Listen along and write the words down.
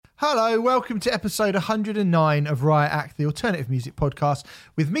Hello, welcome to episode 109 of Riot Act, the alternative music podcast,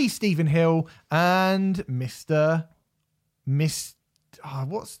 with me, Stephen Hill, and Mr. There's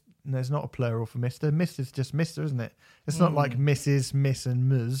not a plural for Mr. Mr's just Mr, isn't it? It's not like Mrs., Miss, and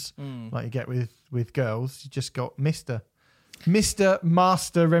Ms, like you get with girls. You just got Mr. Mr.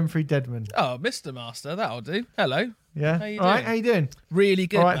 Master Renfrey Deadman. Oh, Mr. Master, that'll do. Hello. Yeah. How you All doing? right, how you doing? Really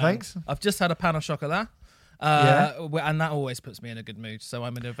good, All right, man. thanks. I've just had a pan au chocolat. And that always puts me in a good mood. So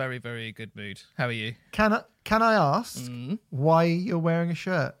I'm in a very, very good mood. How are you? Can I ask why you're wearing a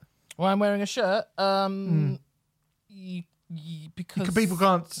shirt? Well, I'm wearing a shirt. Because People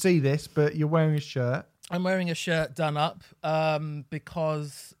can't see this, but you're wearing a shirt. I'm wearing a shirt done up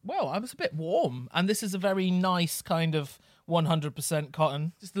because, well, I was a bit warm. And this is a very nice kind of 100%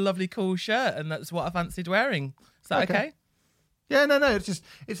 cotton. Just a lovely, cool shirt. And that's what I fancied wearing. Is that okay? Yeah, no.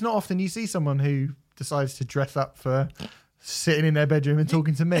 It's not often you see someone who decides to dress up for sitting in their bedroom and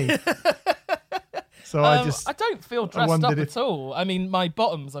talking to me. So I don't feel dressed up at all. I mean, my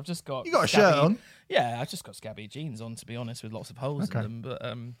bottoms, I've just got... You got a shirt on? Yeah, I've just got scabby jeans on, to be honest, with lots of holes in them. But,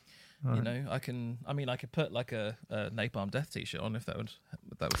 you know, I could put like a Napalm Death t-shirt on if that would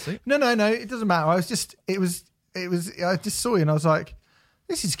suit. No, it doesn't matter. I just saw you and I was like,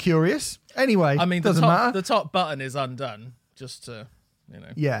 this is curious. Anyway, I mean, doesn't matter. The top button is undone, just to... You know,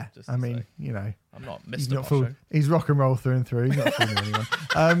 yeah, just I mean, say. you know, I'm not Mr. He's rock and roll through and through. He's not fooling anyone.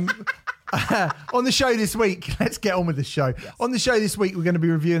 On the show this week, let's get on with the show. Yes. On the show this week, we're going to be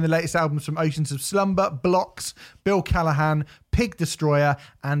reviewing the latest albums from Oceans of Slumber, Blocks, Bill Callahan, Pig Destroyer,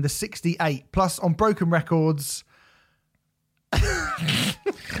 and the 68. Plus, on Broken Records,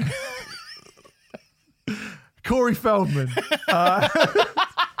 Corey Feldman.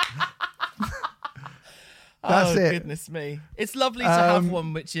 That's it. Goodness me. It's lovely to have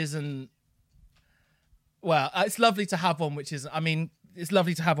one which isn't... Well, it's lovely to have one which isn't... I mean, it's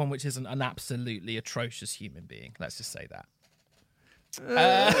lovely to have one which isn't an absolutely atrocious human being. Let's just say that.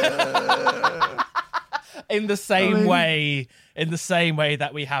 In the same way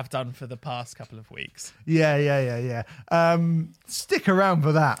that we have done for the past couple of weeks. Yeah. Stick around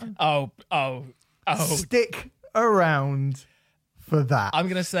for that. Oh. Stick around for that. I'm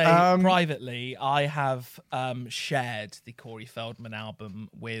going to say privately, I have shared the Corey Feldman album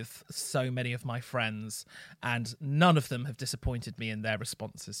with so many of my friends, and none of them have disappointed me in their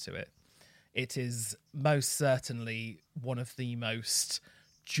responses to it. It is most certainly one of the most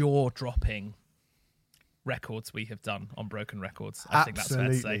jaw-dropping records we have done on Broken Records. I think that's fair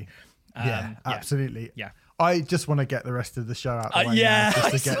to say. Absolutely. Yeah. I just want to get the rest of the show out of the way yeah, now,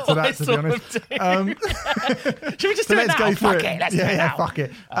 just to get to that, to be honest. Should we just do it now? Go through Fuck it. Let's do it now. Fuck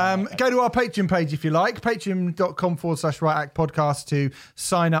it. Go to our Patreon page if you like, patreon.com/Riot Podcast to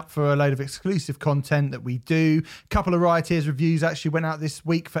sign up for a load of exclusive content that we do. A couple of Rioteers reviews actually went out this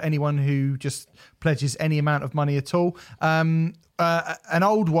week for anyone who just pledges any amount of money at all. An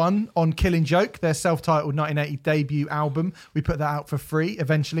old one on Killing Joke, their self-titled 1980 debut album. We put that out for free.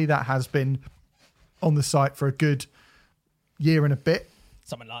 Eventually, that has been on the site for a good year and a bit.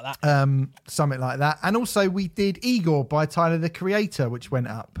 Something like that. And also we did Igor by Tyler, the Creator, which went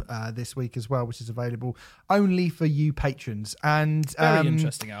up this week as well, which is available only for you patrons. And very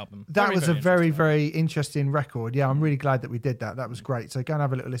interesting album. That was a very, very interesting record. Yeah, I'm really glad that we did that. That was great. So go and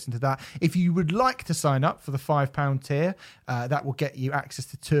have a little listen to that. If you would like to sign up for the £5 tier, that will get you access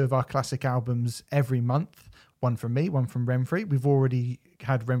to 2 of our classic albums every month. One from me, one from Renfrey. We've already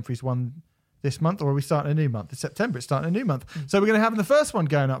had Renfrey's one this month, or are we starting a new month? It's September, it's starting a new month. So we're going to have the first one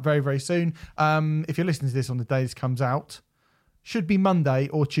going up very, very soon. If you're listening to this on the day this comes out, should be Monday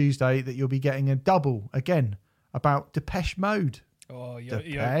or Tuesday that you'll be getting a double again about Depeche Mode. Oh,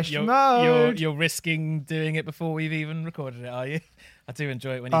 you're risking doing it before we've even recorded it, are you? I do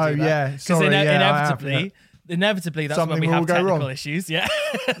enjoy it when you do that. Oh, yeah. Because inevitably, that's something when we have technical wrong. issues. Yeah.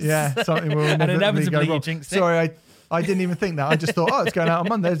 Yeah, something will inevitably go wrong. You jinxed it. Sorry, I didn't even think that. I just thought, it's going out on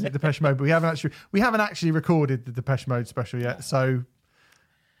Monday, isn't it, Depeche Mode? But we haven't actually recorded the Depeche Mode special yet. So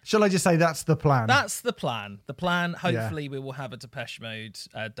shall I just say that's the plan? That's the plan. The plan, hopefully we will have a Depeche Mode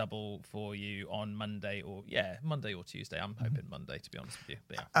double for you on Monday or Tuesday. I'm hoping Monday, to be honest with you.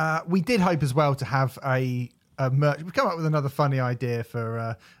 But yeah. We did hope as well to have a merch. We've come up with another funny idea for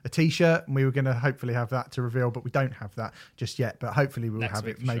a t-shirt, and we were going to hopefully have that to reveal, but we don't have that just yet. But hopefully we'll have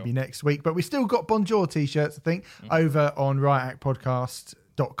it maybe next week. But we still got Bonjour t-shirts, I think, over on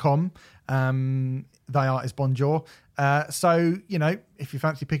riotactpodcast.com. They are as Bonjour. So, you know, if you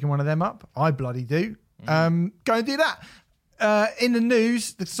fancy picking one of them up, I bloody do. Go and do that. In the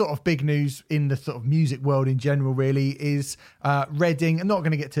news, the sort of big news in the sort of music world in general really is Reading. I'm not going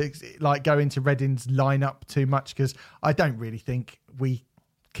to get to go into Reading's lineup too much because I don't really think we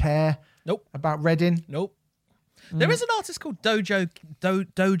care about Reading? Nope. There is an artist called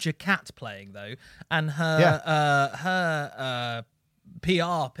Doja Cat playing though, and her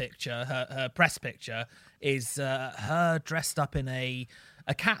PR picture, her press picture is her dressed up in a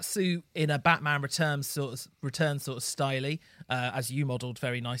cat suit in a Batman Returns sort of styly, as you modelled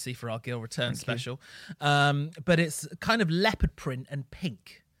very nicely for our Gil Return special. But it's kind of leopard print and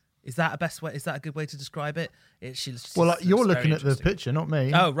pink. Is that a good way to describe it? You're looking at the picture, not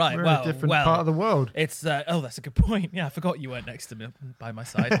me. Oh, right. We're in a different part of the world. It's that's a good point. Yeah, I forgot you weren't next to me by my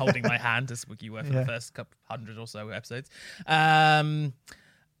side, holding my hand as you were for the first couple 100 or so episodes.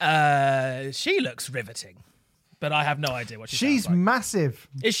 She looks riveting, but I have no idea what she's like. Massive.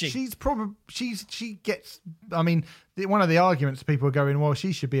 Is she? She's probably she gets. I mean, one of the arguments people are going, well,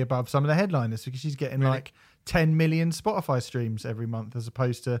 she should be above some of the headliners because she's getting like 10 million Spotify streams every month, as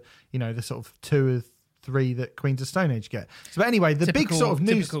opposed to the sort of 2 or 3 that Queens of Stone Age get. So, but anyway, the big sort of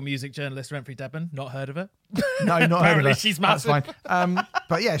news. Typical music journalist Renfrey Debon. Not heard of her. No, not heard of her. She's massive. That's fine.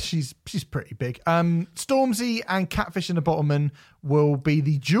 But yeah, she's pretty big. Stormzy and Catfish and the Bottlemen will be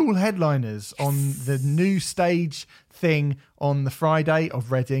the dual headliners on the new stage thing on the Friday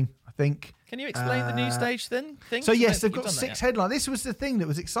of Reading, I think. Can you explain the new stage thing? So yes, they've got 6 headliners. This was the thing that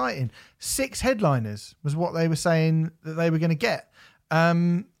was exciting. 6 headliners was what they were saying that they were going to get.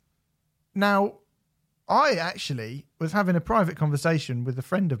 Now, I actually was having a private conversation with a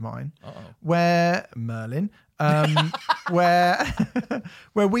friend of mine, where Merlin, where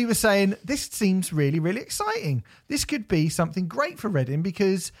we were saying this seems really, really exciting. This could be something great for Reading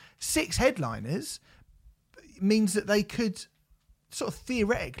because 6 headliners means that they could sort of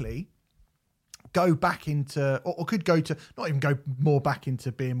theoretically go back into, or could go to, not even go more back into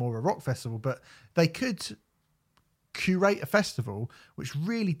being more a rock festival, but they could curate a festival which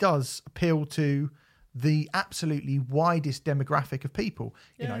really does appeal to the absolutely widest demographic of people.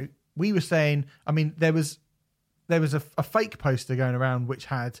 Yeah. We were saying, I mean, there was a fake poster going around which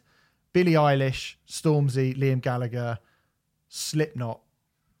had Billie Eilish, Stormzy, Liam Gallagher, Slipknot,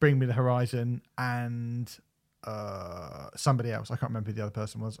 Bring Me the Horizon, and somebody else. I can't remember who the other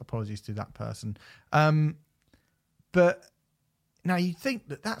person was. Apologies to that person. But now you think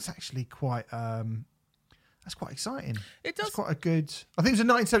that's actually quite that's quite exciting. It does. It's quite a good. I think it was a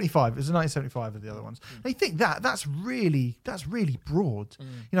 1975. It was a 1975 of the other ones. And you think that's really broad.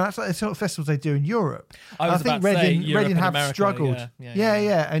 That's like the sort of festivals they do in Europe. I think Reading have America, struggled.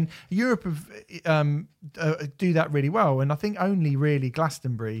 Yeah. And Europe have do that really well. And I think only really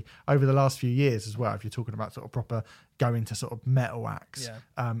Glastonbury over the last few years as well, if you're talking about sort of proper going to sort of metal acts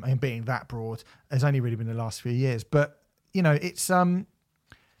and being that broad, has only really been the last few years. But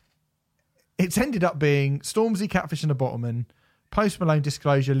it's ended up being Stormzy, Catfish and the Bottlemen, Post Malone,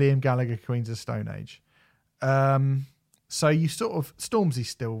 Disclosure, Liam Gallagher, Queens of Stone Age. So you sort of, Stormzy's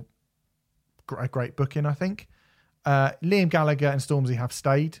still a great booking, I think. Liam Gallagher and Stormzy have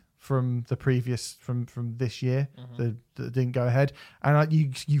stayed from the previous, from this year that didn't go ahead. And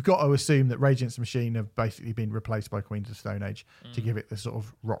you've got to assume that Rage Against the Machine have basically been replaced by Queens of Stone Age to give it the sort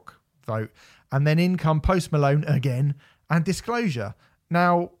of rock vote. And then in come Post Malone again and Disclosure.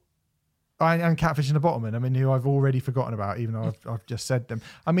 Now, and Catfish and the Bottlemen, I mean, who I've already forgotten about, even though I've just said them.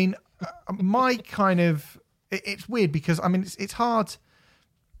 I mean, my kind of... It's weird because, I mean, it's hard.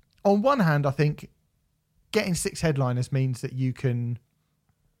 On one hand, I think getting 6 headliners means that you can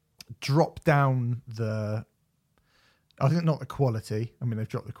drop down the... I think not the quality. I mean, they've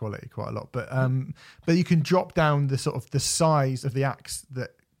dropped the quality quite a lot. But you can drop down the sort of the size of the acts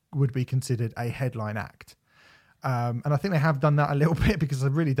that would be considered a headline act. And I think they have done that a little bit because I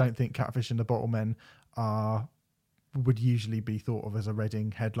really don't think Catfish and the Bottlemen would usually be thought of as a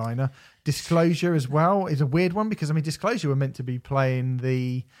Reading headliner. Disclosure as well is a weird one because, I mean, Disclosure were meant to be playing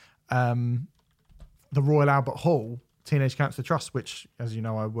the Royal Albert Hall Teenage Cancer Trust, which, as you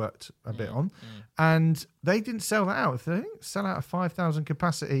know, I worked a bit on. And they didn't sell that out. They didn't sell out a 5,000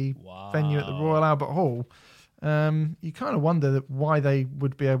 capacity venue at the Royal Albert Hall. You kind of wonder why they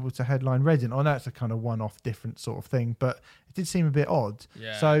would be able to headline Reading. I know it's a kind of one-off different sort of thing, but it did seem a bit odd.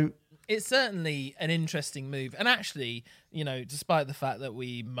 Yeah. So it's certainly an interesting move. And actually, despite the fact that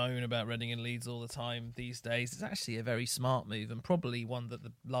we moan about Reading and Leeds all the time these days, it's actually a very smart move and probably one that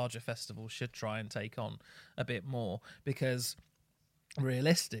the larger festivals should try and take on a bit more because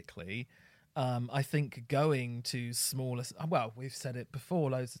realistically... I think going to smaller... Well, we've said it before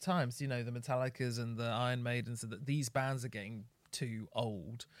loads of times, the Metallicas and the Iron Maidens, that these bands are getting too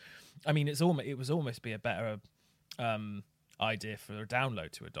old. I mean, it was almost be a better idea for a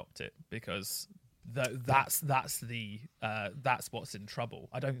download to adopt it because that's what's in trouble.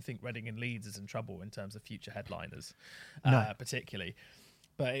 I don't think Reading and Leeds is in trouble in terms of future headliners, particularly.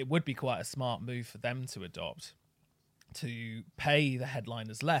 But it would be quite a smart move for them to adopt, to pay the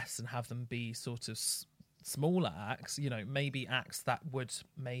headliners less and have them be sort of smaller acts, maybe acts that would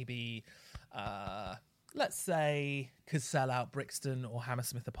maybe, let's say, could sell out Brixton or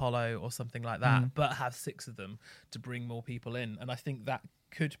Hammersmith Apollo or something like that, but have 6 of them to bring more people in. And I think that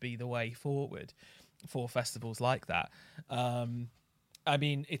could be the way forward for festivals like that. I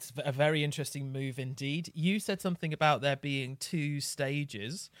mean, it's a very interesting move indeed. You said something about there being 2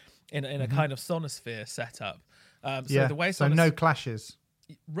 stages in a kind of Sonosphere setup. The way so no clashes.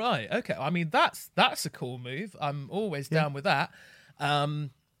 Right. Okay. I mean, that's a cool move. I'm always down with that.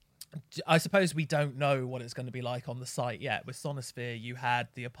 I suppose we don't know what it's going to be like on the site yet. With Sonosphere, you had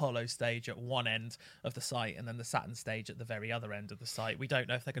the Apollo stage at one end of the site and then the Saturn stage at the very other end of the site. We don't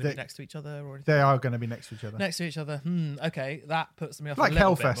know if they're going to be next to each other or anything. They are going to be next to each other. Next to each other. Okay, that puts me off like a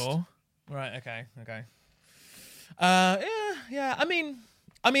little Hellfest. bit more. Right. Okay. Yeah. I mean,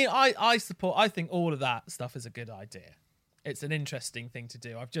 I support. I think all of that stuff is a good idea. It's an interesting thing to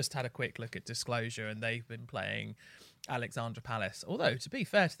do. I've just had a quick look at Disclosure, and they've been playing Alexandra Palace. Although, to be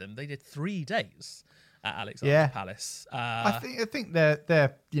fair to them, they did 3 days at Alexandra Palace. I think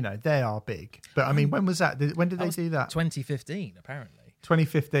they're they are big. But I mean, when was that? When did they do that? 2015, apparently.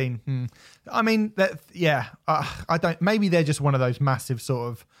 2015. I mean, I don't. Maybe they're just one of those massive sort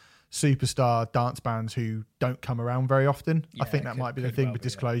of superstar dance bands who don't come around very often. I think that might be the thing with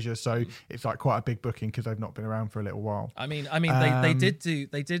Disclosure. So it's like quite a big booking because they've not been around for a little while. I mean, they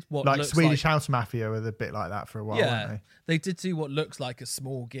did what like looks Swedish House Mafia were a bit like that for a while. Weren't they did do what looks like a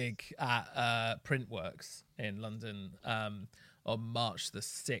small gig at Printworks in London on March the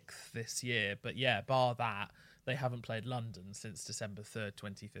 6th this year. But yeah, bar that, they haven't played London since December 3rd,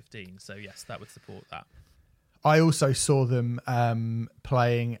 2015. So yes, that would support that. I also saw them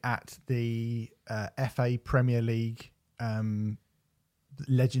playing at the FA Premier League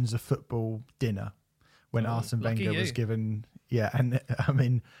Legends of Football dinner when Arsene Wenger was given. Yeah, and I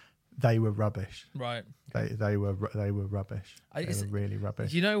mean, they were rubbish. Right. They were rubbish. They were really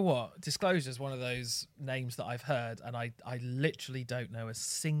rubbish. You know what? Disclosure is one of those names that I've heard, and I literally don't know a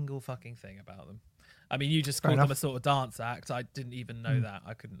single fucking thing about them. I mean, you just called them a sort of dance act. I didn't even know that.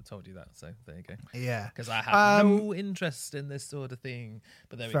 I couldn't have told you that. So there you go. Yeah. Because I have no interest in this sort of thing.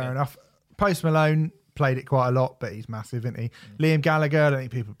 But there we go. Fair enough. Post Malone played it quite a lot, but he's massive, isn't he? Liam Gallagher, I don't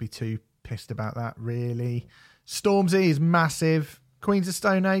think people would be too pissed about that, really. Stormzy is massive. Queens of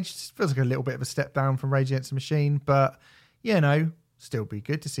Stone Age feels like a little bit of a step down from Rage Against the Machine, but, still be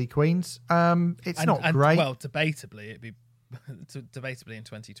good to see Queens. It's not great. Well, debatably, it'd be... debatably in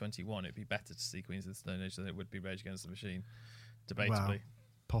 2021 it'd be better to see Queens of the Stone Age than it would be Rage Against the Machine. Debatably. Well,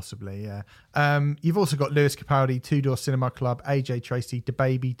 possibly, yeah. You've also got Lewis Capaldi, Two Door Cinema Club, AJ Tracy,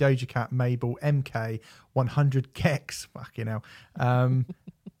 DaBaby, Doja Cat, Mabel, MK, 100 Gex, fucking hell.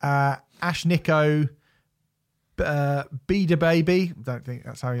 Ash Nico, Bida Baby, don't think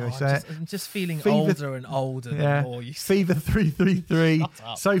that's how you say it. I'm just feeling older and older the more you say. Fever 333,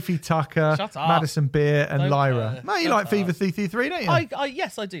 Sophie Tucker, Madison Beer, and Lyra. No, you like Fever 333, don't you?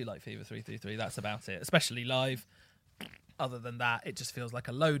 Yes, I do like Fever 333. That's about it, especially live. Other than that, it just feels like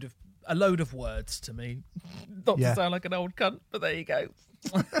a load of words to me. Not to sound like an old cunt, but there you go.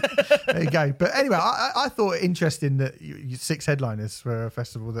 There you go. But anyway, I thought it interesting that you 6 headliners for a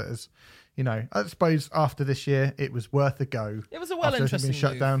festival that is, I suppose after this year, it was worth a go. It was a interesting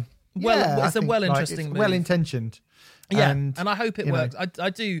shut down. It's a interesting move. Well intentioned. Yeah, and I hope it works. I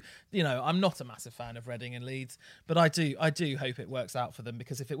do, I'm not a massive fan of Reading and Leeds, but I do hope it works out for them,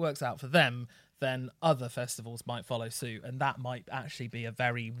 because if it works out for them, then other festivals might follow suit, and that might actually be a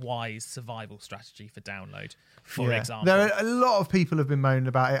very wise survival strategy for Download, for example. There are a lot of people have been moaning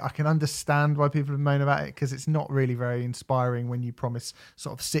about it. I can understand why people have moaned about it, because it's not really very inspiring when you promise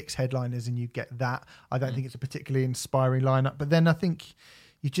sort of 6 headliners and you get that. I don't think it's a particularly inspiring lineup, but then I think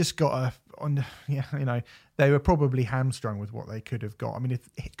you just got they were probably hamstrung with what they could have got. I mean,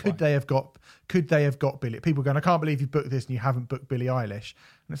 could they have got Billie? People going, I can't believe you booked this and you haven't booked Billie Eilish.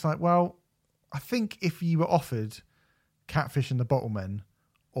 And it's like, well, I think if you were offered Catfish and the Bottlemen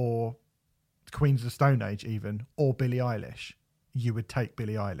or Queens of the Stone Age even, or Billie Eilish, you would take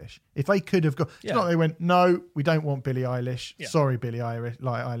Billie Eilish. If they could have got, it's not they went, no, we don't want Billie Eilish. Yeah. Sorry, Billie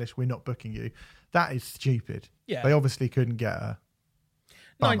Eilish, we're not booking you. That is stupid. Yeah. They obviously couldn't get her.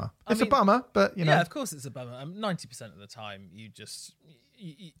 Bummer. It's a bummer, but Yeah, of course it's a bummer. 90% of the time,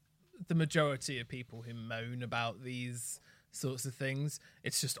 the majority of people who moan about these sorts of things,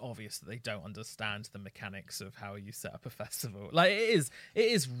 it's just obvious that they don't understand the mechanics of how you set up a festival. Like it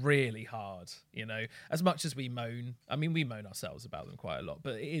is really hard, you know, as much as we moan. I mean, we moan ourselves about them quite a lot,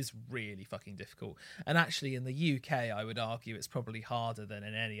 but it is really fucking difficult. And actually in the UK, I would argue it's probably harder than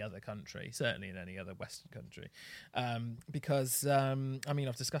in any other country, certainly in any other Western country. Because, I mean,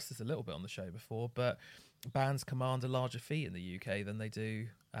 I've discussed this a little bit on the show before, but bands command a larger fee in the UK than they do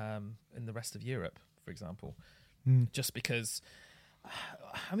in the rest of Europe, for example. Just because,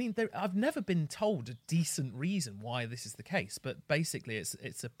 I mean, I've never been told a decent reason why this is the case, but basically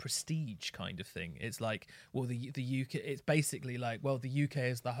it's a prestige kind of thing. It's like, well, the UK, it's basically like, well, the UK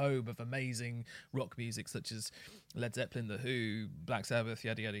is the home of amazing rock music such as Led Zeppelin, The Who, Black Sabbath,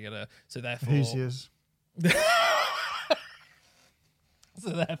 yada, yada, yada. So therefore... Who's So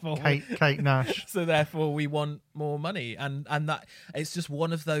therefore, Kate Nash. So therefore, we want more money, and that it's just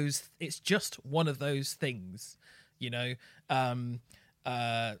one of those. It's just one of those things, you know. I'm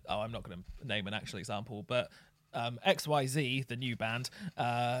not going to name an actual example, but XYZ, the new band,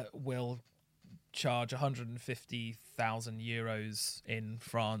 will charge 150,000 euros in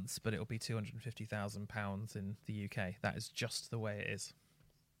France, but it'll be 250,000 pounds in the UK. That is just the way it is.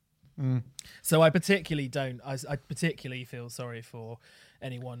 So I particularly feel sorry for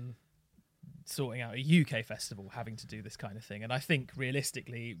anyone sorting out a UK festival having to do this kind of thing. And I think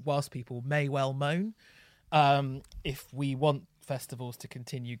realistically, whilst people may well moan, if we want festivals to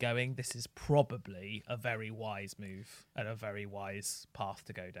continue going, this is probably a very wise move and a very wise path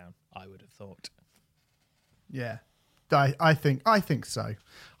to go down, I would have thought. Yeah, I think so.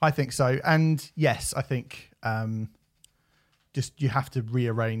 And yes, I think just you have to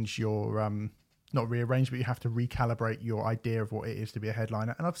rearrange your not rearrange, but you have to recalibrate your idea of what it is to be a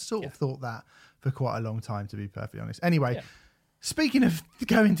headliner. And I've sort of thought that for quite a long time, to be perfectly honest. Anyway, speaking of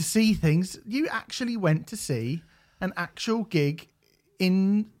going to see things, you actually went to see an actual gig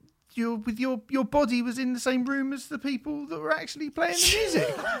in your body was in the same room as the people that were actually playing the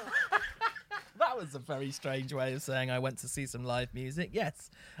music. That was a very strange way of saying I went to see some live music. Yes.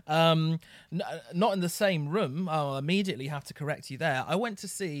 Not in the same room. I'll immediately have to correct you there. I went to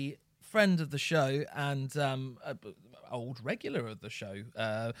see friend of the show and old regular of the show,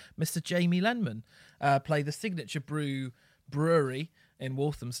 Mr. Jamie Lenman, play the Signature Brew Brewery in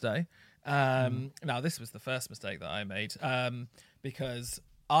Walthamstow. Now, this was the first mistake that I made because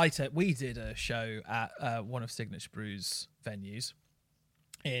we did a show at one of Signature Brew's venues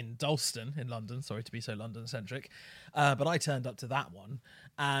in Dalston in London. Sorry to be so London-centric. But I turned up to that one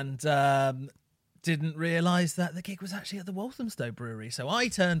and didn't realise that the gig was actually at the Walthamstow Brewery. So I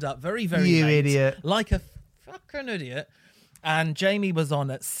turned up very, very late. Idiot. Like a fucking idiot. And Jamie was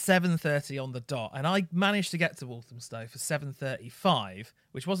on at 7:30 on the dot. And I managed to get to Walthamstow for 7:35,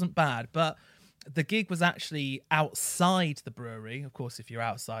 which wasn't bad. But the gig was actually outside the brewery. Of course, if you're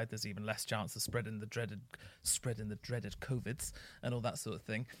outside, there's even less chance of spreading the dreaded COVIDs and all that sort of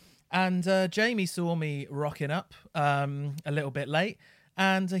thing. And Jamie saw me rocking up a little bit late,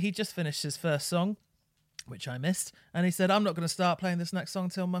 and he just finished his first song, which I missed. And he said, "I'm not going to start playing this next song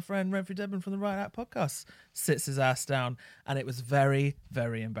till my friend Renfrew Debon from the Right Out podcast sits his ass down." And it was very,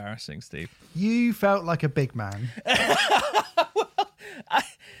 very embarrassing, Steve. You felt like a big man.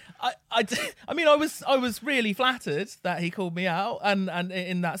 I mean, I was really flattered that he called me out, and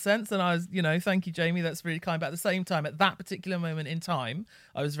in that sense, and I was, thank you, Jamie, that's really kind. But at the same time, at that particular moment in time,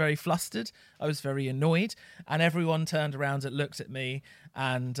 I was very flustered, I was very annoyed, and everyone turned around and looked at me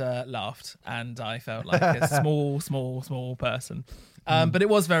and laughed, and I felt like a small person. But it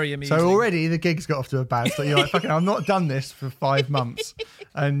was very amusing. So already the gig's got off to a bad start. You're like, fucking, I've not done this for 5 months.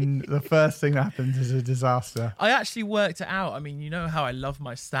 And the first thing that happens is a disaster. I actually worked it out. I mean, you know how I love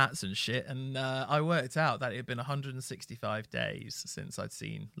my stats and shit. And I worked out that it had been 165 days since I'd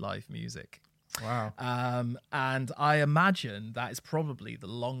seen live music. Wow. And I imagine that is probably the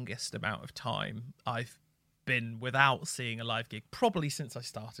longest amount of time I've been without seeing a live gig, probably since I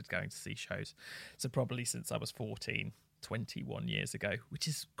started going to see shows. So probably since I was 14. 21 years ago, which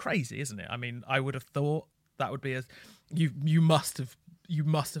is crazy, isn't it? I mean, I would have thought that would be you must have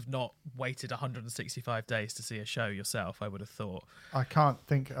not waited 165 days to see a show yourself. I would have thought. I can't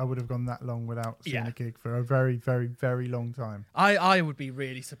think I would have gone that long without seeing a gig for a very, very, very long time. I would be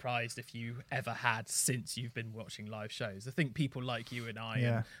really surprised if you ever had since you've been watching live shows. I think people like you and I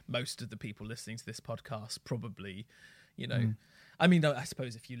and most of the people listening to this podcast probably, I mean, I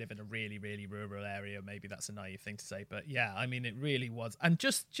suppose if you live in a really, really rural area, maybe that's a naive thing to say. But yeah, I mean, it really was. And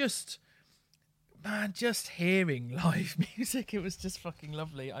just hearing live music, it was just fucking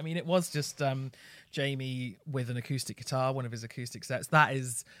lovely. I mean, it was just Jamie with an acoustic guitar, one of his acoustic sets. That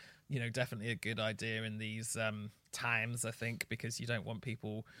is definitely a good idea in these times, I think, because you don't want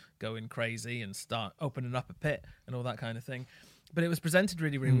people going crazy and start opening up a pit and all that kind of thing. But it was presented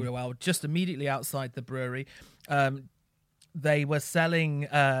really, really, really well. Just immediately outside the brewery, they were selling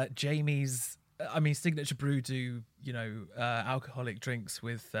Jamie's. Signature Brew do alcoholic drinks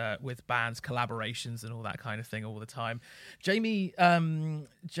with bands, collaborations, and all that kind of thing all the time. Jamie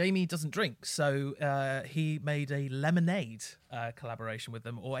doesn't drink, so he made a lemonade collaboration with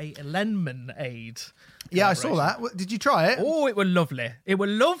them, or a lemonade. Yeah, I saw that. Did you try it? Oh, it was lovely. Was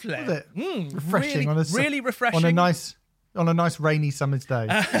it? Refreshing, really refreshing on a nice rainy summer's day.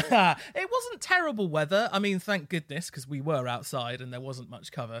 It wasn't terrible weather. I mean, thank goodness, because we were outside and there wasn't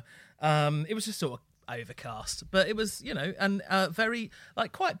much cover. It was just sort of overcast, but it was, and very,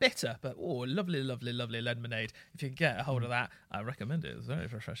 quite bitter, but lovely, lovely, lovely lemonade. If you can get a hold of that, I recommend it. It's very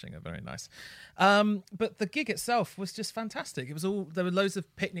refreshing and very nice. But the gig itself was just fantastic. There were loads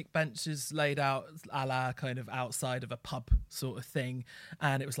of picnic benches laid out a la kind of outside of a pub sort of thing,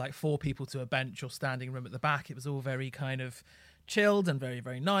 and it was like 4 people to a bench or standing room at the back. It was all very kind of chilled and very,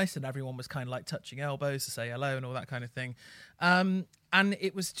 very nice, and everyone was kind of like touching elbows to say hello and all that kind of thing. And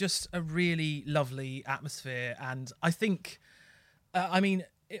it was just a really lovely atmosphere. And I think,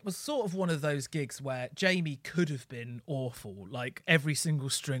 it was sort of one of those gigs where Jamie could have been awful. Like, every single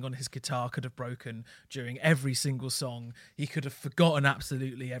string on his guitar could have broken during every single song. He could have forgotten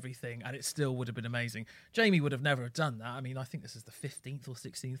absolutely everything, and it still would have been amazing. Jamie would have never done that. I think this is the 15th or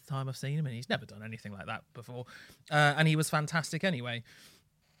 16th time I've seen him, and he's never done anything like that before. And he was fantastic anyway.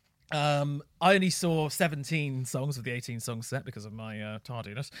 I only saw 17 songs of the 18-song set because of my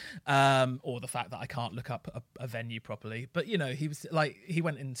tardiness, or the fact that I can't look up a venue properly. But he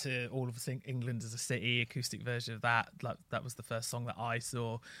went into All of England as a City, acoustic version of that. That was the first song that I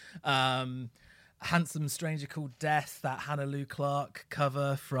saw. Handsome Stranger Called Death, that Hannah Lou Clark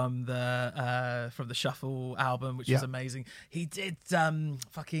cover from the Shuffle album, which was amazing. He did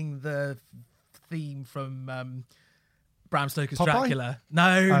the theme from Bram Stoker's Popeye? Dracula. No.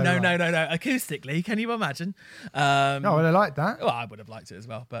 Acoustically, can you imagine? No, I like that. Well, I would have liked it as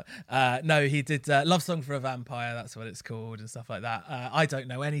well. But no, he did Love Song for a Vampire. That's what it's called and stuff like that. I don't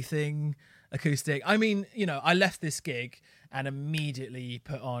know anything acoustic. I left this gig and immediately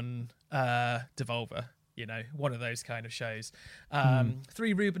put on Devolver. One of those kind of shows.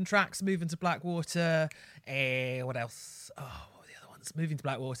 3 Reuben tracks, Moving to Blackwater. What else? Oh, what were the other ones? Moving to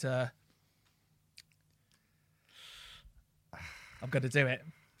Blackwater. I'm going to do it.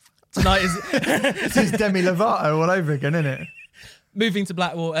 Tonight is... This is Demi Lovato all over again, isn't it? Moving to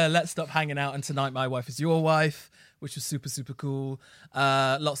Blackwater, Let's Stop Hanging Out, and Tonight My Wife Is Your Wife, which was super, super cool.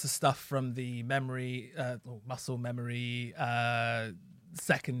 Lots of stuff from the Muscle Memory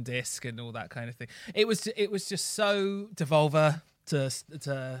second disc and all that kind of thing. It was just so Devolver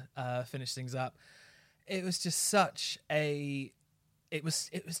to finish things up. It was just such a... It was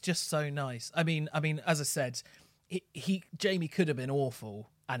just so nice. I mean, as I said... Jamie could have been awful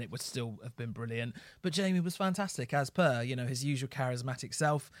and it would still have been brilliant, but Jamie was fantastic as per his usual charismatic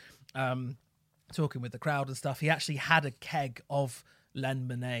self, talking with the crowd and stuff. He actually had a keg of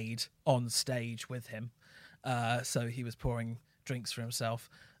lemonade on stage with him, so he was pouring drinks for himself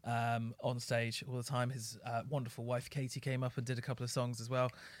on stage all the time. His wonderful wife Katie came up and did a couple of songs as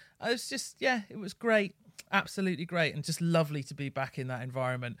well. It was great, absolutely great, and just lovely to be back in that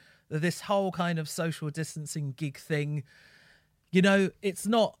environment. This whole kind of social distancing gig thing, it's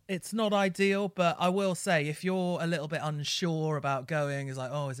not ideal, but I will say, if you're a little bit unsure about going, is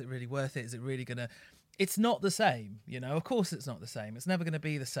like, oh, is it really worth it? Is it really gonna? It's not the same, Of course, it's not the same. It's never going to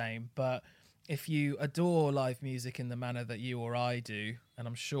be the same. But if you adore live music in the manner that you or I do, and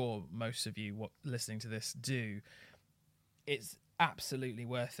I'm sure most of you listening to this do, it's absolutely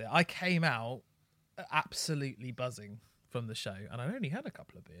worth it. I came out absolutely buzzing from the show, and I only had a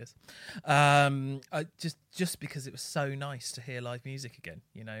couple of beers, just because it was so nice to hear live music again,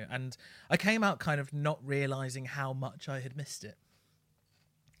 and I came out kind of not realizing how much I had missed it,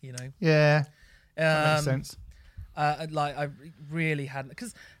 Yeah, that makes sense. I really hadn't,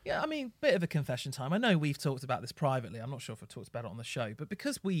 because bit of a confession time. I know we've talked about this privately. I'm not sure if I've talked about it on the show, but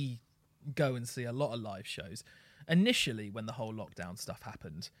because we go and see a lot of live shows, initially when the whole lockdown stuff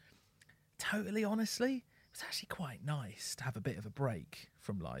happened, totally honestly, it was actually quite nice to have a bit of a break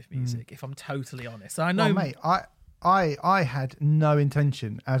from live music, if I'm totally honest. I know, mate, I had no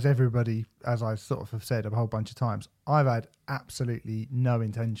intention, as everybody, as I sort of have said a whole bunch of times, I've had absolutely no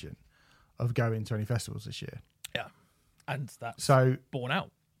intention of going to any festivals this year. Yeah, and that's so borne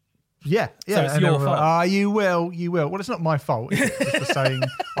out. Yeah. So it's your fault. You will. Well, it's not my fault. It's just for saying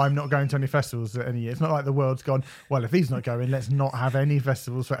I'm not going to any festivals any year. It's not like the world's gone, well, if he's not going, let's not have any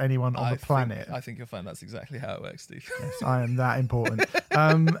festivals for anyone on the planet. I think you'll find that's exactly how it works, Steve. Yes, I am that important.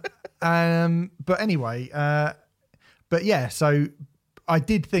 But anyway, but yeah, so I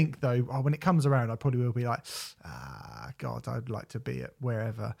did think, though, when it comes around, I probably will be like, God, I'd like to be at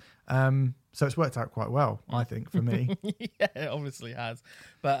wherever. So it's worked out quite well, I think, for me. Yeah, it obviously has.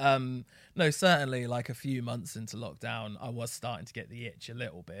 But no, certainly like a few months into lockdown, I was starting to get the itch a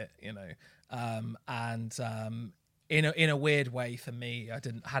little bit, you know. In a weird way for me, I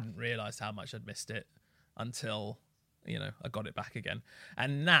hadn't realised how much I'd missed it until, you know, I got it back again.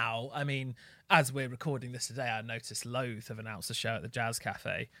 And now, I mean, as we're recording this today, I noticed Loathe have announced a show at the Jazz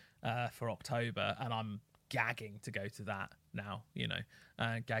Cafe for October, and I'm gagging to go to that now, you know,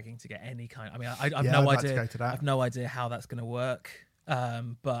 gagging to get any kind. I mean, I've no idea. I've no idea how that's going to work.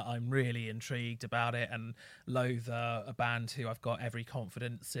 But I'm really intrigued about it, and Loathe are a band who I've got every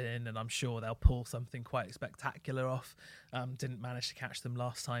confidence in, and I'm sure they'll pull something quite spectacular off. Didn't manage to catch them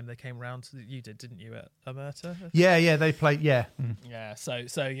last time they came round. You did, didn't you, at Omerta? Yeah, they played. Yeah, yeah.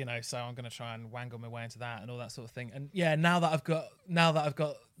 So you know, so I'm going to try and wangle my way into that and all that sort of thing. And yeah, now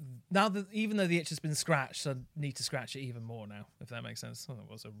that even though the itch has been scratched, I need to scratch it even more now. If that makes sense. Well, that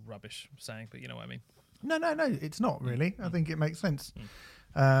was a rubbish saying, but you know what I mean. No, it's not really. I think it makes sense.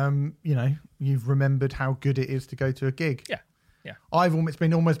 You know, you've remembered how good it is to go to a gig. Yeah.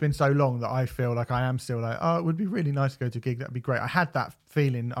 It's almost been so long that I feel like I am still like, oh, it would be really nice to go to a gig. That'd be great. I had that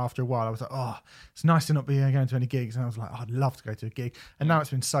feeling after a while. I was like, oh, it's nice to not be going to any gigs. And I was like, oh, I'd love to go to a gig. And now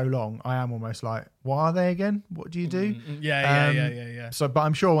it's been so long, I am almost like, what are they again? What do you do? Yeah. So, but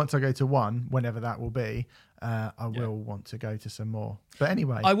I'm sure once I go to one, whenever that will be, I will want to go to some more. But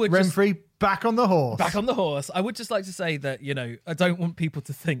anyway, Renfrey, back on the horse. Back on the horse. I would just like to say that, you know, I don't want people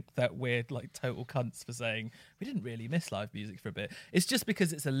to think that we're like total cunts for saying we didn't really miss live music for a bit. It's just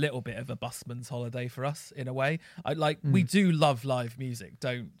because it's a little bit of a busman's holiday for us in a way. We do love live music.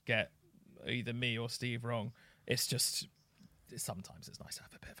 Don't get either me or Steve wrong. It's just sometimes it's nice to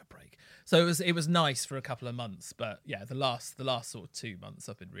have a bit of a break. So it was nice for a couple of months, but yeah, the last sort of 2 months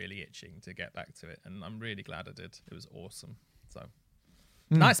I've been really itching to get back to it, and I'm really glad I did. It was awesome. So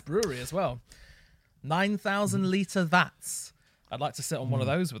nice brewery as well. 9,000 litre vats. I'd like to sit on one of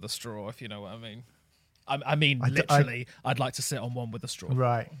those with a straw, if you know what I mean. I mean, literally, I'd like to sit on one with a straw.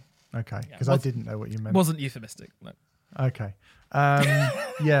 Right. Okay. Because I didn't know what you meant. Wasn't euphemistic. No. Okay.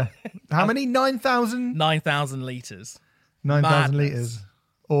 Yeah. How many? 9,000? 9,000 litres. 9,000 litres.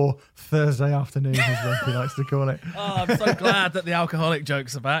 Or Thursday afternoon, as Renfrey likes to call it. Oh, I'm so glad that the alcoholic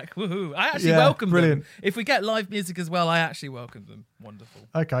jokes are back. Woohoo. I actually welcome them. If we get live music as well, I actually welcome them. Wonderful.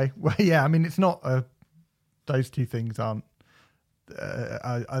 Okay. Well, yeah, I mean, it's not... those two things aren't... they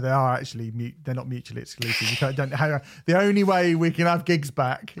are actually... they're not mutually exclusive. The only way we can have gigs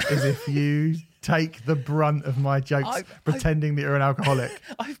back is if you... take the brunt of my jokes pretending that you're an alcoholic.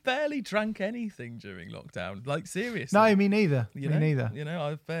 I've barely drank anything during lockdown. Like, seriously. No, me neither. Neither. You know,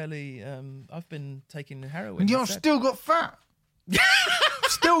 I've barely... I've been taking heroin. And you've still got fat.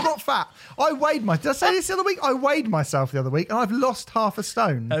 Still got fat. Did I say this the other week? I weighed myself the other week and I've lost half a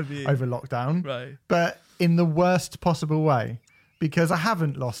stone over lockdown. Right. But in the worst possible way. Because I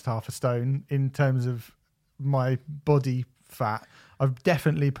haven't lost half a stone in terms of my body fat. I've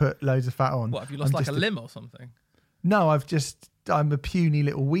definitely put loads of fat on. What, have you lost a limb or something? No, I'm a puny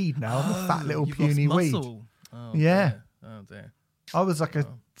little weed now. I'm a fat little puny weed. Oh, yeah. Dear. Oh, dear. I was like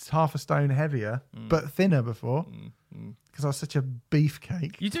half a stone heavier, but thinner before, because I was such a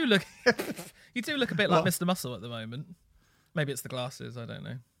beefcake. You do look a bit like Mr. Muscle at the moment. Maybe it's the glasses, I don't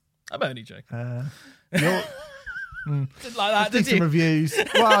know. I'm only joking. Didn't like that, did you? Some reviews.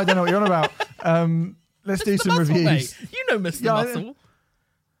 Well, I don't know what you're on about. Let's do some Muscle, reviews. Mate. You know Mr. Muscle.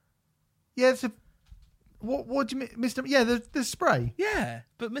 Yeah, it's a... What do you mean, Mr. Yeah, the spray. Yeah,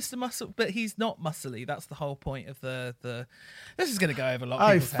 but Mr. Muscle, but he's not muscly. That's the whole point of the. This is going to go over a lot.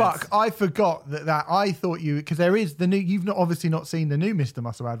 Of people's heads. I forgot that. I thought because there is the new. You've obviously not seen the new Mr.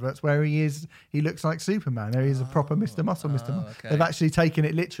 Muscle adverts where he looks like Superman. There is a proper Mr. Muscle. Okay. They've actually taken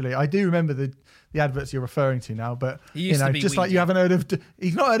it literally. I do remember the adverts you're referring to now, but just Ouija. Like you haven't heard of.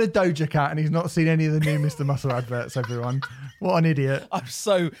 He's not heard of Doja Cat and he's not seen any of the new Mr. Muscle adverts. Everyone, what an idiot! I'm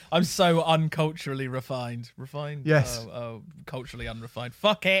so unculturally refined. Yes. Culturally unrefined.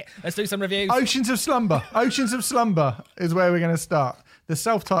 Fuck it. Let's do some reviews. Oceans of Slumber. Oceans of Slumber is where we're going to start. The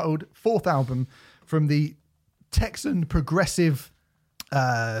self-titled fourth album from the Texan progressive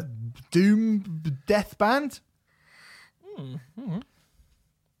doom death band.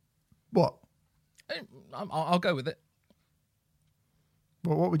 What? I'll go with it.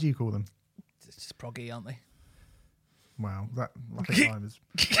 What would you call them? It's just proggy, aren't they? Well, I think mine was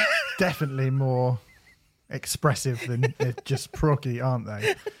definitely more expressive than they're just proggy, aren't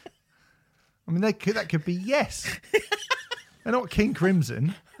they? I mean, that could be Yes. They're not King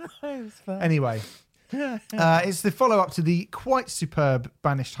Crimson. Anyway, it's the follow-up to the quite superb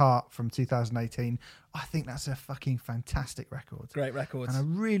Banished Heart from 2018. I think that's a fucking fantastic record. Great record. And I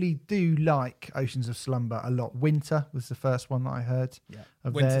really do like Oceans of Slumber a lot. Winter was the first one that I heard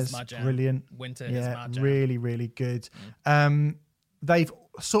of Winter's theirs. my jam. Brilliant. Winter is my jam. Really, really good. They've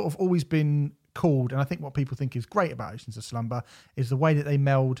sort of always been called, and I think what people think is great about Oceans of Slumber is the way that they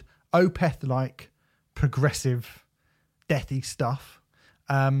meld Opeth-like progressive deathy stuff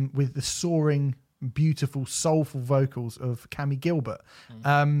with the soaring, beautiful, soulful vocals of Cammy Gilbert.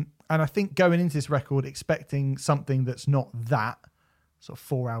 And I think going into this record expecting something that's not that, sort of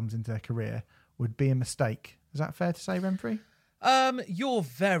 4 albums into their career, would be a mistake. Is that fair to say, Renfrey? You're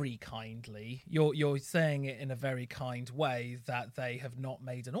very kindly. You're saying it in a very kind way that they have not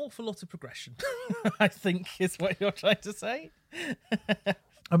made an awful lot of progression. I think is what you're trying to say.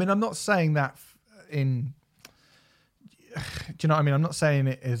 I mean, I'm not saying that in. Do you know what I mean? I'm not saying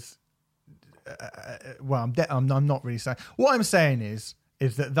it as. I'm not really saying. What I'm saying is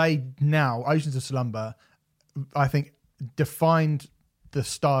that they now, Oceans of Slumber, I think, defined the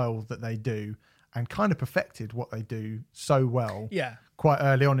style that they do and kind of perfected what they do so well quite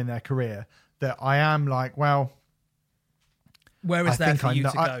early on in their career that I am like, well... Where is there for you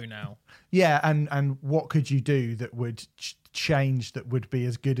to go now? Yeah, and what could you do that would change, that would be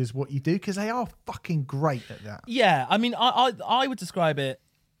as good as what you do? Because they are fucking great at that. Yeah, I mean, I would describe it...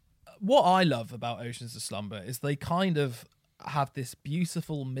 What I love about Oceans of Slumber is they kind of have this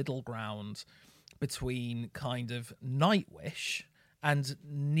beautiful middle ground between kind of Nightwish and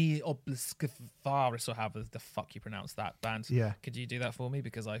Neobliviscaris, or however the fuck you pronounce that band. Yeah. Could you do that for me?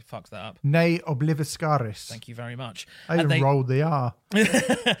 Because I fucked that up. Neobliviscaris. Thank you very much. I rolled the R.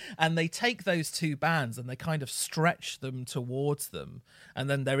 And they take those two bands and they kind of stretch them towards them. And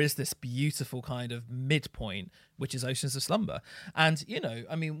then there is this beautiful kind of midpoint, which is Oceans of Slumber. And, you know,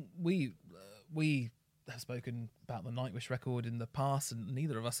 I mean, we have spoken about the Nightwish record in the past, and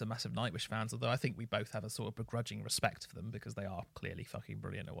neither of us are massive Nightwish fans, although I think we both have a sort of begrudging respect for them because they are clearly fucking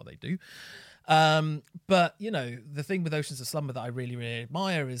brilliant at what they do. But, you know, the thing with Oceans of Slumber that I really, really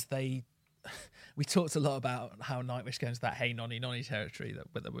admire is we talked a lot about how Nightwish goes into that hey nonny nonny territory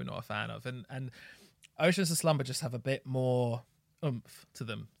that we're not a fan of, and Oceans of Slumber just have a bit more oomph to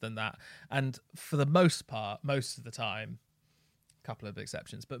them than that. And for the most part, most of the time, couple of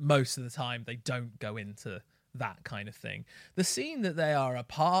exceptions, but most of the time they don't go into that kind of thing. The scene that they are a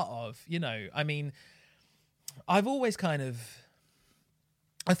part of, you know, I mean, I've always kind of,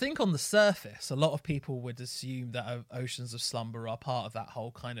 I think on the surface, a lot of people would assume that Oceans of Slumber are part of that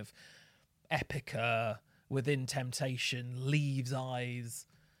whole kind of Epica, Within Temptation, Leaves' Eyes,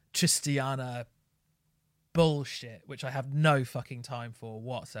 Tristiana bullshit, which I have no fucking time for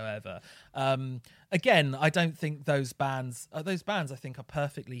whatsoever. Again, I don't think those bands I think are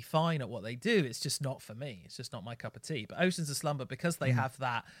perfectly fine at what they do. It's just not for me. It's just not my cup of tea. But Oceans of Slumber, because they have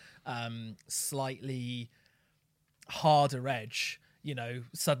that slightly harder edge, you know,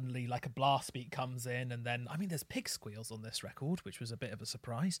 suddenly like a blast beat comes in, and then, I mean, there's pig squeals on this record, which was a bit of a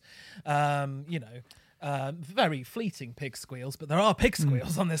surprise. You know, very fleeting pig squeals, but there are pig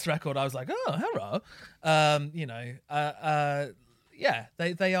squeals on this record. I was like, oh, hello. You know, yeah,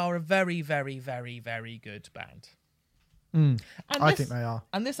 they are a very, very, very, very good band. I think they are.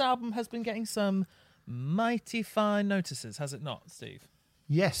 And this album has been getting some mighty fine notices, has it not, Steve?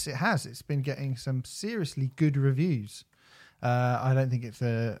 Yes, it has. It's been getting some seriously good reviews. I don't think it's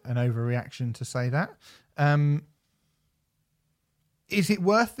an overreaction to say that. Is it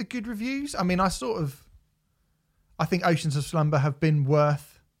worth the good reviews? I mean, I think Oceans of Slumber have been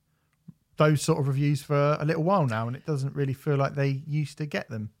worth those sort of reviews for a little while now, and it doesn't really feel like they used to get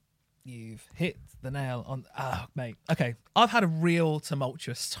them. You've hit the nail on... Oh, mate. Okay, I've had a real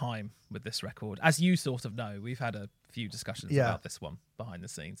tumultuous time with this record. As you sort of know, we've had a few discussions about this one behind the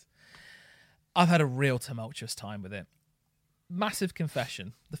scenes. I've had a real tumultuous time with it. Massive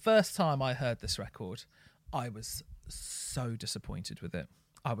confession. The first time I heard this record, I was so disappointed with it.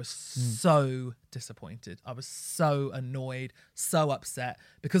 I was so disappointed. I was so annoyed, so upset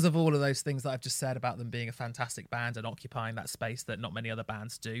because of all of those things that I've just said about them being a fantastic band and occupying that space that not many other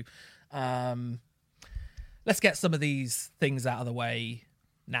bands do. Let's get some of these things out of the way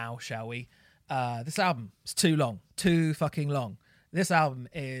now, shall we? This album is too long, too fucking long. This album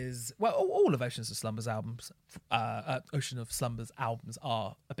is, well, all of Oceans of Slumber's albums Ocean of Slumber's albums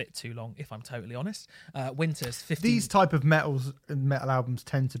are a bit too long, if I'm totally honest. Winter's 15. These type of metal albums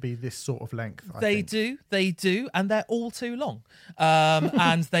tend to be this sort of length. They do, and they're all too long.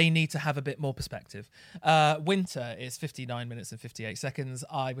 And they need to have a bit more perspective. Winter is 59 minutes and 58 seconds.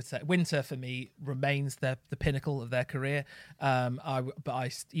 I would say Winter, for me, remains the pinnacle of their career.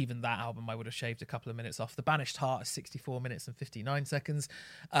 Even that album, I would have shaved a couple of minutes off. The Banished Heart is 64 minutes and 59 seconds.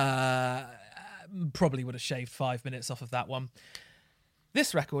 Probably would have shaved 5 minutes off of that one.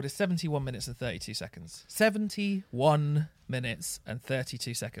 This record is 71 minutes and 32 seconds. 71 minutes and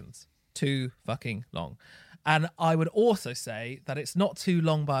 32 seconds. Too fucking long. And I would also say that it's not too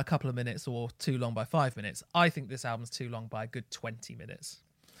long by a couple of minutes or too long by 5 minutes. I think this album's too long by a good 20 minutes.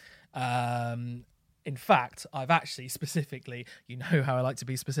 In fact, I've actually specifically, you know how I like to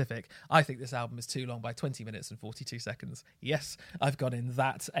be specific, I think this album is too long by 20 minutes and 42 seconds. Yes, I've gone in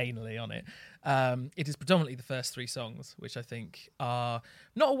that anally on it. It is predominantly the first 3 songs, which I think are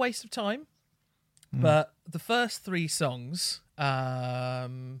not a waste of time, but the first 3 songs,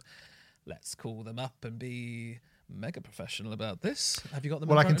 let's call them up and be mega professional about this. Have you got them?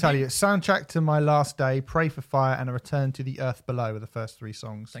 Well, I can tell you, Soundtrack to My Last Day, Pray for Fire, and A Return to the Earth Below are the first 3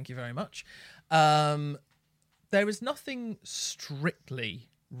 songs. Thank you very much. There is nothing strictly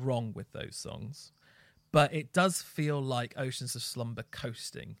wrong with those songs, but it does feel like Oceans of Slumber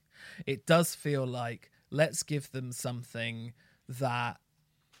coasting. It does feel like, let's give them something that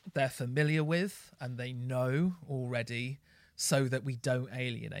they're familiar with and they know already, so that we don't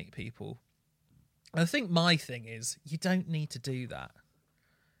alienate people. I think my thing is, you don't need to do that.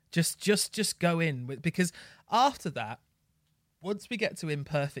 Just go in with, because after that, once we get to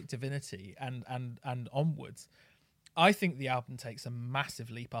Imperfect Divinity and onwards, I think the album takes a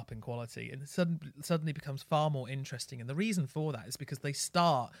massive leap up in quality and suddenly becomes far more interesting. And the reason for that is because they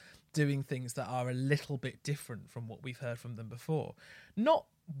start doing things that are a little bit different from what we've heard from them before. Not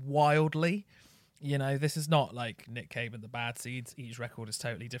wildly. You know, this is not like Nick Cave and the Bad Seeds. Each record is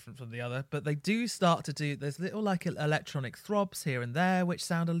totally different from the other, but they do start to do, there's little like electronic throbs here and there, which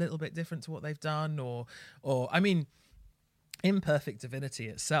sound a little bit different to what they've done. Or I mean, Imperfect Divinity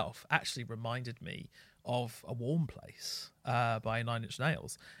itself actually reminded me of A Warm Place by Nine Inch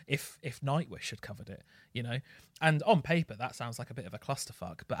Nails, if Nightwish had covered it, you know. And on paper, that sounds like a bit of a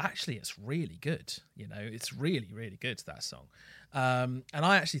clusterfuck, but actually it's really good, you know. It's really, really good, that song. And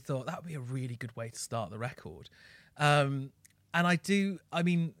I actually thought that would be a really good way to start the record. And I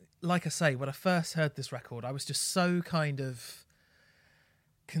mean, like I say, when I first heard this record, I was just so kind of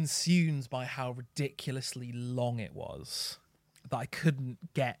consumed by how ridiculously long it was that I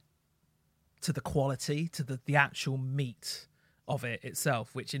couldn't get to the quality, to the actual meat of it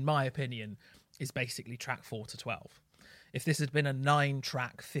itself, which in my opinion is basically track 4 to 12. If this had been a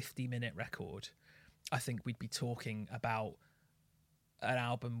 9-track, 50-minute record, I think we'd be talking about an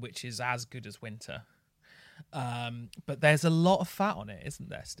album which is as good as Winter. But there's a lot of fat on it, isn't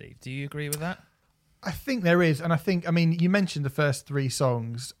there, Steve? Do you agree with that? I think there is. And I mean, you mentioned the first 3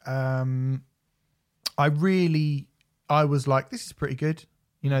 songs. I was like, this is pretty good.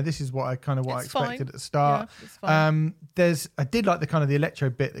 You know, this is what I expected fine. At the start. Yeah, I did like the kind of the electro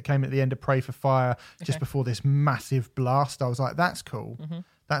bit that came at the end of Pray for Fire, just before this massive blast. I was like, that's cool. Mm-hmm.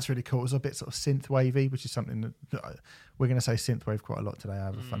 That's really cool. It was a bit sort of synth wavy, which is something that we're going to say synth wave quite a lot today. I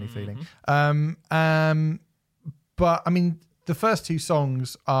have a funny feeling. But I mean, the first 2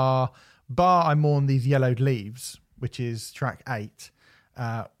 songs are Bar I Mourn These Yellowed Leaves, which is track 8,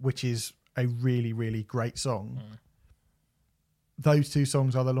 which is a really, really great song. Those 2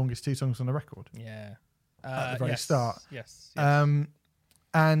 songs are the longest 2 songs on the record. Yeah. At the very start. Yes.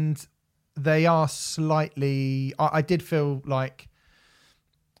 And they are slightly... I did feel like...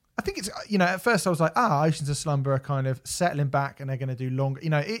 I think it's... You know, at first I was like, Oceans of Slumber are kind of settling back and they're going to do longer... You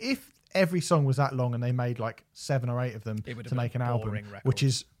know, if every song was that long and they made like 7 or 8 of them to make an album, record. Which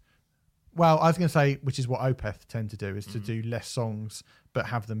is... Well, I was going to say, which is what Opeth tend to do, is to do less songs but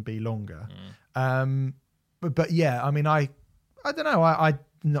have them be longer. But yeah, I mean, I don't know. I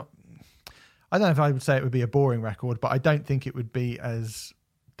don't know if I would say it would be a boring record, but I don't think it would be as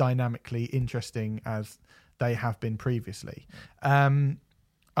dynamically interesting as they have been previously. I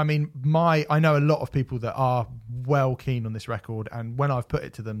mean, I know a lot of people that are well keen on this record, and when I've put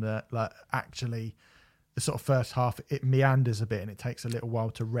it to them that like actually the sort of first half it meanders a bit and it takes a little while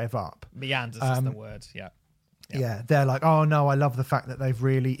to rev up. Meanders is the word, yeah. Yeah, they're like, oh no, I love the fact that they've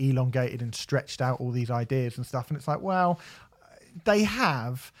really elongated and stretched out all these ideas and stuff, and it's like, well, they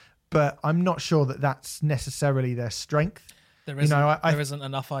have, but I'm not sure that that's necessarily their strength. There isn't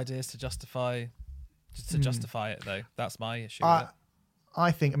enough ideas to justify it, though. That's my issue with it.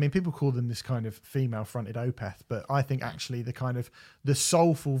 I think, I mean, people call them this kind of female-fronted Opeth, but I think actually the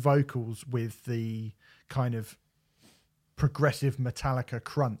soulful vocals with the kind of progressive Metallica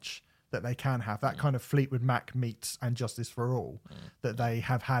crunch that they can have, that kind of Fleetwood Mac meets And Justice for All that they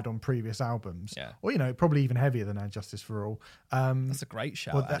have had on previous albums, or probably even heavier than And Justice for All. That's a great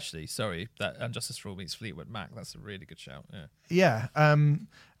shout, actually. Sorry, that And Justice for All meets Fleetwood Mac. That's a really good shout.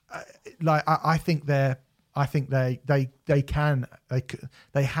 I think they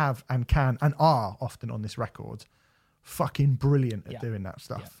have and can and are often on this record fucking brilliant at doing that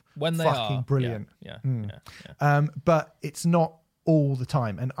stuff. When they fucking are brilliant. Yeah. But it's not all the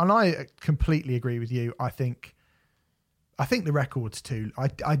time, and I completely agree with you. I think the record's too.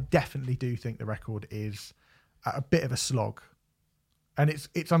 I definitely do think the record is a bit of a slog, and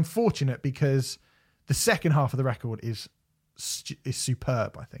it's unfortunate because the second half of the record is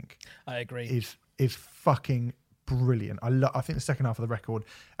superb. I think I agree. Is fucking brilliant. I think the second half of the record.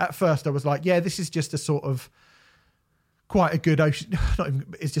 At first, I was like, yeah, this is just a sort of quite a good Ocean.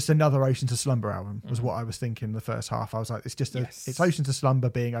 It's just another Ocean to Slumber album. Was what I was thinking. The first half, I was like, it's just it's Ocean to Slumber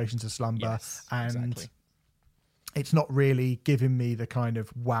being Ocean to Slumber, and it's not really giving me the kind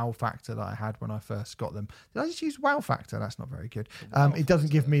of wow factor that I had when I first got them. Did I just use wow factor? That's not very good. It doesn't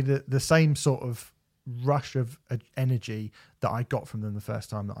give me the same sort of rush of energy that I got from them the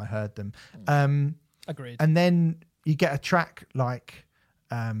first time that I heard them. Agreed. And then you get a track like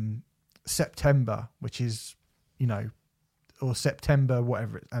September, which is, or September,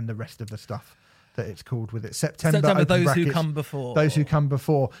 whatever, and the rest of the stuff that it's called with it. September Those brackets, Who Come Before. Those Who Come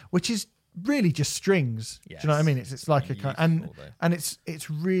Before, which is really just strings. Yes. Do you know what I mean? It's like a kind, and it's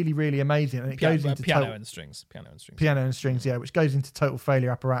really, really amazing. And it goes into piano and strings, which goes into Total Failure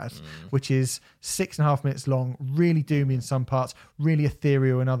Apparatus, which is 6.5 minutes long, really doomy in some parts, really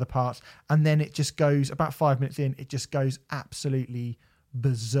ethereal in other parts, and then it just goes about 5 minutes in, it just goes absolutely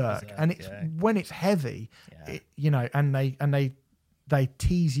berserk. And it's when it's heavy, and they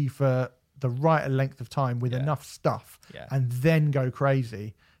tease you for the right length of time with enough stuff, and then go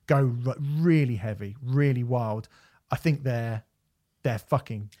crazy. Go really heavy, really wild. I think they're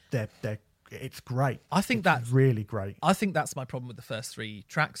it's great. I think that's really great. I think that's my problem with the first 3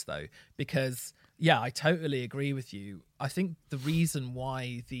 tracks, though, because I totally agree with you. I think the reason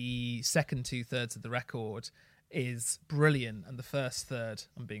why the second 2/3 of the record is brilliant and the first third,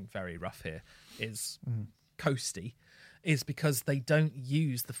 I'm being very rough here, is coasty, is because they don't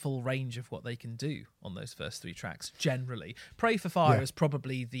use the full range of what they can do on those first 3 tracks generally. Pray for Fire is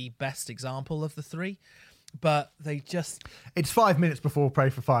probably the best example of the 3, but they just... It's 5 minutes before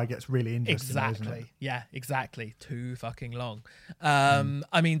Pray for Fire gets really interesting, exactly. Isn't it? Yeah, exactly. Too fucking long.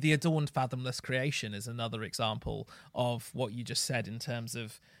 I mean, The Adorned Fathomless Creation is another example of what you just said in terms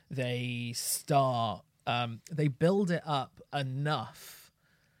of they start... they build it up enough.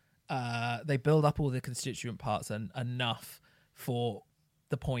 They build up all the constituent parts and enough for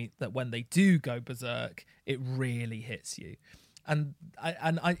the point that when they do go berserk, it really hits you. And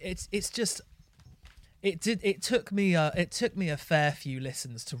it's just it took me a fair few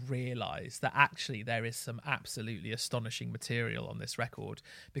listens to realise that actually there is some absolutely astonishing material on this record,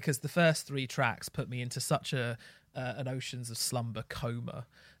 because the first 3 tracks put me into such an Oceans of Slumber coma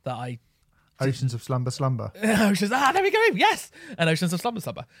that I. Oceans of Slumber. Oceans. There we go. Yes, and Oceans of Slumber.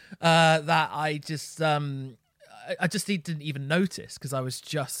 That I just didn't even notice because I was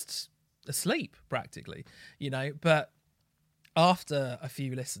just asleep practically, But after a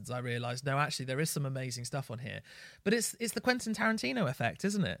few listens, I realised no, actually there is some amazing stuff on here. But it's the Quentin Tarantino effect,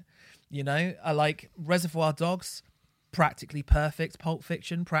 isn't it? I like Reservoir Dogs. Practically perfect. Pulp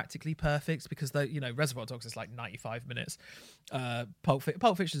Fiction, practically perfect, because Reservoir Dogs is like 95 minutes. Pulp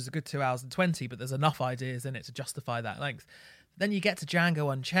Fiction is a good 2 hours and 20, but there's enough ideas in it to justify that length. Then you get to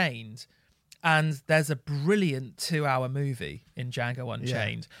Django Unchained, and there's a brilliant 2-hour movie in Django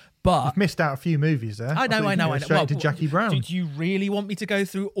Unchained. But you've missed out a few movies there. I know. Straight to Jackie Brown. Did you really want me to go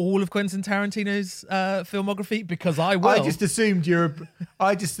through all of Quentin Tarantino's filmography? Because I will. I just assumed you were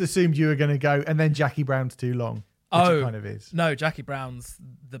going to go, and then Jackie Brown's too long. It kind of is. No, Jackie Brown's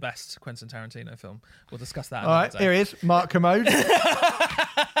the best Quentin Tarantino film. We'll discuss that. All right, here he is, Mark Commode.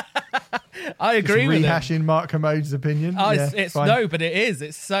 I agree with rehashing Mark Commode's opinion. But it is.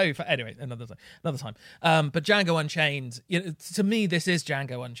 It's so. Anyway, another time. But Django Unchained. To me, this is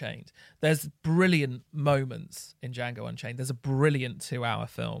Django Unchained. There's brilliant moments in Django Unchained. There's a brilliant 2-hour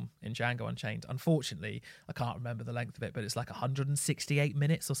film in Django Unchained. Unfortunately, I can't remember the length of it, but it's like 168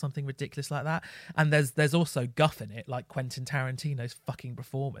 minutes or something ridiculous like that. And there's also guff in it, like Quentin Tarantino's fucking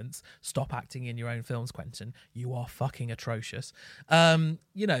performance. Stop acting in your own films, Quentin. You are fucking atrocious. And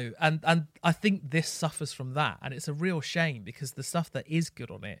I I think this suffers from that, and it's a real shame because the stuff that is good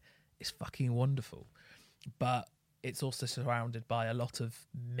on it is fucking wonderful, but it's also surrounded by a lot of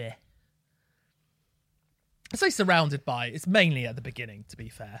meh. I say surrounded by, it's mainly at the beginning, to be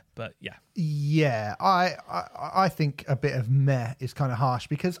fair, but yeah. Yeah, I think a bit of meh is kind of harsh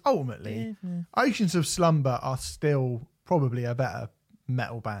because ultimately Oceans of Slumber are still probably a better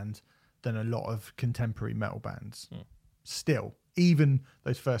metal band than a lot of contemporary metal bands. Still, even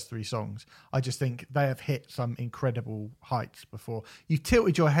those first 3 songs, I just think they have hit some incredible heights before. You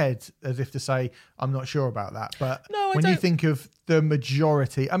tilted your head as if to say, I'm not sure about that, but when you think of the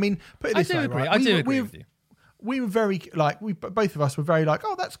majority, I mean, put it this way, right? I do agree with you. We were very both of us were very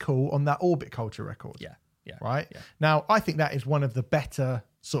oh, that's cool on that Orbit Culture record. Yeah. Right. Yeah. Now, I think that is one of the better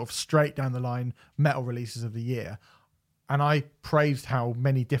sort of straight down the line metal releases of the year. And I praised how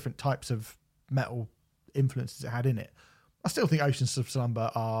many different types of metal influences it had in it. I still think Oceans of Slumber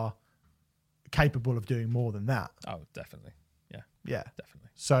are capable of doing more than that. Oh, definitely. Yeah. Yeah.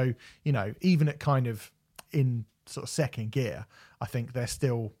 Definitely. So, even at kind of in sort of second gear, I think they're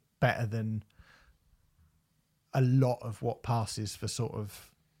still better than a lot of what passes for sort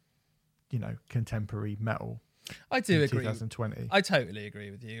of, contemporary metal. I do agree. 2020. I totally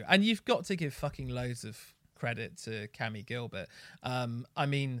agree with you. And you've got to give fucking loads of credit to Cammy Gilbert. I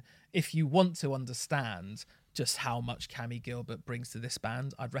mean, if you want to understand just how much Cammy Gilbert brings to this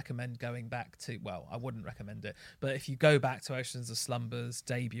band, I'd recommend going back to, well, I wouldn't recommend it, but if you go back to Oceans of Slumber's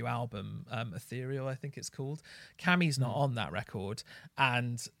debut album, Ethereal, I think it's called, Cammy's not on that record,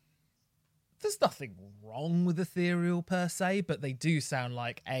 and there's nothing wrong with Ethereal per se, but they do sound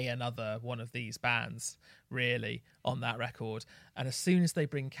like another one of these bands, really, on that record. And as soon as they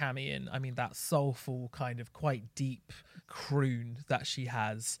bring Cammy in, I mean, that soulful kind of quite deep croon that she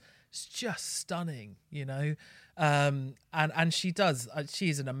has, it's just stunning, and she does.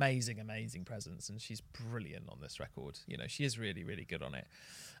 She's an amazing presence, and she's brilliant on this record. She is really, really good on it.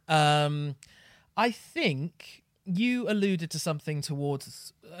 I think you alluded to something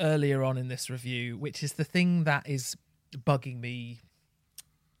towards earlier on in this review, which is the thing that is bugging me.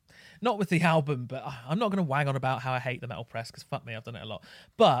 Not with the album, but I'm not going to wang on about how I hate the metal press because fuck me, I've done it a lot.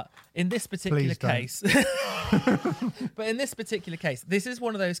 But in this particular case, this is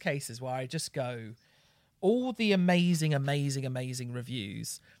one of those cases where I just go, all the amazing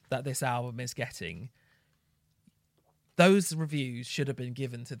reviews that this album is getting, those reviews should have been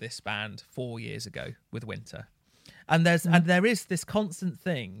given to this band 4 years ago with Winter. And there is this constant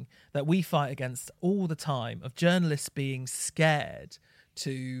thing that we fight against all the time of journalists being scared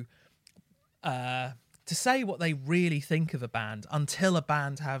to say what they really think of a band until a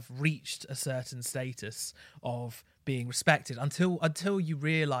band have reached a certain status of being respected, until you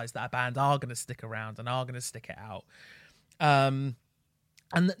realise that a band are going to stick around and are going to stick it out. And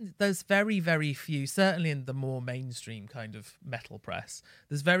there's very, very few, certainly in the more mainstream kind of metal press,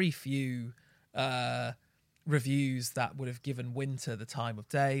 there's very few reviews that would have given Winter the time of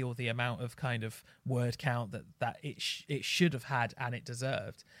day or the amount of kind of word count that it should have had and it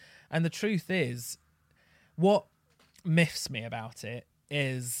deserved. And the truth is, what miffs me about it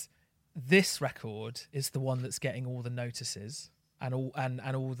is this record is the one that's getting all the notices and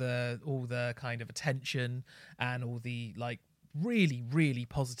all the kind of attention and all the like really, really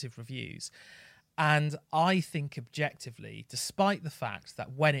positive reviews. And I think objectively, despite the fact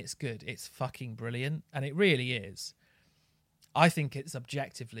that when it's good, it's fucking brilliant, and it really is, I think it's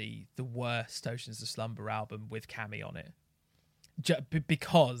objectively the worst Oceans of Slumber album with Cammy on it.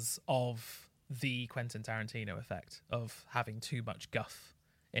 Because of the Quentin Tarantino effect of having too much guff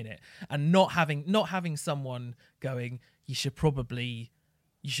in it and not having someone going, you should probably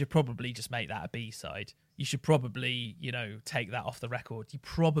just make that a B-side. You should probably, take that off the record. You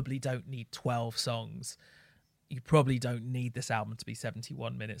probably don't need 12 songs. You probably don't need this album to be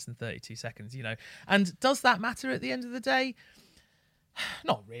 71 minutes and 32 seconds, And does that matter at the end of the day?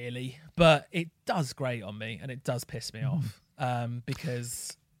 Not really, but it does grate on me and it does piss me off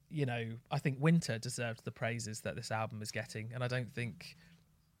because, I think Winter deserved the praises that this album is getting. And I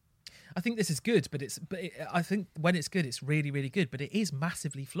think this is good, I think when it's good, it's really, really good, but it is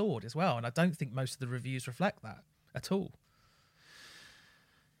massively flawed as well. And I don't think most of the reviews reflect that at all.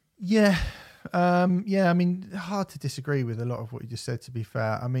 Yeah. I mean, hard to disagree with a lot of what you just said, to be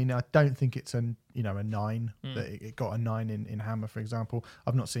fair. I mean, I don't think it's a 9 that it got a 9 in Hammer, for example.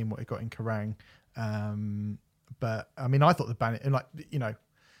 I've not seen what it got in Kerrang. But I mean, I thought the Banished,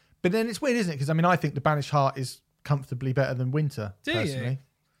 but then it's weird, isn't it? Because I mean, I think the Banished Heart is comfortably better than Winter. Do personally.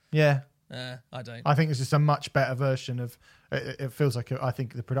 You? Yeah. I don't. I think it's just a much better version of. It feels like I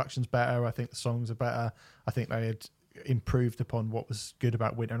think the production's better. I think the songs are better. I think they had improved upon what was good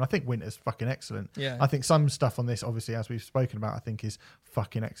about Winter, and I think Winter's fucking excellent. Yeah. I think some stuff on this, obviously, as we've spoken about, I think is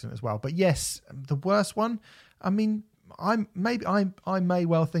fucking excellent as well. But yes, the worst one, I mean, I may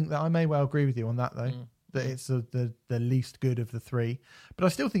well think that I may well agree with you on that though. That it's the least good of the three, but I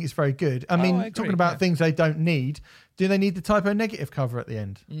still think it's very good. I mean, talking about things they don't need, do they need the typo negative cover at the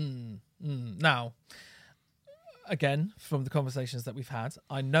end? Now, again, from the conversations that we've had,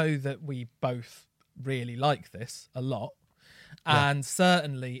 I know that we both really like this a lot, and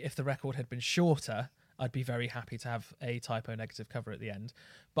certainly if the record had been shorter, I'd be very happy to have a typo negative cover at the end.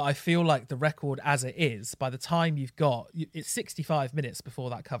 But I feel like the record as it is, by the time it's 65 minutes before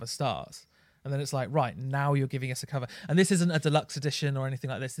that cover starts. And then it's like, right, now you're giving us a cover. And this isn't a deluxe edition or anything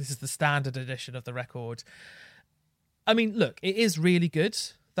like this. This is the standard edition of the record. I mean, look, it is really good,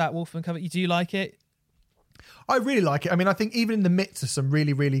 that Wolfman cover. Do you like it? I really like it. I mean, I think even in the midst of some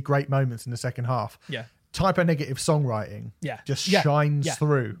really, really great moments in the second half, typo negative songwriting just shines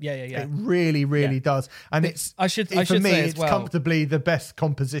through. It really, really does. And for me, it's comfortably the best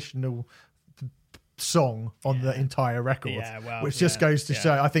compositional song on the entire record, which just goes to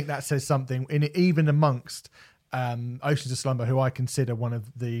show. I think that says something in it, even amongst Oceans of Slumber, who I consider one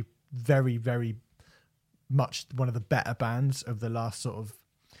of the very, very much one of the better bands of the last sort of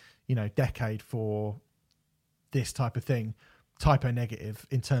decade for this type of thing. Typo negative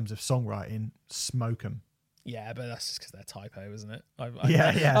in terms of songwriting, smoke 'em. Yeah, but that's just because they're typo, isn't it?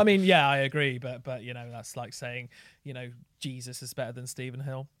 I mean, I agree, but that's like saying, Jesus is better than Stephen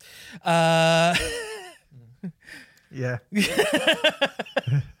Hill. Yeah.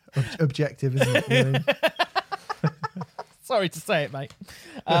 Objective, isn't it? You know? Sorry to say it, mate.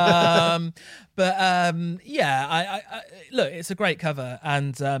 I look, it's a great cover,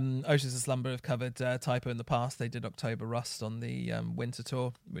 and Oceans of Slumber have covered typo in the past. They did October Rust on the Winter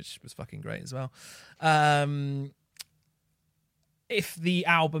tour, which was fucking great as well. If the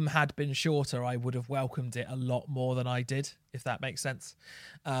album had been shorter, I would have welcomed it a lot more than I did, if that makes sense.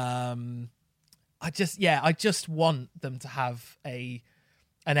 I just want them to have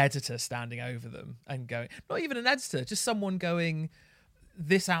an editor standing over them and going, not even an editor, just someone going,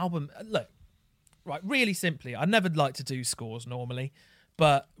 this album, look, right, really simply, I never like to do scores normally,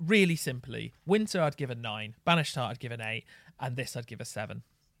 but really simply, Winter I'd give a 9, Banished Heart I'd give an 8, and this I'd give a 7.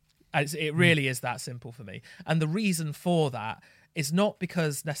 It really is that simple for me. And the reason for that is not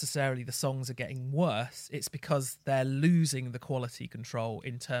because necessarily the songs are getting worse, it's because they're losing the quality control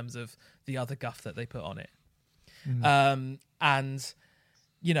in terms of the other guff that they put on it.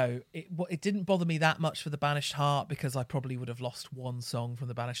 It didn't bother me that much for the Banished Heart because I probably would have lost one song from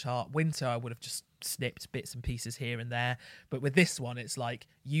the Banished Heart. Winter, I would have just snipped bits and pieces here and there. But with this one, it's like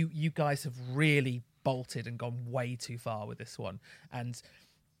you guys have really bolted and gone way too far with this one. And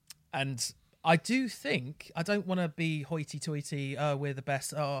I do think, I don't want to be hoity-toity, we're the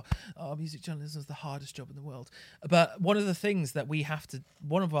best, music journalism is the hardest job in the world. But one of the things that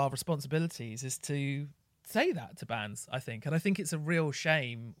one of our responsibilities is to say that to bands, I think. And I think it's a real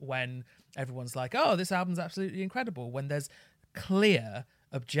shame when everyone's like, oh, this album's absolutely incredible, when there's clear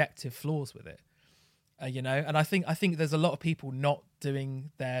objective flaws with it. And I think there's a lot of people not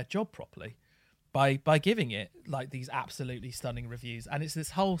doing their job properly by giving it like these absolutely stunning reviews. And it's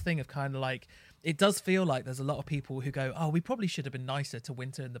this whole thing of kind of like, it does feel like there's a lot of people who go, oh, we probably should have been nicer to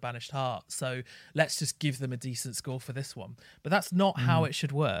Winter and the Banished Heart, so let's just give them a decent score for this one. But that's not how it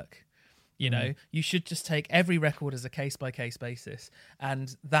should work. You should just take every record as a case-by-case basis,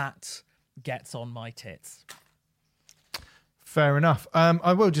 and that gets on my tits. Fair enough.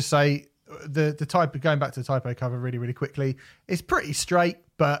 I will just say the type, going back to the typo cover really, really quickly, it's pretty straight,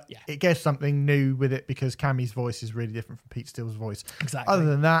 but it gets something new with it because Cammy's voice is really different from Pete Steele's voice. Exactly. Other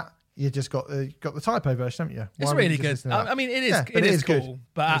than that, you just got the typo version, haven't you? It's really good. I mean, it is cool, good.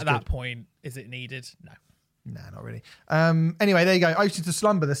 But at that point, is it needed? No. No, not really. Anyway, there you go. Oceans of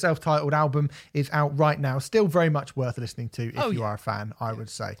Slumber, the self-titled album, is out right now. Still very much worth listening to if you are a fan, I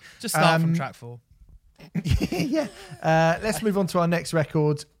would say. Just start from track 4. Let's move on to our next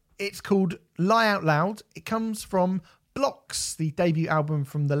record. It's called Lie Out Loud. It comes from Blocks, the debut album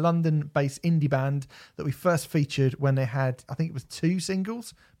from the London-based indie band that we first featured when they had, I think it was 2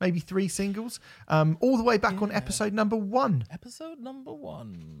 singles, maybe 3 singles, all the way back on episode number 1. Episode number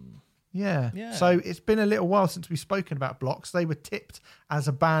 1. Yeah. So it's been a little while since we've spoken about Blocks. They were tipped as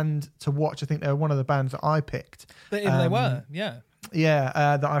a band to watch. I think they were one of the bands that I picked. They were, yeah.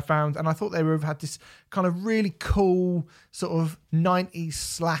 Yeah, that I found. And I thought they had this kind of really cool sort of 90s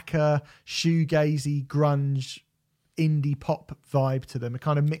slacker, shoegazy, grunge, indie pop vibe to them. A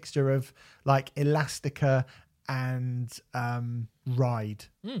kind of mixture of like Elastica and Ride,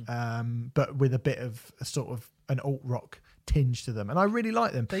 but with a bit of a sort of an alt rock tinge to them, and I really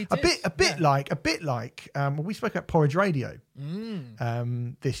like them. They a did, bit like we spoke about Porridge Radio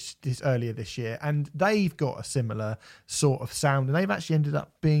this earlier this year, and they've got a similar sort of sound, and they've actually ended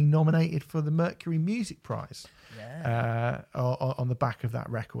up being nominated for the Mercury Music Prize on the back of that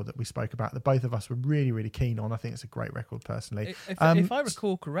record that we spoke about, that both of us were really, really keen on. I think it's a great record personally. If I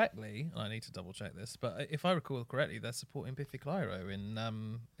recall correctly, I need to double check this, but if I recall correctly, they're supporting Biffy Clyro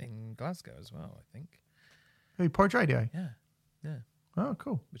in Glasgow as well, I think. Who, Porridge Radio? Yeah. Oh,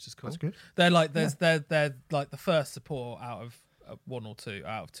 cool. Which is cool. That's good. They're like they're like the first support out of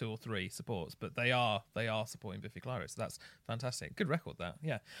two or three supports, but they are supporting Biffy Clyro, so that's fantastic. Good record, that.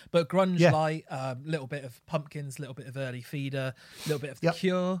 Yeah, but grunge light, little bit of Pumpkins, little bit of Early Feeder, little bit of The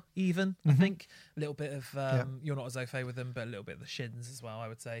Cure, even I think, a little bit of You're Not As Au Fait With Them, but a little bit of the Shins as well, I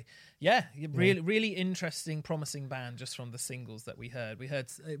would say. Really interesting, promising band just from the singles that we heard.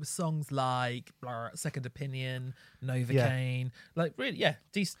 It was songs like Second Opinion, Novocaine, like really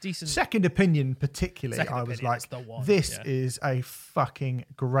decent. Second Opinion particularly, I was like, this is a fucking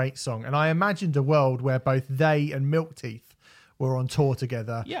great song. And I imagined a world where both they and Milk Teeth were on tour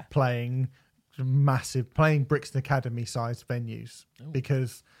together, playing Brixton Academy sized venues.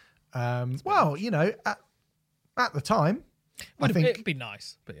 Because at the time, it'd be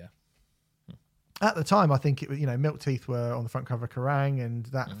nice, but at the time, I think Milk Teeth were on the front cover of Kerrang, and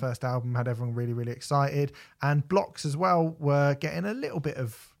that first album had everyone really, really excited. And Blocks as well were getting a little bit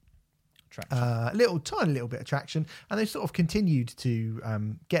of traction. Tiny little bit of traction, and they sort of continued to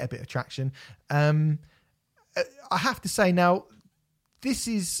get a bit of traction. I have to say now, this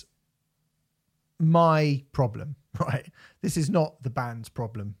is my problem, right? This is not the band's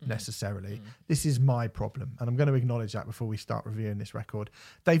problem necessarily. This is my problem, and I'm going to acknowledge that before we start reviewing this record.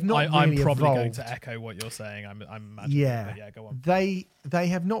 They've not I'm really probably evolved. going to echo what you're saying. I'm imagining, but go on. They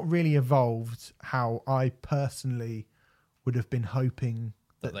have not really evolved how I personally would have been hoping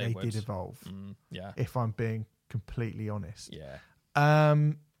that they did evolve. If I'm being completely honest.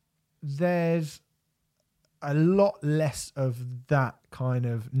 There's a lot less of that kind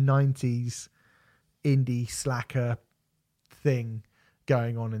of 90s indie slacker thing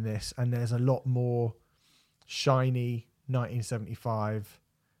going on in this, and there's a lot more shiny 1975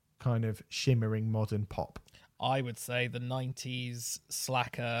 kind of shimmering modern pop. I would say the 90s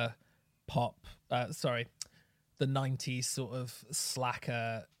slacker pop, the 90s sort of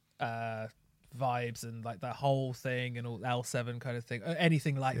slacker vibes and like that whole thing and all L7 kind of thing,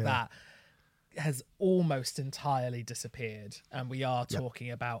 anything like that has almost entirely disappeared, and we are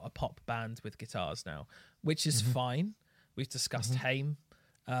talking about a pop band with guitars now, which is fine. We've discussed Haim.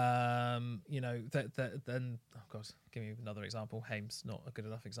 Then oh god, give me another example. Haim's not a good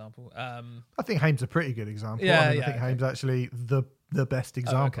enough example. I think Haim's a pretty good example. I think Haim's actually the best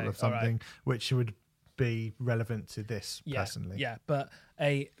example of something which would be relevant to this personally. Yeah, but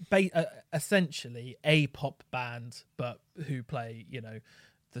essentially a pop band, but who play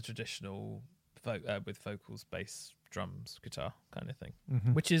the traditional with vocals, bass, drums, guitar kind of thing,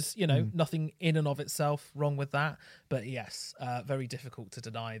 which is nothing in and of itself wrong with that, but very difficult to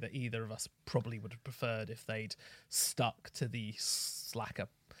deny that either of us probably would have preferred if they'd stuck to the slacker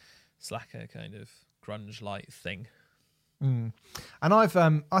kind of grunge light thing. And I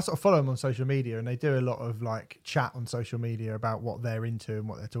sort of follow them on social media, and they do a lot of like chat on social media about what they're into and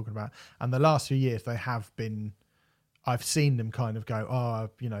what they're talking about, and the last few years they have been, I've seen them kind of go,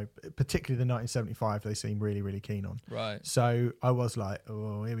 particularly the 1975, they seem really, really keen on. Right. So I was like,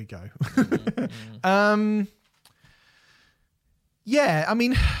 oh, here we go. I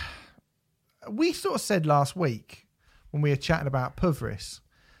mean, we sort of said last week when we were chatting about Puvris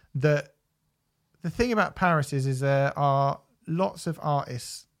that the thing about Paris is there are lots of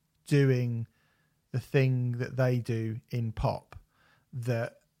artists doing the thing that they do in pop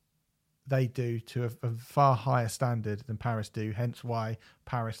that they do to a far higher standard than Paris do, hence why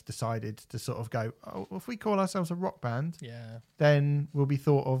Paris decided to sort of go, if we call ourselves a rock band, then we'll be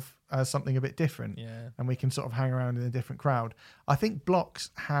thought of as something a bit different, and we can sort of hang around in a different crowd. I think Blocks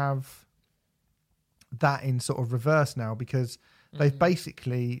have that in sort of reverse now, because they've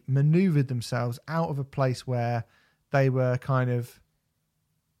basically maneuvered themselves out of a place where they were kind of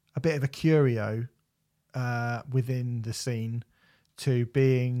a bit of a curio within the scene to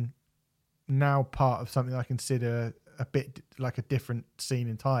being now part of something I consider a bit like a different scene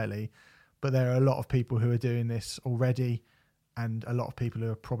entirely. But there are a lot of people who are doing this already, and a lot of people who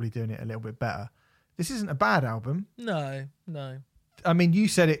are probably doing it a little bit better. This isn't a bad album. No. I mean, you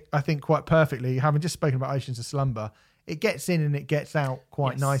said it, I think, quite perfectly. Having just spoken about Oceans of Slumber, it gets in and it gets out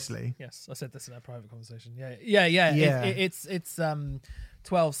quite nicely. Yes, I said this in our private conversation. Yeah. It's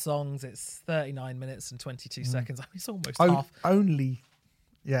 12 songs. It's 39 minutes and 22 seconds. I mean, it's almost half. Only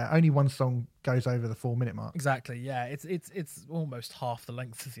one song goes over the 4-minute mark. Exactly. Yeah, it's almost half the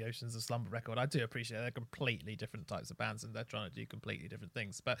length of the Oceans of Slumber record. I do appreciate they're completely different types of bands and they're trying to do completely different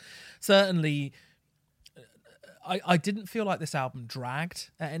things. But certainly, I didn't feel like this album dragged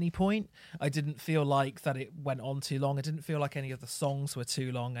at any point. I didn't feel like that it went on too long. I didn't feel like any of the songs were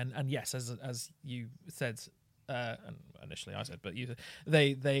too long. And yes, as you said, and initially I said, but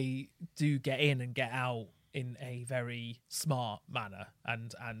they do get in and get out in a very smart manner,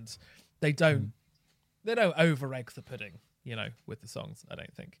 and they don't over egg the pudding, with the songs. I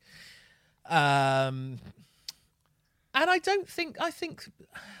don't think, and I think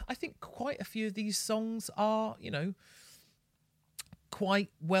quite a few of these songs are quite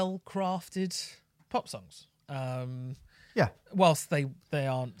well crafted pop songs. Whilst they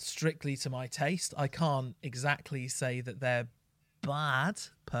aren't strictly to my taste, I can't exactly say that they're bad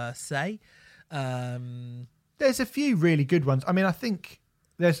per se. There's a few really good ones. I mean, I think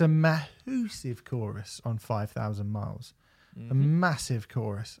there's a massive chorus on 5,000 Miles. A massive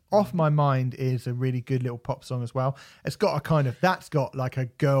chorus. Off My Mind is a really good little pop song as well. It's got that's got like a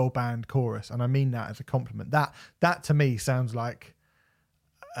girl band chorus, and I mean that as a compliment. That to me sounds like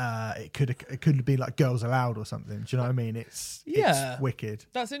it could be like Girls Aloud or something. Do you know what I mean? It's wicked.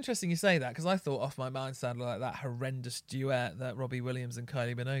 That's interesting you say that, because I thought Off My Mind sounded like that horrendous duet that Robbie Williams and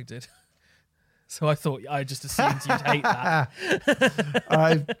Kylie Minogue did. So I just assumed you'd hate that.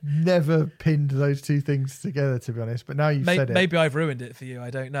 I've never pinned those two things together, to be honest. But now you've said it. Maybe I've ruined it for you. I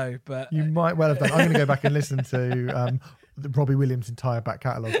don't know. But you might well have done. I'm going to go back and listen to Robbie Williams' entire back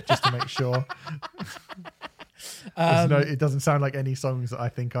catalogue just to make sure. It doesn't sound like any songs that I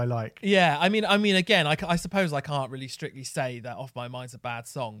think I like. Yeah, I mean, again, I suppose I can't really strictly say that Off My Mind's a bad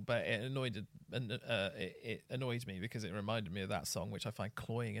song, but it annoyed me because it reminded me of that song, which I find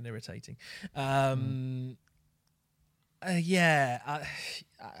cloying and irritating. I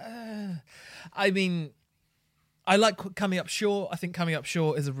mean, I like Coming Up Short. I think Coming Up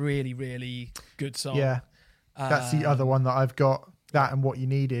Short is a really, really good song. Yeah, that's the other one that I've got. That and What You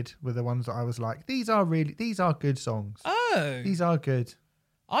Needed were the ones that I was like, these are good songs. Oh. These are good.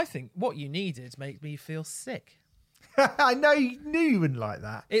 I think What You Needed made me feel sick. I know you knew you wouldn't like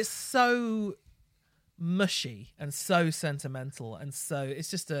that. It's so mushy and so sentimental, and so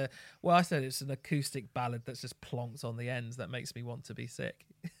it's just I said it's an acoustic ballad that's just plonked on the ends that makes me want to be sick.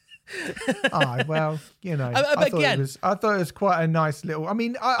 Well, I thought it was quite a nice little. I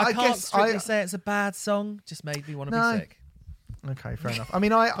mean, I can't guess strictly say it's a bad song. Just made me want to be sick. Okay, fair enough. I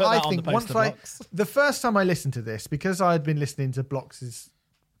mean, I think the first time I listened to this, because I had been listening to Blocks'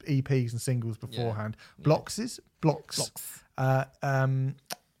 EPs and singles beforehand, Blocks. I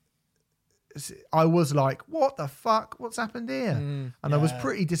was like, what the fuck? What's happened here? I was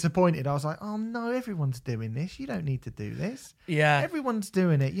pretty disappointed. I was like, oh no, everyone's doing this. You don't need to do this. Yeah. Everyone's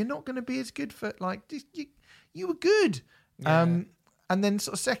doing it. You're not going to be as good for you were good. Yeah. And then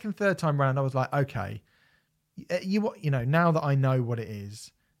sort of second, third time round, I was like, okay, now that I know what it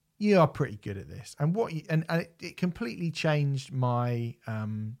is, you are pretty good at this. And it completely changed my,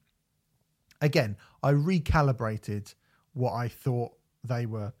 again, I recalibrated what I thought they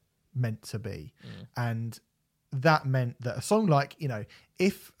were meant to be. And that meant that a song like,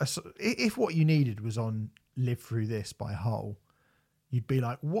 if What You Needed was on Live Through This by Hole, you'd be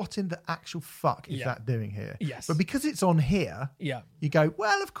like, what in the actual fuck is that doing here? Yes. But because it's on here, you go,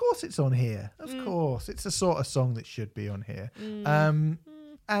 well, of course it's on here. Of course. It's the sort of song that should be on here. And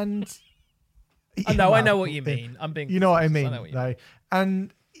I know what you mean. I'm being, you know what I mean? Mean.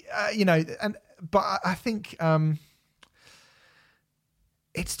 And but I think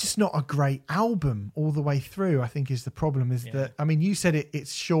it's just not a great album all the way through, I think is the problem, is that, I mean, you said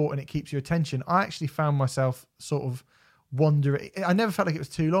it's short and it keeps your attention. I actually found myself sort of wandering. I never felt like it was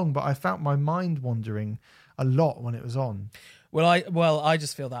too long, but I felt my mind wandering a lot when it was on. Well, I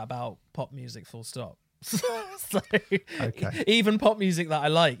just feel that about pop music, full stop. Okay. Even pop music that I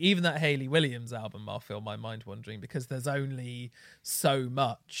like, even that Hayley Williams album, I'll feel my mind wandering because there's only so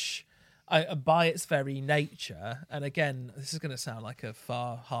much. By its very nature, and again, this is going to sound like a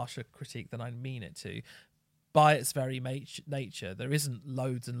far harsher critique than I mean it to, by its very nature, there isn't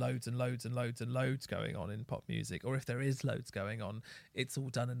loads and loads and loads and loads and loads going on in pop music. Or if there is loads going on, it's all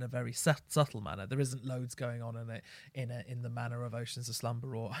done in a very subtle manner. There isn't loads going on in the manner of Oceans of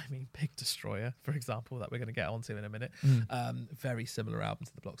Slumber, or Big Destroyer, for example, that we're going to get onto in a minute. Very similar album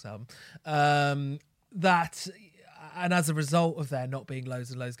to the Blocks album. And as a result of there not being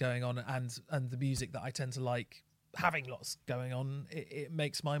loads and loads going on, and the music that I tend to like having lots going on, it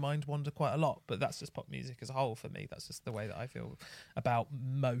makes my mind wander quite a lot. But that's just pop music as a whole for me. That's just the way that I feel about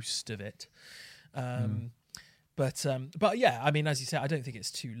most of it. But yeah, I mean, as you said, I don't think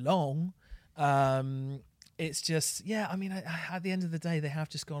it's too long. It's just, yeah, I mean, at the end of the day, they have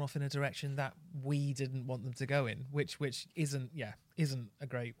just gone off in a direction that we didn't want them to go in, which isn't a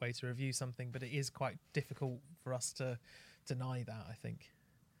great way to review something, but it is quite difficult for us to deny that, I think.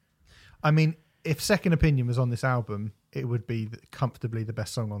 I mean, if Second Opinion was on this album, it would be comfortably the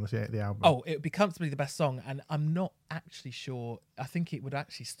best song on the album. Oh, it would be comfortably the best song, and I'm not actually sure. I think it would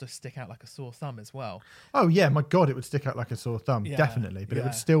actually stick out like a sore thumb as well. Oh, yeah, my God, it would stick out like a sore thumb, definitely. But it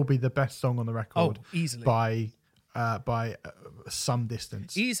would still be the best song on the record. Oh, easily. By some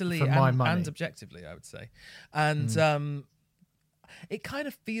distance. Easily for my money. And objectively, I would say. And it kind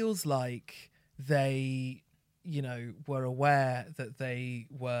of feels like they... were aware that they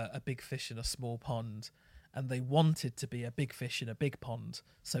were a big fish in a small pond, and they wanted to be a big fish in a big pond.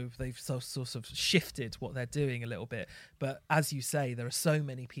 So they've sort of shifted what they're doing a little bit. But as you say, there are so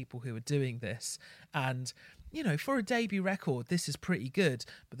many people who are doing this, and for a debut record, this is pretty good.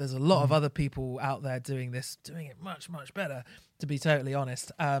 But there's a lot of other people out there doing it much, much better, to be totally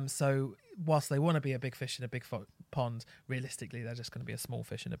honest. So whilst they want to be a big fish in a big pond, realistically, they're just going to be a small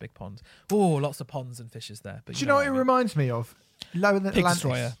fish in a big pond. Oh, lots of ponds and fishes there. But do you know what it reminds me of? Lower Than Pig Atlantis.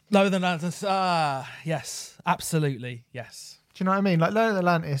 Destroyer. Lower Than Atlantis. Yes, absolutely. Yes. Do you know what I mean? Like Lower Than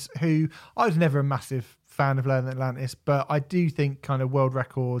Atlantis, who I was never a massive fan of Lower Than Atlantis, but I do think kind of World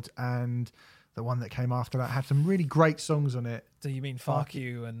Record and the one that came after that had some really great songs on it. Do you mean Fuck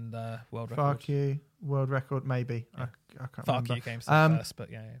You and World Record? Fuck You, World Record, maybe. Yeah. I can't remember. Fuck You came first, but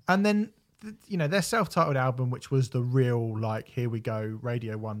yeah. And then, their self-titled album, which was the real, like, here we go,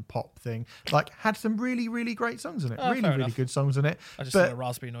 Radio 1 pop thing, like, had some really, really great songs on it. Really good songs on it. I just said a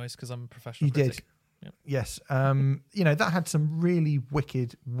raspberry noise because I'm a professional critic. Did. Yep. Yes. That had some really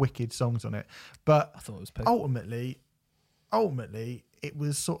wicked songs on it. But I thought it was ultimately, it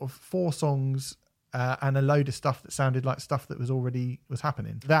was sort of 4 songs and a load of stuff that sounded like stuff that was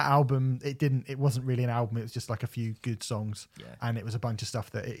happening. That album, it wasn't really an album. It was just like a few good songs, and it was a bunch of stuff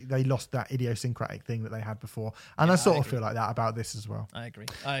that they lost that idiosyncratic thing that they had before. And I sort of feel like that about this as well. I agree.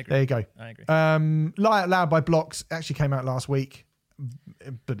 There you go. I agree. Lie Out Loud by Blocks actually came out last week,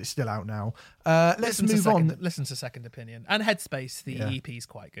 but it's still out now. Let's move on. Listen to Second Opinion and Headspace. The EP is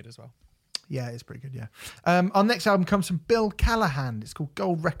quite good as well. Yeah, it's pretty good, yeah. Our next album comes from Bill Callahan. It's called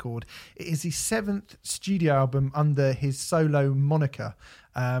Gold Record. It is his 7th studio album under his solo moniker,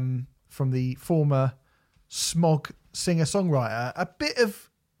 from the former Smog singer-songwriter. A bit of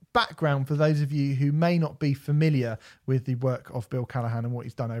background for those of you who may not be familiar with the work of Bill Callahan and what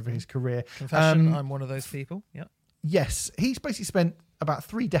he's done over his career. Confession, I'm one of those people, yeah. Yes, he's basically spent about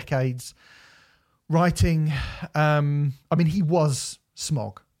 3 decades writing... he was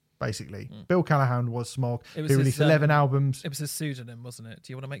Smog. Basically, Bill Callahan was Smog. He released 11 albums. It was his pseudonym, wasn't it?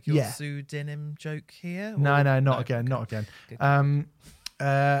 Do you want to make your pseudonym joke here? No, not again.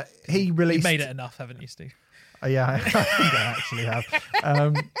 He released... You've made it enough, haven't you, Steve? Yeah, I think I actually have.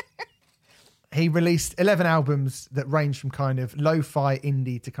 He released 11 albums that range from kind of lo-fi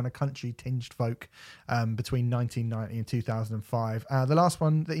indie to kind of country tinged folk between 1990 and 2005. The last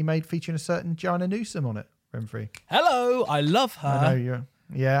one that he made featuring a certain Joanna Newsom on it, Renfrey. Hello, I love her. I know you.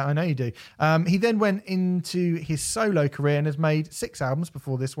 Yeah, I know you do. He then went into his solo career and has made 6 albums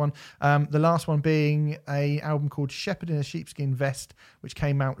before this one. The last one being an album called Shepherd in a Sheepskin Vest, which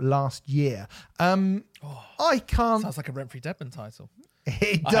came out last year. I can't... Sounds like a Renfrey Debman title.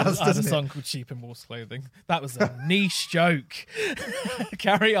 It does, doesn't it? I had a song called Sheep in Wolf's Clothing. That was a niche joke.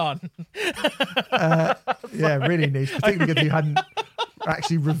 Carry on. Yeah, really niche, particularly because you hadn't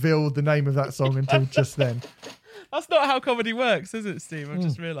actually revealed the name of that song until just then. That's not how comedy works, is it, Steve? I've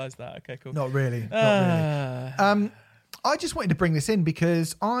just realised that. Okay, cool. Not really. I just wanted to bring this in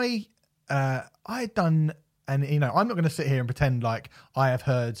because I had done, and I'm not going to sit here and pretend like I have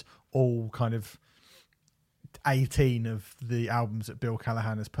heard all kind of 18 of the albums that Bill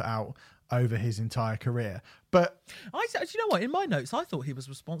Callahan has put out over his entire career. But do you know what? In my notes, I thought he was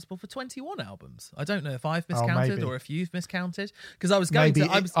responsible for 21 albums. I don't know if I've miscounted or if you've miscounted, because I was going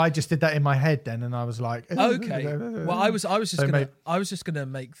I just did that in my head then, and I was like, okay. Well, I was just gonna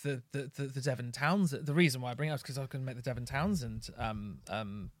make the Devin Townsend. The reason why I bring it up is because I was going to make the Devin Townsend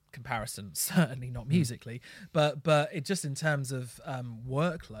comparison, certainly not musically, but it just in terms of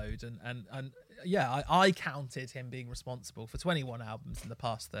workload and yeah, I counted him being responsible for 21 albums in the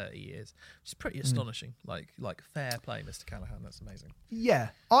past 30 years, which is pretty astonishing. Like fair play, Mr. Callahan. That's amazing. Yeah.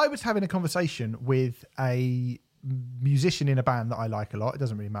 I was having a conversation with a musician in a band that I like a lot. It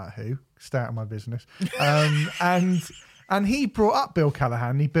doesn't really matter who. Stay out of my business. And he brought up Bill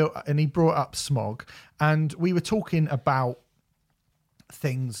Callahan. He brought up Smog, and we were talking about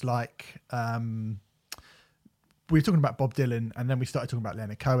things like we were talking about Bob Dylan, and then we started talking about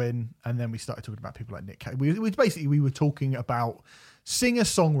Leonard Cohen, and then we started talking about people like Nick Cave. We were talking about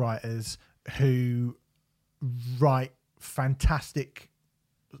singer-songwriters who write fantastic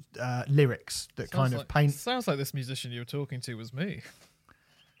lyrics that kind of paint. Sounds like this musician you were talking to was me.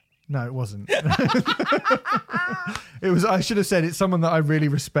 No, it wasn't. It was. I should have said it's someone that I really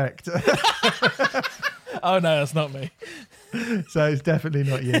respect. Oh no, that's not me. So it's definitely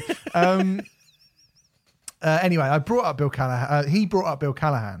not you. Anyway, I brought up Bill Callahan. He brought up Bill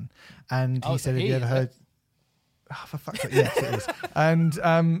Callahan, and he said, "Have you ever heard?" Oh, for fuck's sake, yes, it is. And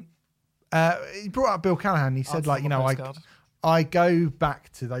he brought up Bill Callahan. He said, like, you know, I go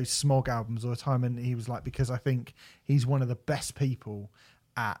back to those Smog albums all the time, and he was like, because I think he's one of the best people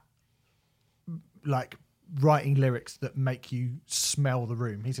at like writing lyrics that make you smell the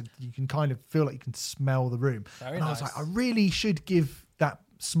room. He said you can kind of feel like you can smell the room. Very and nice. I was like, I really should give that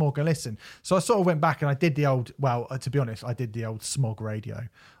Smog a listen. So I sort of went back and I did the old, to be honest, I did the old Smog radio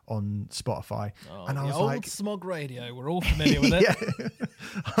on Spotify. And I was like, Smog radio, we're all familiar with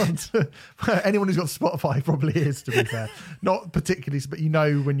it. Anyone who's got Spotify probably is, to be fair. Not particularly, but you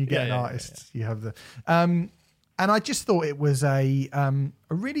know when you get an artist, you have the... and I just thought it was a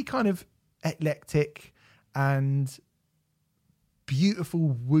really kind of eclectic and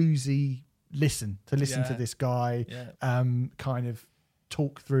beautiful, woozy listen to this guy kind of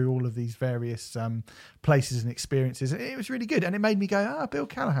talk through all of these various places and experiences. It was really good, and it made me go, Bill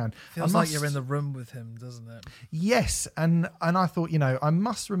Callahan. Feels like you're in the room with him, doesn't it? Yes, and I thought, you know, I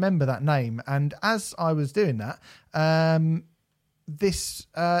must remember that name. And as I was doing that, this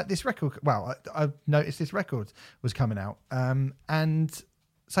record, I noticed this record was coming out, and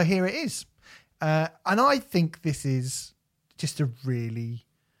so here it is. And I think this is just a really,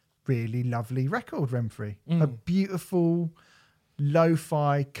 really lovely record, Remfry. A beautiful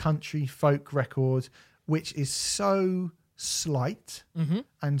lo-fi country folk record, which is so slight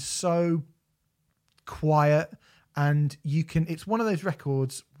and so quiet, and it's one of those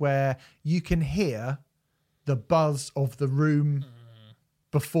records where you can hear the buzz of the room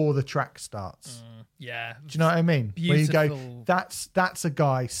before the track starts. Yeah. Do you know what I mean? Beautiful. Where you go, that's a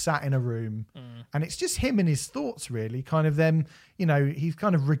guy sat in a room and it's just him and his thoughts, really. Kind of them, you know, he's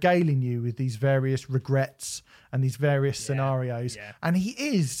kind of regaling you with these various regrets and these various scenarios. Yeah. And he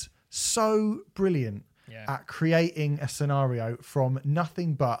is so brilliant at creating a scenario from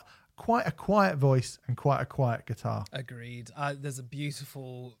nothing but quite a quiet voice and quite a quiet guitar. Agreed. There's a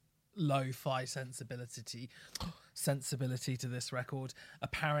beautiful lo-fi sensibility to this record.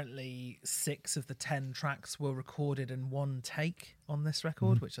 Apparently 6 of the 10 tracks were recorded in one take on this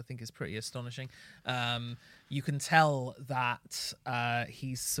record, which I think is pretty astonishing. You can tell that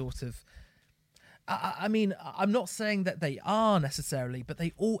he's sort of I mean, I'm not saying that they are necessarily, but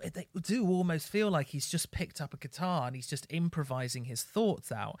they do almost feel like he's just picked up a guitar and he's just improvising his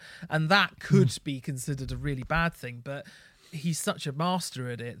thoughts out, and that could be considered a really bad thing, but he's such a master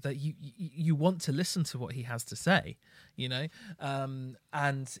at it that you want to listen to what he has to say, you know?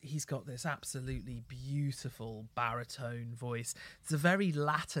 And he's got this absolutely beautiful baritone voice. It's a very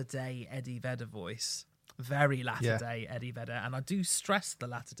latter-day Eddie Vedder voice. Very latter-day Eddie Vedder. And I do stress the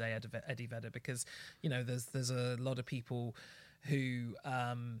latter-day Eddie Vedder because, you know, there's a lot of people who...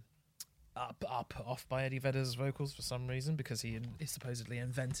 are put off by Eddie Vedder's vocals for some reason because he supposedly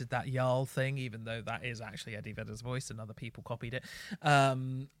invented that Jarl thing, even though that is actually Eddie Vedder's voice and other people copied it.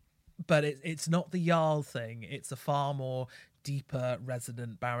 But it's not the Jarl thing. It's a far more deeper,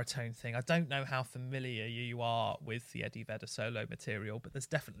 resonant baritone thing. I don't know how familiar you are with the Eddie Vedder solo material, but there's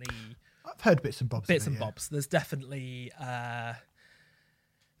definitely... I've heard bits and bobs. Bobs. There's definitely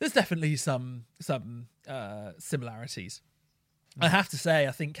some similarities. I have to say,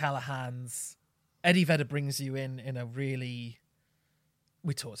 I think Eddie Vedder brings you in a really...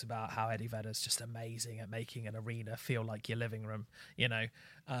 We talked about how Eddie Vedder's just amazing at making an arena feel like your living room, you know.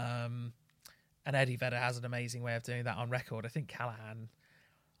 And Eddie Vedder has an amazing way of doing that on record. I think Callahan,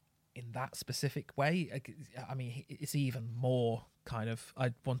 in that specific way, I mean, it's even more kind of...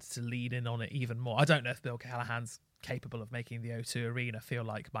 I wanted to lean in on it even more. I don't know if Bill Callahan's capable of making the O2 Arena feel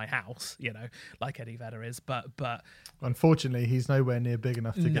like my house, you know, like Eddie Vedder is, but unfortunately he's nowhere near big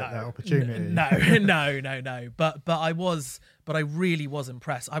enough to get that opportunity. No. But I really was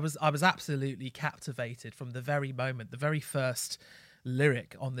impressed. I was absolutely captivated from the very moment. The very first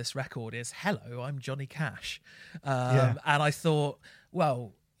lyric on this record is "Hello, I'm Johnny Cash," and I thought,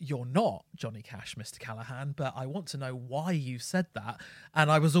 well, you're not Johnny Cash, Mr. Callahan, but I want to know why you said that.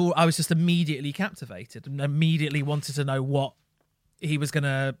 And I was just immediately captivated and immediately wanted to know what he was going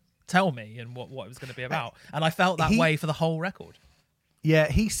to tell me and what it was going to be about. And I felt that way for the whole record.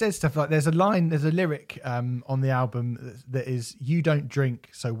 Yeah, he says stuff like there's a lyric on the album that is, "You don't drink,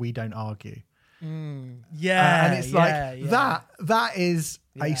 so we don't argue." Yeah, and it's that is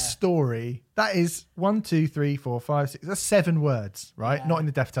a story. That is 1, 2, 3, 4, 5, 6. That's 7 words, right? Yeah. Not in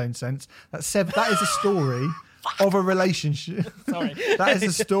the Deftones sense. That's 7. That is a story of a relationship. Sorry, that is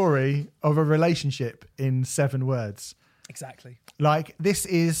a story of a relationship in 7 words. Exactly. Like this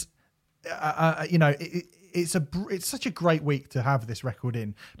is, it's such a great week to have this record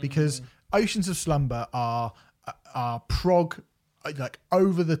in because Oceans of Slumber are prog. Like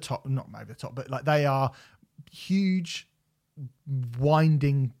over the top, not over the top, but like they are huge,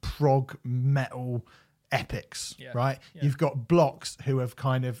 winding prog metal epics, right? Yeah. You've got Blocks who have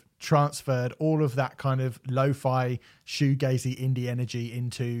kind of transferred all of that kind of lo-fi, shoegazy indie energy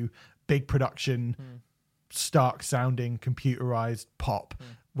into big production, stark sounding, computerized pop.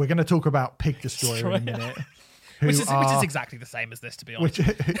 We're going to talk about Pig Destroyer in a minute. Which is exactly the same as this, to be honest.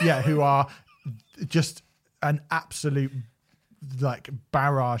 Who are just an absolute like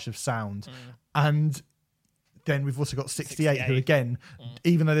barrage of sound. And then we've also got 68 who again,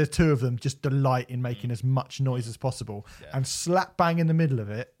 even though there's 2 of them, just delight in making as much noise as possible. And slap bang in the middle of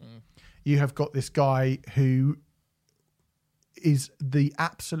it, you have got this guy who is the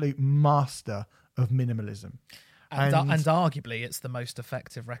absolute master of minimalism. And arguably it's the most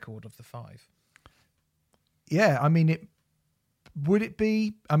effective record of the 5. Yeah, I mean, would it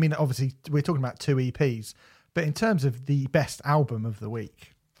be? I mean, obviously we're talking about 2 EPs, but in terms of the best album of the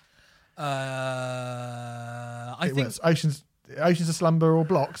week, I think Oceans of Slumber or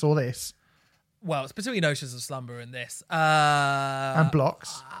Blocks or this. Well, it's between Oceans of Slumber and this, and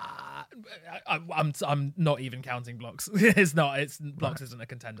Blocks. I'm not even counting Blocks. It's not. Blocks isn't a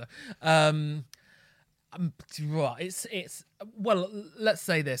contender. It's well. Let's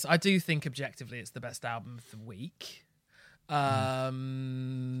say this. I do think objectively, it's the best album of the week.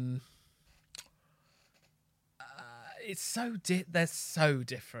 It's so they're so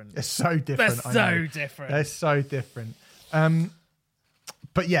different. They're so different. They're so different.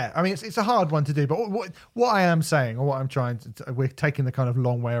 But yeah, I mean, it's a hard one to do. But what I am saying, or what I'm trying to, we're taking the kind of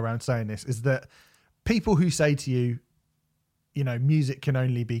long way around saying this, is that people who say to you, music can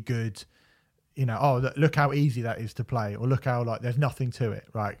only be good, look how easy that is to play, or look how like there's nothing to it.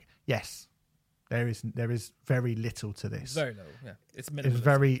 Right? Yes, there is very little to this. Very little. Yeah, it's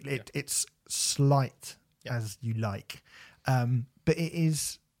it's slight. Yeah. As you like, but it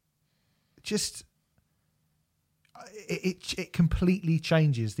is just it completely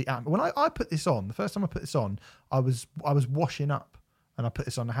changes the atmosphere. When I put this on, the first time I put this on, I was washing up and I put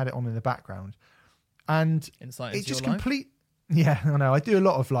this on. I had it on in the background, and Insight it just complete. Yeah, I know. I do a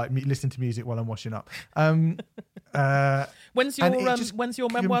lot of like listening to music while I'm washing up. When's your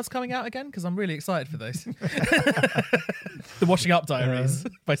memoirs coming out again? Because I'm really excited for those. The Washing Up Diaries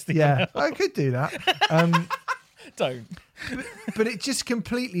by Stephen Hill. I could do that. Don't. But it just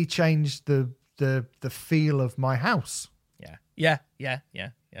completely changed the feel of my house. Yeah.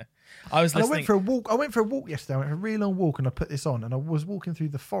 I was listening. I went for a walk yesterday. I went for a really long walk, and I put this on, and I was walking through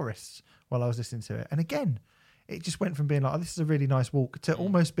the forests while I was listening to it. And again, it just went from being like, "Oh, this is a really nice walk," to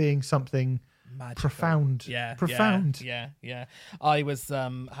almost being something magical. Profound. Yeah. I was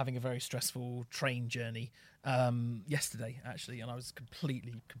having a very stressful train journey yesterday, actually, and I was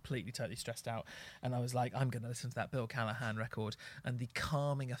completely, totally stressed out. And I was like, I'm going to listen to that Bill Callahan record, and the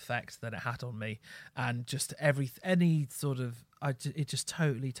calming effect that it had on me, and just any sort of, it just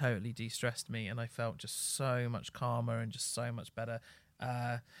totally, de-stressed me, and I felt just so much calmer and just so much better.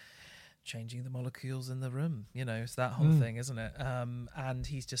 Changing the molecules in the room, it's that whole thing, isn't it? And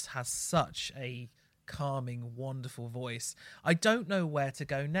he just has such a calming, wonderful voice. I don't know where to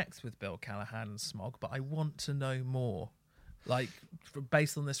go next with Bill Callahan and Smog, but I want to know more. Like,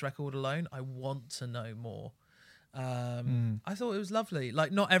 based on this record alone, I want to know more. I thought it was lovely.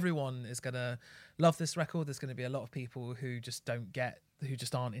 Like, not everyone is going to love this record. There's going to be a lot of people who just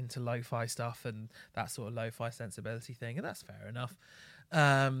aren't into lo-fi stuff and that sort of lo-fi sensibility thing, and that's fair enough.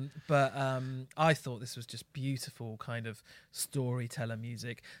 But I thought this was just beautiful kind of storyteller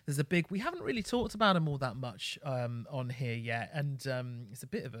music. We haven't really talked about them all that much on here yet, and it's a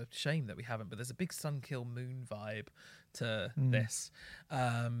bit of a shame that we haven't, but there's a big Sun Kil Moon vibe to this,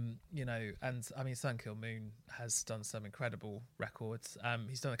 and I mean, Sun Kil Moon has done some incredible records.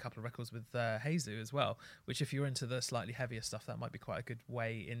 He's done a couple of records with Heizu as well, which if you're into the slightly heavier stuff, that might be quite a good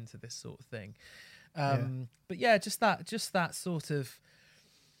way into this sort of thing. But yeah, just that sort of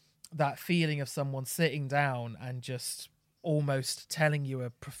that feeling of someone sitting down and just almost telling you a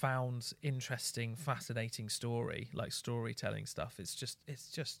profound, interesting, fascinating story, like storytelling stuff. It's just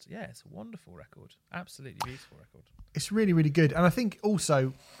it's a wonderful record. Absolutely beautiful record. It's really, really good. And I think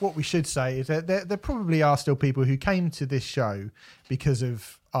also what we should say is that there probably are still people who came to this show because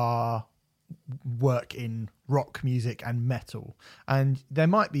of our work in rock music and metal. And there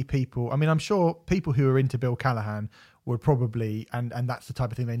might be people, I mean, I'm sure people who are into Bill Callahan would probably, and that's the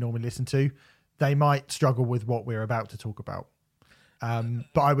type of thing they normally listen to, they might struggle with what we're about to talk about.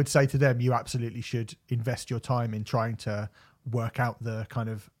 But I would say to them, you absolutely should invest your time in trying to work out the kind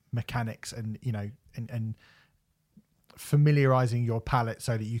of mechanics and, you know, and familiarizing your palette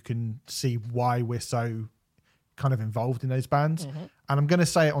so that you can see why we're so kind of involved in those bands. Mm-hmm. And I'm going to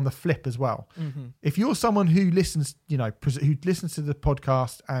say it on the flip as well. Mm-hmm. If you're someone who listens, you know, who listens to the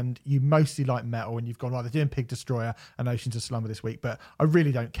podcast and you mostly like metal and you've gone, right, they're doing Pig Destroyer and Oceans of Slumber this week, but I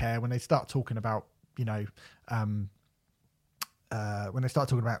really don't care when they start talking about, you know, when they start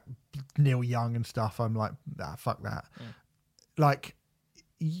talking about Neil Young and stuff, I'm like, fuck that. Yeah. Like,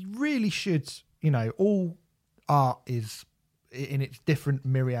 you really should, you know, all art is in its different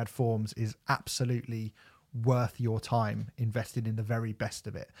myriad forms is absolutely worth your time invested in the very best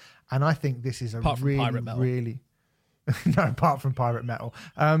of it. And I think this is a really no, apart from pirate metal.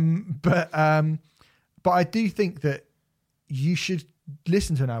 But I do think that you should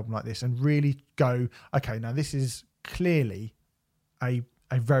listen to an album like this and really go, okay, now this is clearly a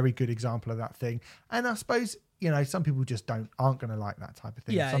very good example of that thing. And I suppose, you know, some people just aren't going to like that type of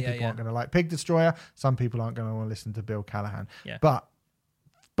thing. Some people aren't going to like Pig Destroyer. Some people aren't going to want to listen to Bill Callahan. Yeah. But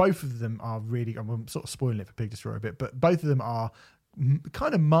both of them are really, I'm sort of spoiling it for Pig Destroyer a bit, but both of them are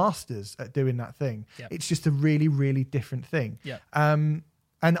kind of masters at doing that thing. Yep. It's just a really, really different thing. Yeah. And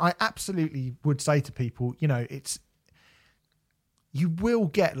I absolutely would say to people, you know, you will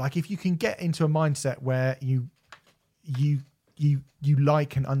get, like, if you can get into a mindset where you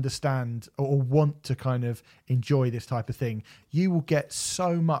like and understand or want to kind of enjoy this type of thing, you will get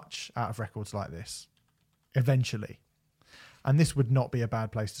so much out of records like this eventually. And this would not be a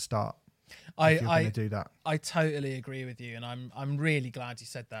bad place to start. If you're going to do that. I totally agree with you, and I'm really glad you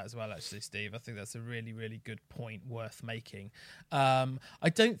said that as well, actually, Steve. I think that's a really, really good point worth making. I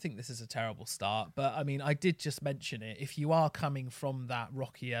don't think this is a terrible start, but I mean, I did just mention it. If you are coming from that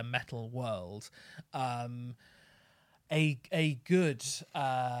rockier metal world, a good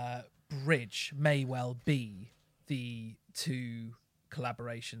bridge may well be the two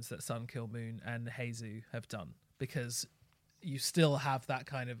collaborations that Sun Kil Moon and Heizu have done, because you still have that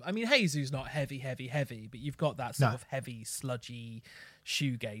kind of, I mean, Heizu's not heavy, but you've got that sort of heavy, sludgy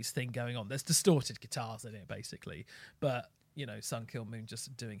shoegaze thing going on. There's distorted guitars in it, basically. But, you know, Sun Kil Moon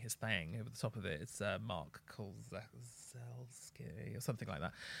just doing his thing over the top of it. It's Mark Kozlowski or something like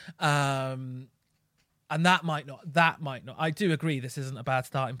that. And that might not. I do agree this isn't a bad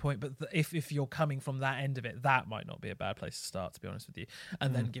starting point, but if you're coming from that end of it, that might not be a bad place to start, to be honest with you.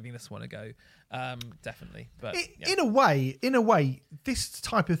 And then giving this one a go, definitely. But in a way, this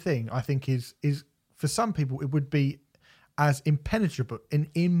type of thing, I think, is for some people it would be as impenetrable.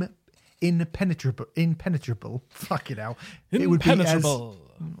 Fucking hell, it would be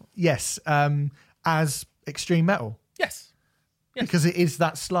as extreme metal. Yes. Yes. Because it is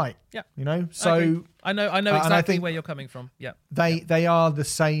that slight, you know. So I know exactly where you're coming from. Yeah, they are the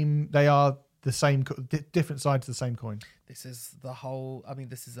same. They are the same, different sides of the same coin. This is the whole. I mean,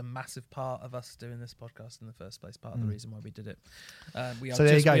 this is a massive part of us doing this podcast in the first place. Part of the reason why we did it. We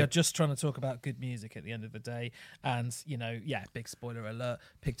are just trying to talk about good music at the end of the day. And you know, big spoiler alert: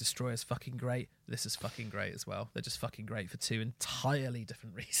 Pig Destroyer is fucking great. This is fucking great as well. They're just fucking great for two entirely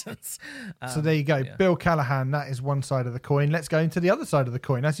different reasons. So there you go. Yeah. Bill Callahan. That is one side of the coin. Let's go into the other side of the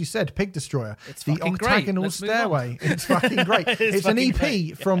coin. As you said, Pig Destroyer. It's the Octagonal Stairway. It's fucking great. It's an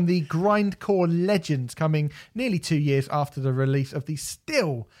EP from the grindcore legends, coming nearly 2 years after the release of the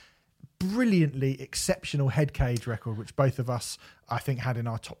still brilliantly exceptional Headcage record, which both of us, I think, had in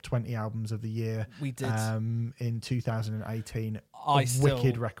our top 20 albums of the year. We did. In 2018.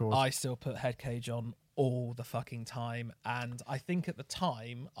 Wicked record. I still put Headcage on all the fucking time, and I think at the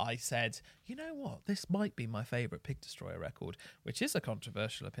time I said, you know what, this might be my favourite Pig Destroyer record, which is a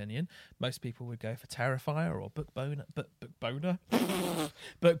controversial opinion. Most people would go for Terrifier or Book Burner.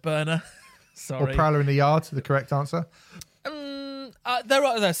 Sorry. Or Prowler in the Yard, the correct answer. There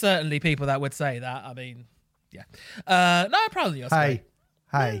are certainly people that would say that. I mean, no, Prowler in the Yard. Hey.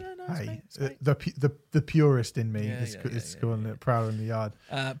 The purist in me is calling it Prowler in the Yard.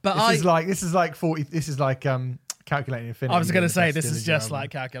 This is like Calculating Infinity. I was going to say this is just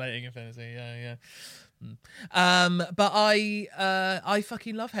like Calculating Infinity. But I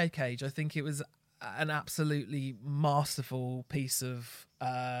fucking love Headcage. I think it was an absolutely masterful piece of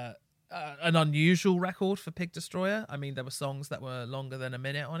an unusual record for Pig Destroyer. I mean, there were songs that were longer than a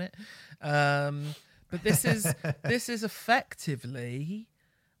minute on it, but this is effectively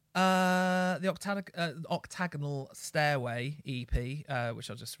the Octagonal Stairway EP, which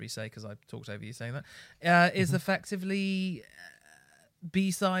I'll just re-say because I talked over you saying that, is effectively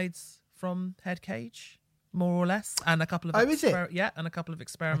B-sides from Headcage, more or less, and a couple of and a couple of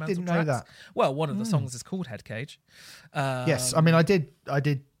experimental I didn't tracks. know that. Well, one of the songs is called Headcage. Yes, I mean I did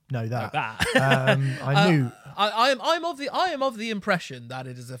know that. I knew. I am of the impression that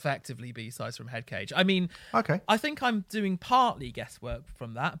it is effectively B-sides from Headcage. I mean, okay. I think I'm doing partly guesswork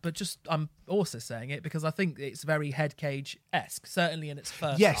from that, but just I'm also saying it because I think it's very Headcage-esque, certainly in its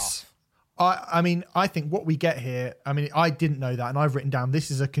first half. I mean, I think what we get here, I mean, I didn't know that, and I've written down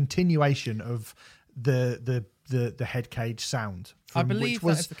this is a continuation of the Headcage sound. I believe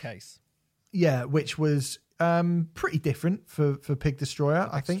that is the case. Yeah, which was pretty different for Pig Destroyer,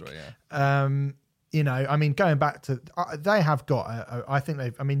 I think. You know, I mean, going back to, they have got, I think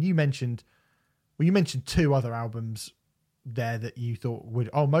they've, I mean, you mentioned 2 other albums there that you thought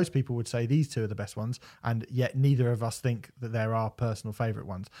most people would say these 2 are the best ones, and yet neither of us think that they're our personal favourite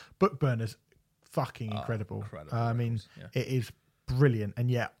ones. Bookburner's fucking incredible. I mean, it is brilliant, and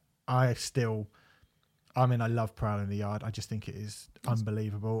yet I love Prowl in the Yard. I just think it is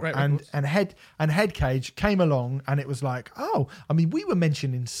unbelievable. And Headcage came along, and it was like, I mean, we were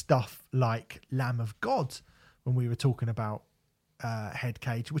mentioning stuff like Lamb of God when we were talking about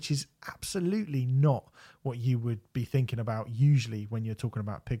Headcage, which is absolutely not what you would be thinking about usually when you're talking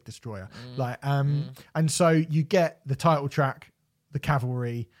about Pig Destroyer. And so you get the title track, the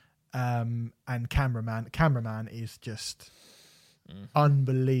Cavalry, and Cameraman. Cameraman is just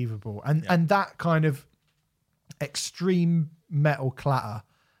unbelievable, and that kind of extreme metal clatter,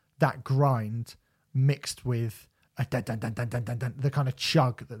 that grind mixed with a dun, dun, dun, dun, dun, dun, dun, the kind of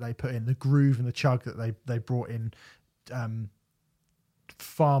chug that they put in, the groove and the chug that they brought in,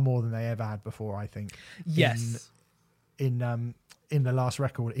 far more than they ever had before, I think. Yes. In the last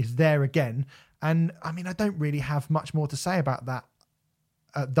record is there again, and I mean, I don't really have much more to say about that.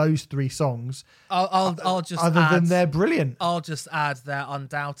 Those 3 songs. I'll just other add, than they're brilliant. I'll just add they're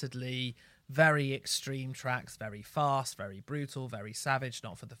undoubtedly very extreme tracks, very fast, very brutal, very savage,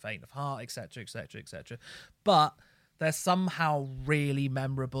 not for the faint of heart, etc., etc., etc. But they're somehow really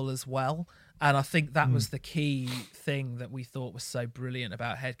memorable as well. And I think that was the key thing that we thought was so brilliant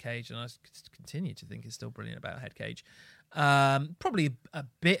about Headcage, and I continue to think is still brilliant about Headcage. Probably a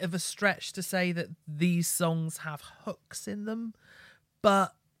bit of a stretch to say that these songs have hooks in them,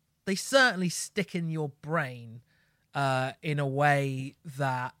 but they certainly stick in your brain in a way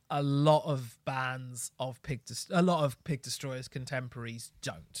that a lot of bands of Pig Destroyer's contemporaries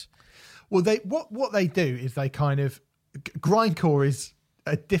don't. Well, what they do is they kind of, grindcore is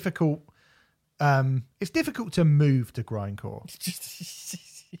a difficult. It's difficult to move to grindcore.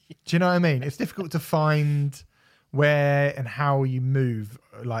 Do you know what I mean? It's difficult to find where and how you move,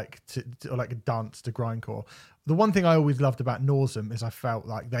 like to like a dance to grindcore. The one thing I always loved about Nauseam is I felt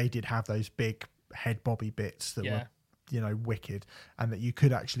like they did have those big head bobby bits that were, you know, wicked, and that you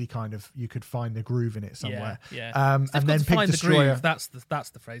could actually you could find the groove in it somewhere. And then Pig Destroyer. That's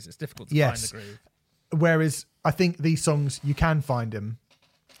the phrase. It's difficult to find the groove. Whereas I think these songs you can find them.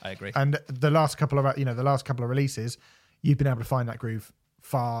 I agree. And the last couple of releases, you've been able to find that groove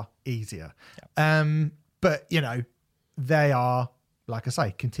far easier. Yeah. But you know, they are, like I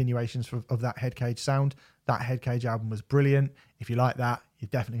say, continuations of that Headcage sound. That Headcage album was brilliant. If you like that, you're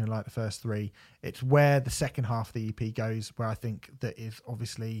definitely going to like the first 3. It's where the second half of the EP goes, where I think that is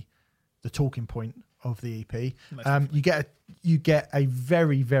obviously the talking point of the EP. You get a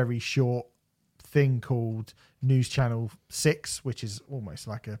very, very short thing called News Channel 6, which is almost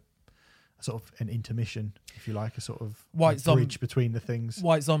like a sort of an intermission, if you like, a sort of bridge between the things.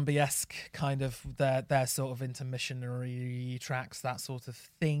 White Zombie-esque kind of their sort of intermissionary tracks, that sort of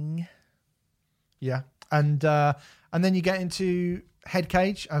thing. Yeah. And then you get into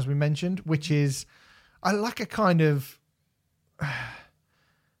Headcage, as we mentioned, which is I like a kind of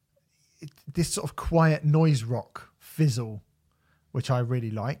this sort of quiet noise rock fizzle, which I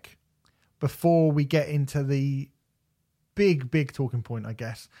really like, before we get into the big talking point, I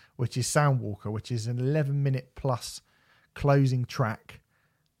guess, which is Soundwalker, which is an 11-minute plus closing track.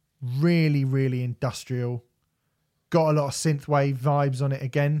 Really, really industrial. Got a lot of synthwave vibes on it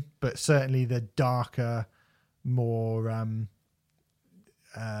again, but certainly the darker, more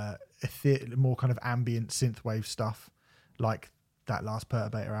more kind of ambient synthwave stuff, like that last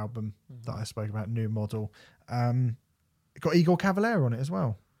Perturbator album that I spoke about, New Model. It got Igor Cavalera on it as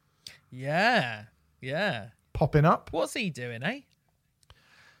well. Yeah. Popping up. What's he doing, eh?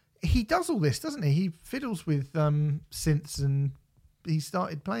 He does all this, doesn't he? He fiddles with synths, and he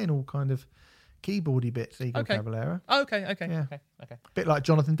started playing all kind of keyboardy bits, Igor Cavalera. Okay. Bit like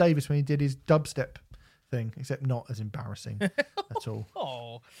Jonathan Davis when he did his dubstep thing, except not as embarrassing at all.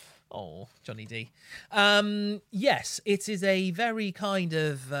 Oh, Johnny D. Yes, it is a very kind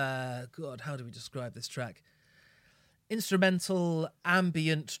of, God, how do we describe this track? Instrumental,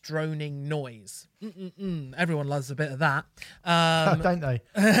 ambient, droning noise. Everyone loves a bit of that. Don't they?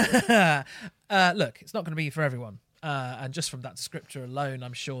 Look, it's not going to be for everyone. And just from that descriptor alone,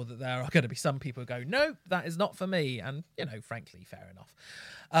 I'm sure that there are going to be some people who go, no, that is not for me. And, frankly, fair enough.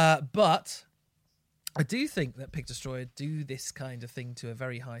 But I do think that Pig Destroyer do this kind of thing to a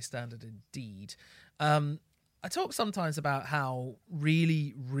very high standard indeed. I talk sometimes about how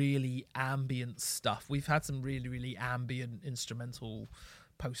really, really ambient stuff. We've had some really, really ambient instrumental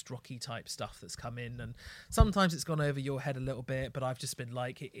post-rocky type stuff that's come in, and sometimes it's gone over your head a little bit, but I've just been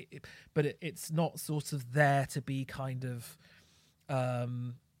like, it's not sort of there to be kind of,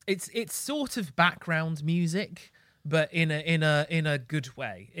 it's sort of background music, but in a good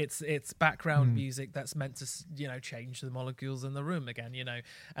way. It's background music that's meant to change the molecules in the room again,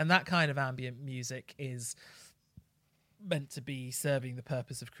 and that kind of ambient music is meant to be serving the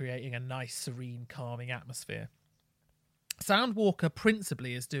purpose of creating a nice, serene, calming atmosphere. Soundwalker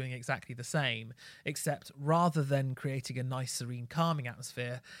principally is doing exactly the same, except rather than creating a nice, serene, calming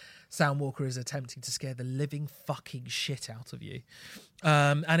atmosphere, Soundwalker is attempting to scare the living fucking shit out of you.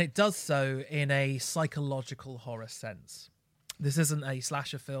 And it does so in a psychological horror sense. This isn't a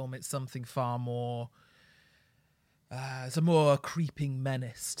slasher film, it's something far more... it's a more creeping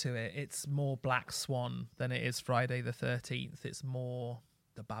menace to it. It's more Black Swan than it is Friday the 13th. It's more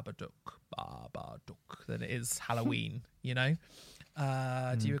the Babadook than it is Halloween, Do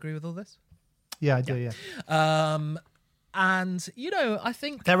you agree with all this? Yeah, I do, yeah. And, I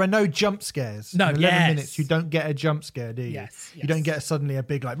think... There are no jump scares. No, in 11 minutes, you don't get a jump scare, do you? Yes. You don't get suddenly a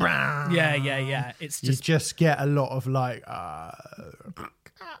big, like... Yeah. It's just... You just get a lot of, like...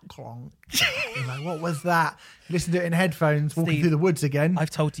 You're like, what was that? Listen to it in headphones, walking Steve, through the woods again. I've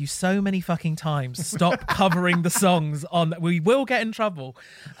told you so many fucking times, stop covering the songs on... We will get in trouble.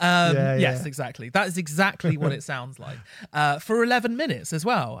 Yes, exactly. That is exactly what it sounds like. For 11 minutes as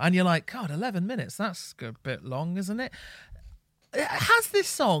well. And you're like, God, 11 minutes, that's a bit long, isn't it? Has this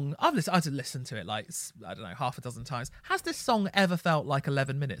song... I've listened to it like, I don't know, half a dozen times. Has this song ever felt like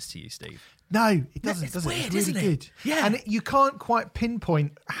 11 minutes to you, Steve? No, it doesn't. It's weird, it's really isn't it? good. Yeah. And you can't quite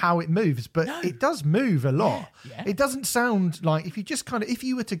pinpoint how it moves, but it does move a lot. Yeah. It doesn't sound like, if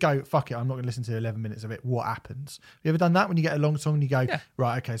you were to go, fuck it, I'm not going to listen to 11 minutes of it, what happens? Have you ever done that when you get a long song and you go,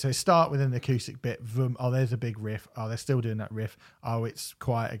 right, okay, so start with an acoustic bit, vroom, oh, there's a big riff, oh, they're still doing that riff, oh, it's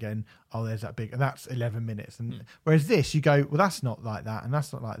quiet again, oh, there's that big, and that's 11 minutes. And whereas this, you go, well, that's not like that, and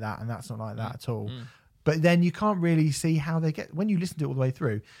that's not like that, and that's not like that at all. But then you can't really see how they get, when you listen to it all the way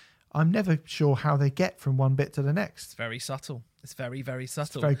through, I'm never sure how they get from one bit to the next. It's very subtle. It's very, very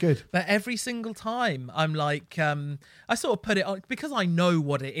subtle. It's very good. But every single time I'm like, I sort of put it on, because I know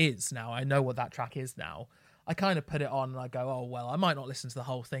what it is now. I know what that track is now. I kind of put it on and I go, oh, well, I might not listen to the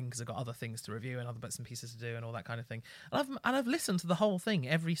whole thing because I've got other things to review and other bits and pieces to do and all that kind of thing. And I've listened to the whole thing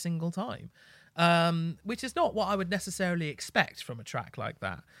every single time, which is not what I would necessarily expect from a track like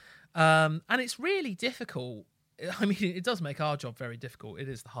that. And it's really difficult. I mean, it does make our job very difficult. It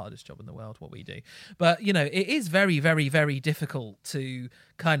is the hardest job in the world, what we do. But, it is very, very, very difficult to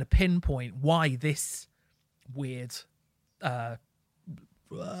kind of pinpoint why this weird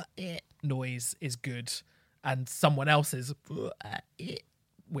noise is good and someone else's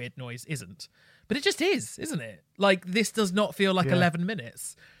weird noise isn't. But it just is, isn't it? Like, this does not feel like 11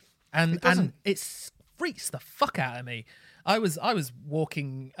 minutes. And it freaks the fuck out of me. I was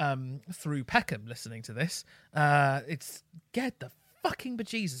walking through Peckham listening to this. It scared the fucking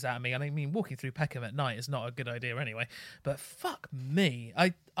bejesus out of me. And I mean, walking through Peckham at night is not a good idea anyway. But fuck me,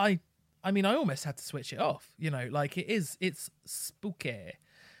 I mean, I almost had to switch it off. It's spooky.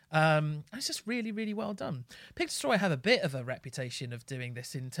 It's just really, really well done. Pig Destroyer have a bit of a reputation of doing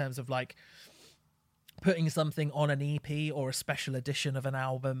this in terms of like putting something on an EP or a special edition of an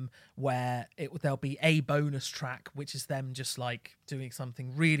album where there'll be a bonus track, which is them just like doing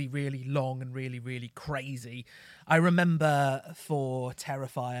something really, really long and really, really crazy. I remember for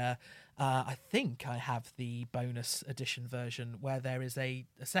Terrifier, I think I have the bonus edition version where there is a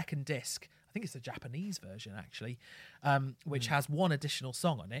second disc. I think it's the Japanese version actually, which has one additional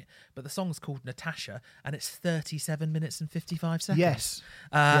song on it, but the song's called Natasha, and it's 37 minutes and 55 seconds. Yes.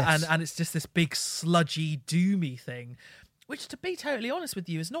 And it's just this big sludgy doomy thing, which, to be totally honest with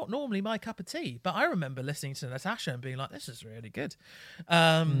you, is not normally my cup of tea. But I remember listening to Natasha and being like, this is really good.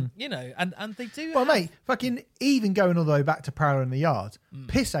 You know, and they do. Well, mate, fucking even going all the way back to Prowler in the Yard,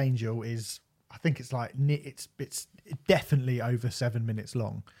 Piss Angel is, I think it's like, it's definitely over 7 minutes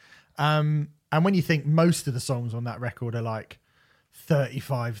long. And when you think most of the songs on that record are like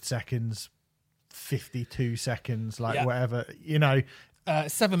 35 seconds, 52 seconds, like whatever, you know.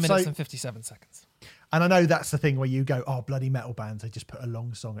 7 minutes and 57 seconds. And I know that's the thing where you go, oh, bloody metal bands, they just put a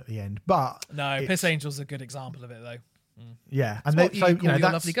long song at the end. But no, Piss Angel's a good example of it, though. Yeah. And that's what you call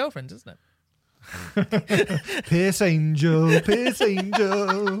your lovely girlfriend, isn't it? Piss Angel,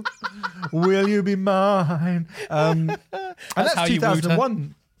 will you be mine? And that's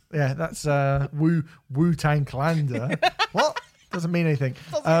 2001. Yeah, that's Wu-Tang Clan. What? Doesn't mean anything.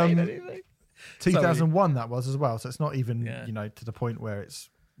 Doesn't mean anything. 2001 that was as well, so it's not even you know, to the point where it's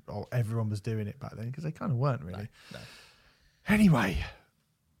everyone was doing it back then, because they kind of weren't really. No. Anyway,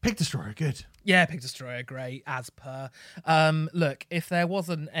 Pig Destroyer, good. Yeah, Pig Destroyer, great, as per. Look, if there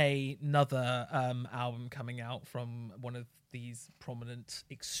wasn't another album coming out from one of these prominent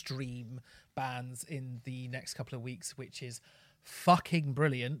extreme bands in the next couple of weeks, which is fucking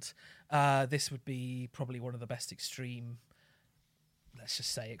brilliant, this would be probably one of the best extreme, let's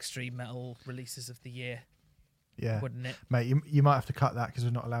just say, extreme metal releases of the year. Yeah, wouldn't it, mate? You might have to cut that because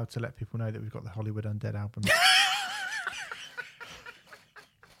we're not allowed to let people know that we've got the Hollywood Undead album.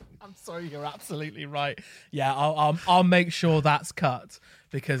 I'm sorry, you're absolutely right. Yeah, I'll make sure that's cut,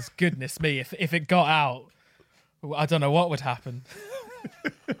 because goodness me, if it got out, I don't know what would happen.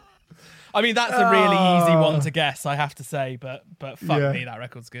 I mean, that's a really easy one to guess, I have to say, but fuck me, that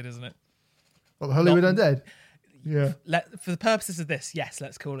record's good, isn't it? What, the Hollywood Undead? Yeah. For the purposes of this, yes,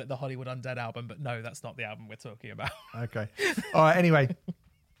 let's call it the Hollywood Undead album, but no, that's not the album we're talking about. Okay. All right, anyway.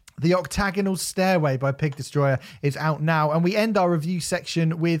 The Octagonal Stairway by Pig Destroyer is out now, and we end our review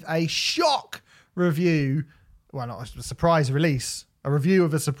section with a shock review. Well, not a surprise release. A review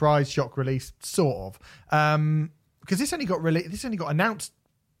of a surprise shock release, sort of. Because this only got announced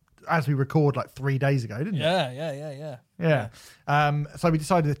as we record like 3 days ago, didn't it? Yeah. So we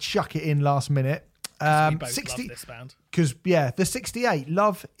decided to chuck it in last minute. We both 60 love this band. Because, the 68,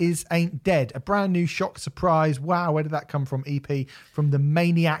 Love Is Ain't Dead, a brand new shock surprise. Wow, where did that come from? EP from the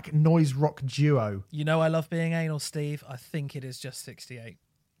Maniac noise rock duo. You know I love being anal, Steve. I think it is just 68.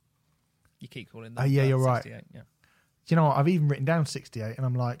 You keep calling them. Yeah, you're 68. right. Yeah. Do you know what? I've even written down 68, and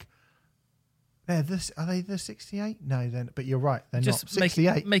I'm like, are they the 68? No, then. But you're right, they're just not.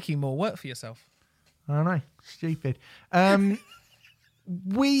 68. Making more work for yourself. I don't know. Stupid.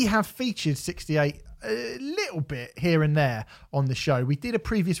 We have featured 68 a little bit here and there on the show. We did a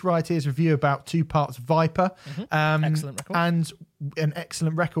previous Rioters review about Two Parts Viper. Excellent record. And an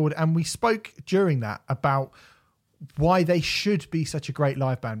excellent record. And we spoke during that about why they should be such a great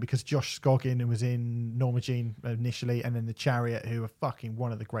live band, because Josh Scoggin was in Norma Jean initially, and then The Chariot, who are fucking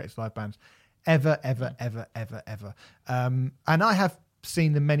one of the greatest live bands ever. And I have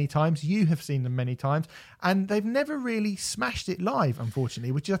seen them many times. You have seen them many times, and they've never really smashed it live,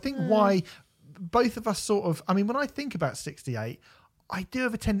 unfortunately, which is, I think, why both of us sort of, I mean, when I think about 68, I do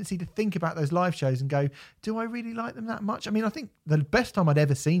have a tendency to think about those live shows and go, do I really like them that much? I mean, I think the best time I'd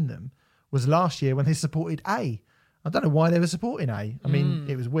ever seen them was last year when they supported A. I don't know why they were supporting A. I mean,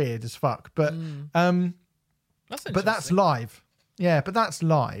 it was weird as fuck, but that's live. Yeah, but that's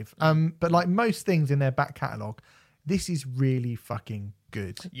live. But like most things in their back catalogue, this is really fucking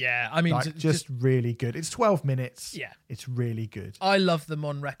good. Yeah, I mean, like, just really good. It's 12 minutes. Yeah. It's really good. I love them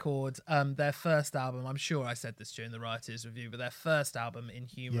on record. Their first album, I'm sure I said this during the Rioters review, but their first album, In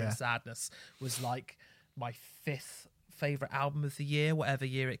Humour and Sadness, was like my 5th favourite album of the year, whatever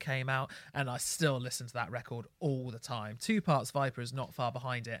year it came out, and I still listen to that record all the time. Two Parts Viper is not far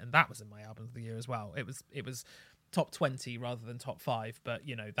behind it, and that was in my album of the year as well. It was top 20 rather than top 5, but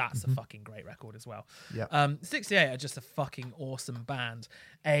that's a fucking great record as well. 68 are just a fucking awesome band.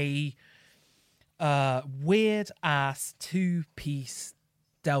 A weird ass 2-piece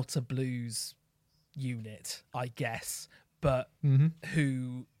Delta Blues unit, I guess, but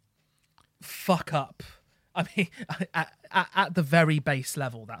who fuck up. I mean, at the very base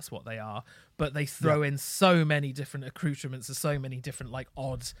level, that's what they are. But they throw in so many different accoutrements and so many different like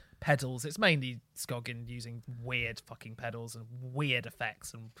odd pedals. It's mainly Scoggin using weird fucking pedals and weird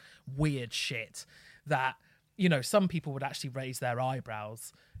effects and weird shit that, some people would actually raise their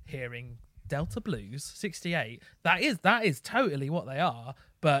eyebrows hearing Delta Blues 68. That is totally what they are.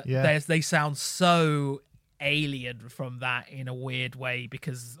 but they sound so alien from that in a weird way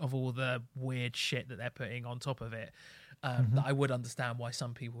because of all the weird shit that they're putting on top of it. That I would understand why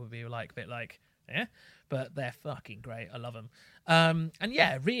some people would be like a bit like, eh, but they're fucking great. I love them. And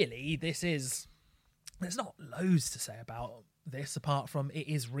yeah, really, there's not loads to say about this apart from it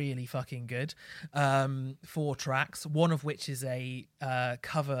is really fucking good. 4 tracks, one of which is a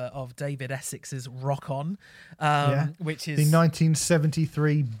cover of David Essex's Rock On, which is the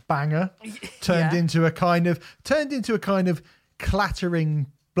 1973 banger turned into a kind of clattering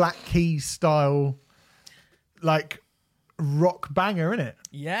Black Keys style like rock banger, isn't it?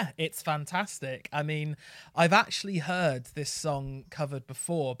 Yeah, it's fantastic. I mean, I've actually heard this song covered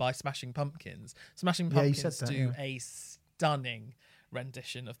before by Smashing Pumpkins. Smashing Pumpkins do a stunning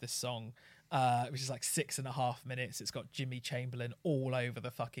rendition of this song, which is like 6.5 minutes. It's got Jimmy Chamberlain all over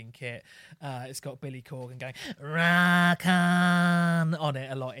the fucking kit. It's got Billy Corgan going rock on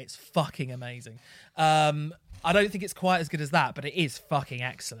it a lot. It's fucking amazing. I don't think it's quite as good as that, but it is fucking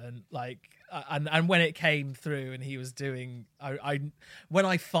excellent. Like, and when it came through and he was doing, when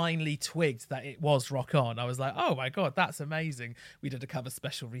I finally twigged that it was Rock On, I was like, oh my God, that's amazing. We did a cover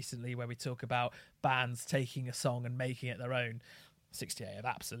special recently where we talk about bands taking a song and making it their own. 68 have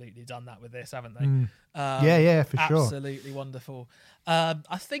absolutely done that with this, haven't they? Yeah, for sure. Absolutely wonderful. I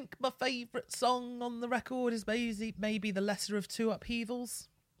think my favourite song on the record is maybe The Lesser of Two Upheavals.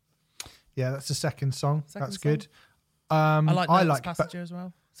 Yeah, that's the second song. That's song. Good. I like Passenger as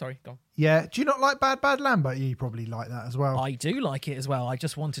well. Sorry, go on. Yeah. Do you not like Bad Bad Lambert? You probably like that as well. I do like it as well. I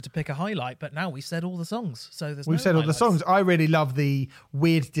just wanted to pick a highlight, but now we've said all the songs. So we've said all the songs. I really love the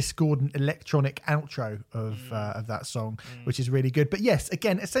weird, discordant electronic outro of that song, which is really good. But yes,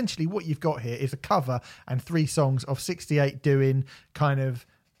 again, essentially what you've got here is a cover and 3 songs of 68 doing kind of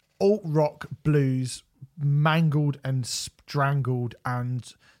alt-rock blues, mangled and strangled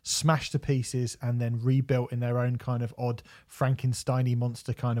and smashed to pieces and then rebuilt in their own kind of odd Frankenstein-y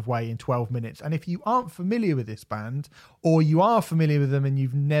monster kind of way in 12 minutes. And if you aren't familiar with this band, or you are familiar with them and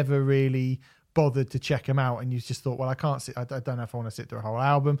you've never really bothered to check them out and you've just thought, well, I don't know if I want to sit through a whole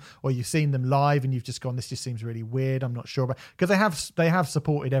album, or you've seen them live and you've just gone, this just seems really weird, I'm not sure. But because they have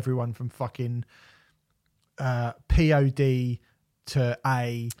supported everyone from fucking POD to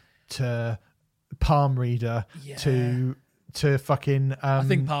A to Palm Reader to fucking I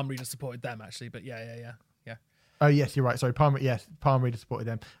think Palm Reader supported them actually, but yeah. Oh yes, you're right. Sorry, Palm Reader supported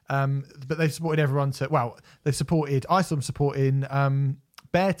them. But they've supported everyone they've supported, I saw them supporting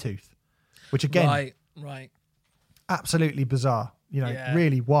Beartooth, which again, right, absolutely bizarre.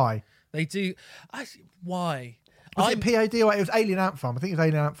 Really, why? They do. Why? Was it POD or it was Alien Ant Farm? I think it was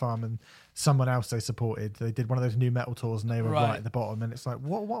Alien Ant Farm and someone else they supported. They did one of those new metal tours and they were right at the bottom. And it's like,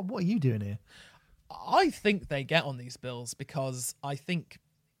 what are you doing here? I think they get on these bills because I think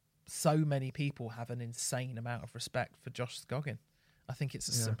so many people have an insane amount of respect for Josh Scogin. I think it's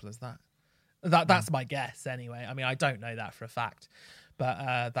as simple as that. That's my guess anyway. I mean, I don't know that for a fact,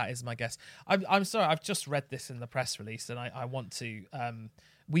 but that is my guess. I'm sorry, I've just read this in the press release and I want to...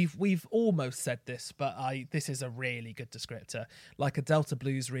 We've almost said this, but this is a really good descriptor, like a Delta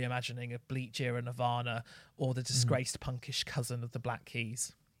Blues reimagining of Bleach era Nirvana or the disgraced punkish cousin of the Black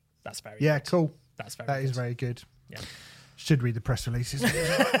Keys. That's very good. Cool. That is very good. Yeah. Should read the press releases.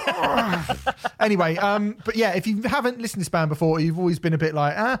 Anyway, but yeah, if you haven't listened to this band before, you've always been a bit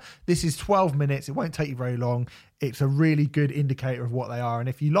like, this is 12 minutes. It won't take you very long. It's a really good indicator of what they are. And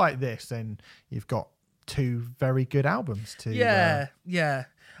if you like this, then you've got 2 very good albums to... Yeah.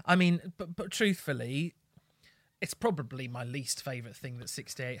 I mean, but truthfully, it's probably my least favourite thing that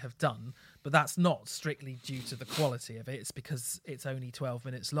 68 have done, but that's not strictly due to the quality of it. It's because it's only 12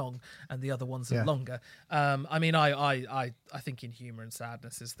 minutes long and the other ones are longer. I mean, I think In Humour and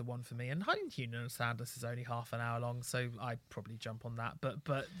Sadness is the one for me, and In Humour and Sadness is only half an hour long, so I'd probably jump on that.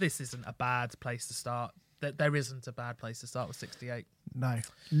 But this isn't a bad place to start. There isn't a bad place to start with 68. No.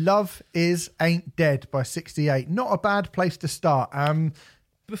 Love Ain't Dead by 68. Not a bad place to start.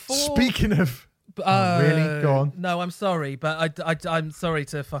 Speaking of... really? Go on. No, I'm sorry, but I'm sorry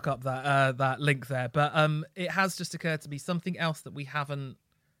to fuck up that link there. But it has just occurred to me something else that we haven't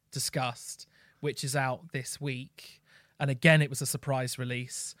discussed, which is out this week. And again, it was a surprise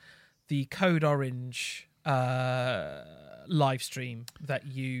release. The Code Orange live stream that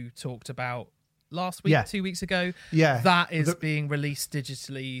you talked about last week, 2 weeks ago. Yeah. That is being released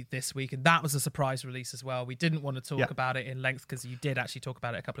digitally this week, and that was a surprise release as well. We didn't want to talk about it in length because you did actually talk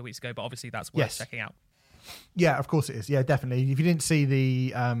about it a couple of weeks ago, but obviously that's worth checking out. Yeah, of course it is. Yeah, definitely. If you didn't see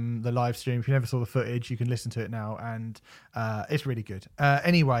the live stream, if you never saw the footage, you can listen to it now, and it's really good.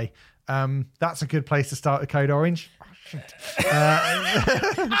 Anyway, that's a good place to start with Code Orange.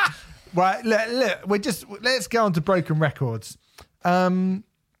 Right, look, let's go on to broken records.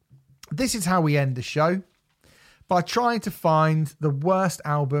 This is how we end the show, by trying to find the worst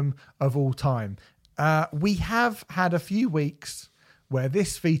album of all time. We have had a few weeks where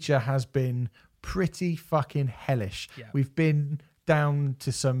this feature has been pretty fucking hellish. Yeah. We've been down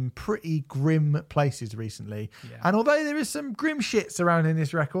to some pretty grim places recently. Yeah. And although there is some grim shit surrounding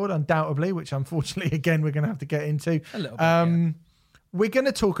this record, undoubtedly, which unfortunately, again, we're going to have to get into. A little bit, We're going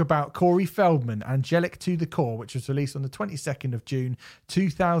to talk about Corey Feldman, Angelic to the Core, which was released on the 22nd of June,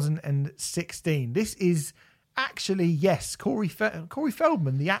 2016. This is actually, yes, Corey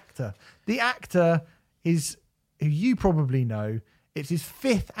Feldman, the actor. The actor is, who you probably know, it's his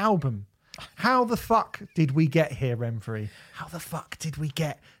 5th album. How the fuck did we get here, Remfry? How the fuck did we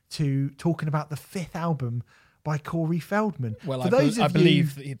get to talking about the 5th album by Corey Feldman? Well, I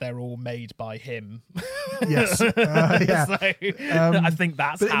believe that they're all made by him. Yes. Yeah. So, I think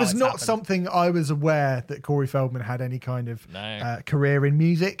that's but how it was not happened. something I was aware that Corey Feldman had any kind of career in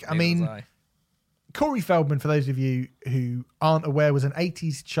music. I mean, Corey Feldman, for those of you who aren't aware, was an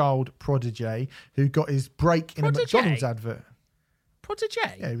 80s child prodigy who got his break in a McDonald's advert. Prodigy?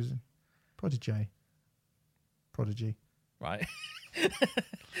 Yeah, he was a prodigy. Right.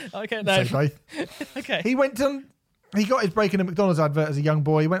 Okay, no. Say both. Okay. He got his break in a McDonald's advert as a young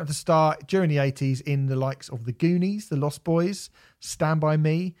boy. He went on to star during the 80s in the likes of The Goonies, The Lost Boys, Stand By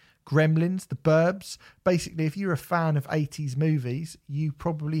Me, Gremlins, The Burbs. Basically, if you're a fan of 80s movies, you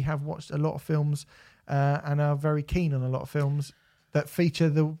probably have watched a lot of films and are very keen on a lot of films that feature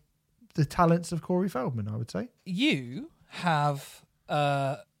the talents of Corey Feldman, I would say. You have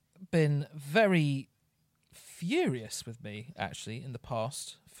been very furious with me, actually, in the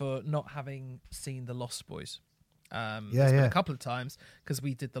past for not having seen The Lost Boys. Been a couple of times because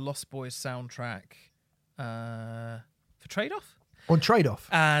we did the Lost Boys soundtrack for Trade Off. On Trade Off.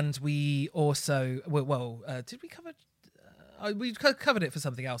 And we also, did we cover... we covered it for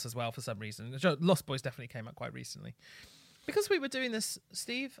something else as well for some reason. Lost Boys definitely came out quite recently. Because we were doing this,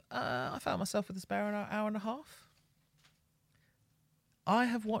 Steve, I found myself with a spare hour and a half. I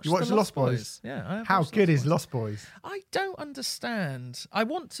have watched The Lost Boys. Yeah, I have. How good is Lost Boys? I don't understand. I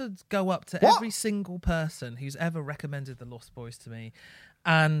want to go up to every single person who's ever recommended The Lost Boys to me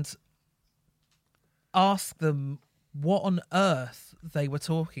and ask them what on earth they were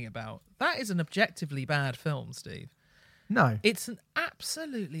talking about. That is an objectively bad film, Steve. No. It's an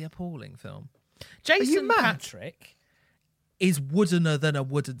absolutely appalling film. Jason Patric is woodener than a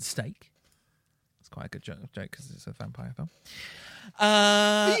wooden stake. It's quite a good joke because it's a vampire film.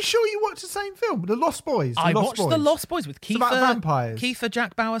 Are you sure you watched the same film, The Lost Boys? I watched The Lost Boys with Kiefer. It's about vampires. Kiefer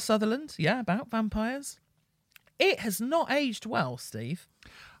Jack Bauer Sutherland. Yeah, about vampires. It has not aged well, Steve.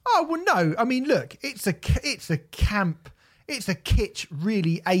 Oh, well, no. I mean, look, it's a camp, it's a kitsch,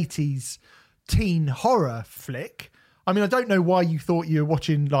 really 80s teen horror flick. I mean, I don't know why you thought you were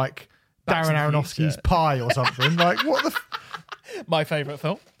watching, like, Darren Aronofsky's Pi or something. Like, what the... My favourite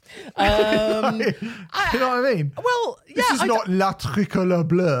film. You know what I mean? Well, yeah. This is not La Tricolore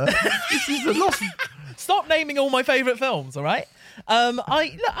Bleu. This is The Lost... Stop naming all my favourite films, all right? I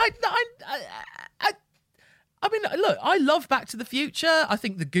mean, look, I love Back to the Future. I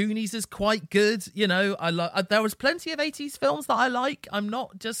think The Goonies is quite good. You know, there was plenty of 80s films that I like.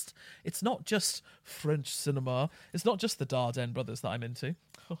 It's not just French cinema. It's not just the Dardenne brothers that I'm into.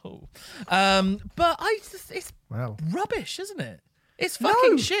 But it's rubbish, isn't it? It's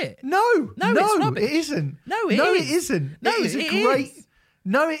fucking shit. No, it's rubbish. It isn't. No, it isn't. No, it isn't.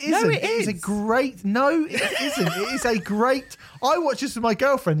 No, it isn't. It is a great... No, it isn't. It is a great... I watched this with my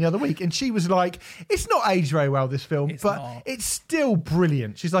girlfriend the other week and she was like, it's not aged very well, this film, it's still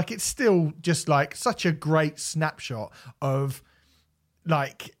brilliant. She's like, it's still just like such a great snapshot of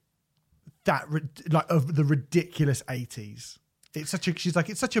like that, like of the ridiculous 80s. She's like,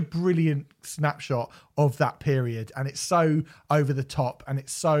 it's such a brilliant snapshot of that period and it's so over the top and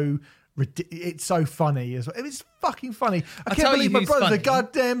it's so funny as well. It's fucking funny. I can't believe my brother's a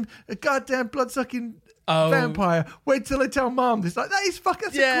goddamn blood-sucking vampire. Wait till I tell Mum. It's like, that's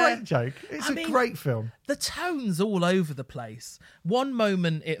a great joke. It's a great film. The tone's all over the place. One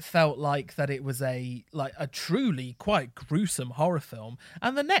moment it felt like that it was a truly quite gruesome horror film,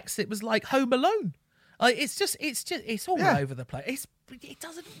 and the next it was like Home Alone. Like it's all over the place. It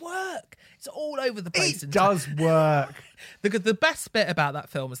doesn't work. It's all over the place. It does work. The best bit about that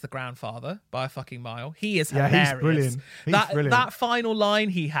film is the grandfather by a fucking mile. He is hilarious. He's brilliant. That final line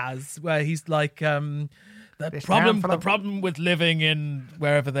he has where he's like, the problem with living in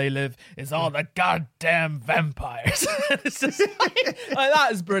wherever they live is all the goddamn vampires. It's just like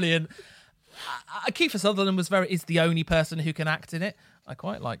that is brilliant. Kiefer Sutherland is the only person who can act in it. I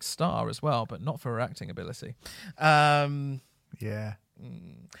quite like Star as well, but not for her acting ability. Yeah.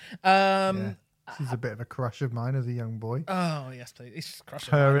 She's a bit of a crush of mine as a young boy. Oh yes, please. It's just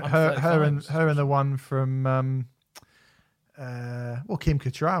crushing. Her and the one from Kim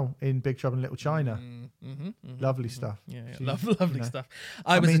Cattrall in Big Trouble in Little China. Lovely stuff. Yeah. Lovely stuff.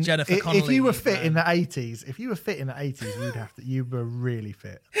 I was a Jennifer Connelly. If you were fit in the 80s, you were really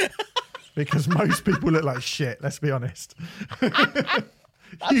fit. Because most people look like shit, let's be honest.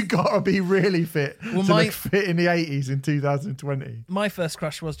 You got to be really fit to look fit in the 80s in 2020. My first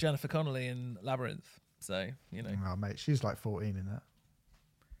crush was Jennifer Connelly in Labyrinth. So, Oh, mate, she's like 14 in that.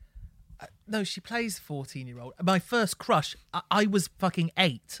 No, she plays 14-year-old. My first crush, I was fucking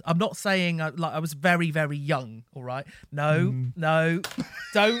 8. I'm not saying I was very, very young, all right? No, don't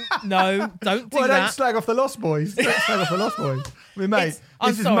do that. Don't slag off the Lost Boys. I mean, mate,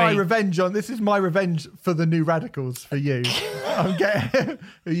 this is my revenge for the New Radicals for you. I'm getting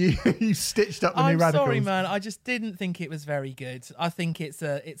you stitched up the New Radicals. I'm sorry, man. I just didn't think it was very good. I think it's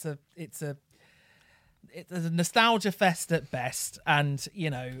a nostalgia fest at best, and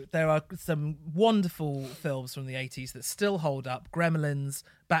there are some wonderful films from the 80s that still hold up. Gremlins,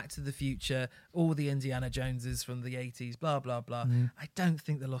 Back to the Future, all the Indiana Joneses from the 80s, blah blah blah. I don't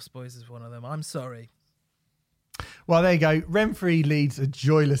think The Lost Boys is one of them. I'm sorry. Well, there you go. Renfrey leads a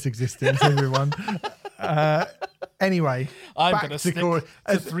joyless existence, everyone. Anyway, I'm going to stick to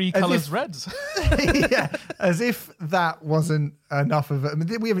Three Colours Red. As if that wasn't enough of it. I mean,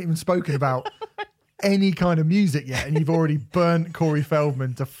 we haven't even spoken about any kind of music yet, and you've already burnt Corey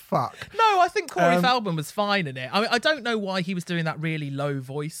Feldman to fuck. No, I think Corey Feldman was fine in it. I mean, I don't know why he was doing that really low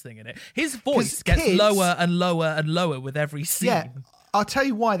voice thing in it. His voice gets lower and lower and lower with every scene. Yeah, I'll tell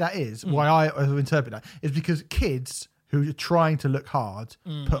you why that is. Why I interpret that is because kids who are trying to look hard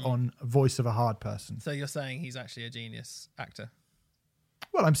put on a voice of a hard person. So you're saying he's actually a genius actor?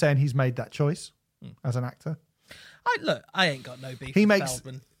 Well, I'm saying he's made that choice as an actor. I ain't got no beef with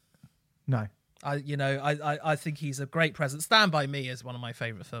Feldman. No. I think he's a great presence. Stand By Me is one of my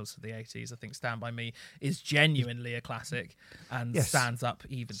favourite films of the 80s. I think Stand By Me is genuinely a classic and stands up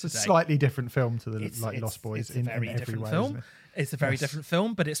even today. It's a slightly different film to the Lost Boys in every way. Film. It's a very different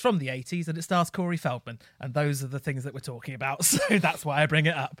film, but it's from the 80s and it stars Corey Feldman, and those are the things that we're talking about. So that's why I bring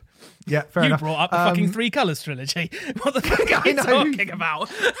it up. Yeah, fair enough. You brought up the fucking Three Colours trilogy. What the fuck are you talking about?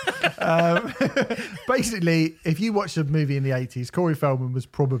 Basically, if you watch a movie in the 80s, Corey Feldman was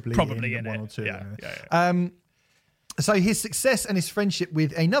probably in one or two. Yeah. So his success and his friendship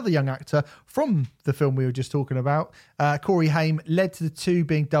with another young actor from the film we were just talking about, Corey Haim, led to the two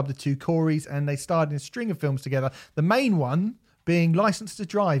being dubbed the Two Coreys, and they starred in a string of films together. The main one being Licence to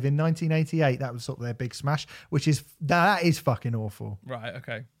Drive in 1988. That was sort of their big smash, that is fucking awful. Right,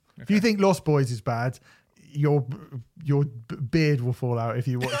 okay. If you think Lost Boys is bad, your beard will fall out if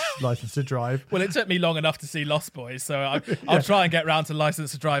you watch Licence to Drive. Well, it took me long enough to see Lost Boys, so I'll try and get round to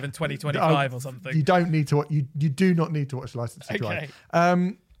Licence to Drive in 2025 or something. You don't need to. You do not need to watch Licence to Drive.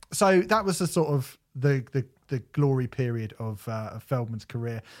 So that was the sort of the glory period of Feldman's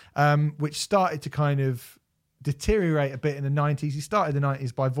career, which started to kind of deteriorate a bit in the 90s. He started the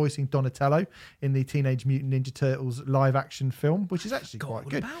 90s by voicing Donatello in the Teenage Mutant Ninja Turtles live action film, which is actually quite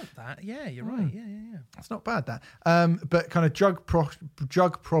good. About that, yeah, you're right. Yeah. It's not bad, that. But kind of drug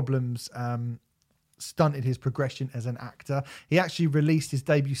problems stunted his progression as an actor. He actually released his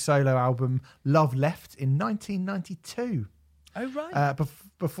debut solo album Love Left in 1992. Oh, right.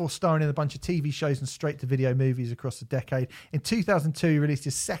 Before starring in a bunch of TV shows and straight-to-video movies across the decade. In 2002, he released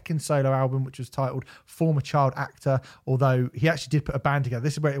his second solo album, which was titled Former Child Actor, although he actually did put a band together.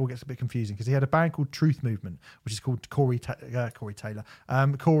 This is where it all gets a bit confusing, because he had a band called Truth Movement, which is called Corey Taylor.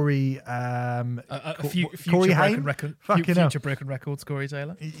 Corey Haim? Future Broken Records, Corey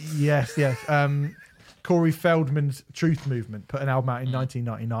Taylor. Yes. Corey Feldman's Truth Movement put an album out in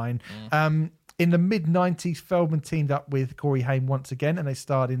 1999. In the mid-90s, Feldman teamed up with Corey Haim once again, and they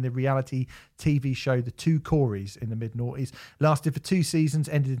starred in the reality TV show The Two Coreys in the mid-noughties. Lasted for 2 seasons,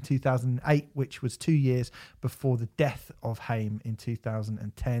 ended in 2008, which was 2 years before the death of Haim in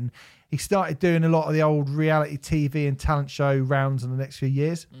 2010. He started doing a lot of the old reality TV and talent show rounds in the next few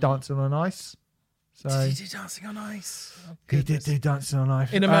years, Dancing on Ice. So, did he do Dancing on Ice? Oh, he did do Dancing on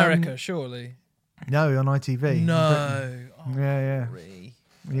Ice. In America, surely? No, on ITV. No. Yeah.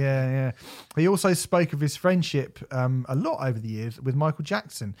 Yeah. He also spoke of his friendship a lot over the years with Michael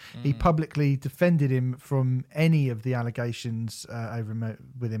Jackson. He publicly defended him from any of the allegations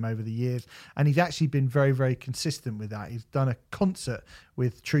with him over the years, and he's actually been very, very consistent with that. He's done a concert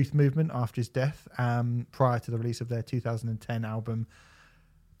with Truth Movement after his death, prior to the release of their 2010 album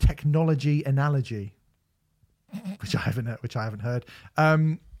technology analogy, which I haven't heard.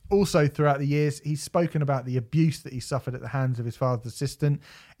 Also, throughout the years, he's spoken about the abuse that he suffered at the hands of his father's assistant.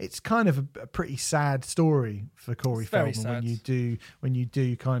 It's kind of a pretty sad story for Corey Feldman when you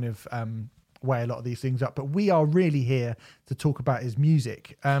do kind of weigh a lot of these things up. But we are really here to talk about his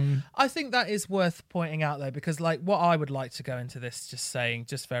music. I think that is worth pointing out, though, because like what I would like to go into this just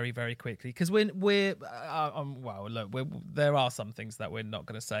very, very quickly, because there are some things that we're not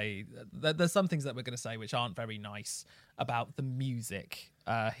going to say. There's some things that we're going to say which aren't very nice about the music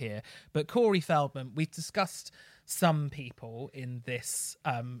here. But Corey Feldman, we've discussed some people in this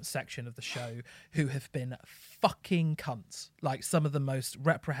section of the show who have been fucking cunts, like some of the most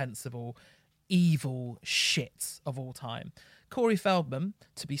reprehensible, evil shits of all time. Corey Feldman,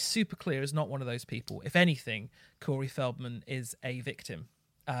 to be super clear, is not one of those people. If anything, Corey Feldman is a victim.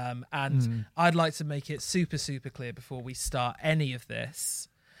 I'd like to make it super, super clear before we start any of this.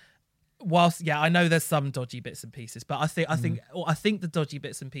 Whilst, I know there's some dodgy bits and pieces, but I think the dodgy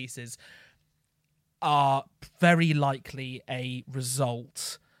bits and pieces are very likely a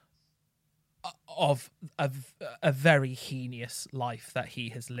result of a very heinous life that he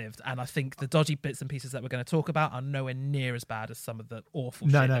has lived, and I think the dodgy bits and pieces that we're going to talk about are nowhere near as bad as some of the awful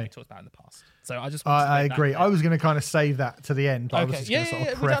shit that we talked about in the past. So I agree. I was going to kind of save that to the end, but I was just going to sort of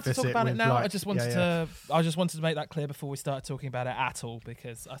preface we don't have to talk about it now. Like, I just wanted to make that clear before we start talking about it at all,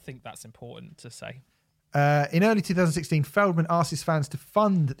 because I think that's important to say. In early 2016, Feldman asked his fans to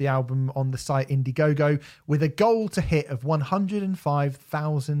fund the album on the site Indiegogo with a goal to hit of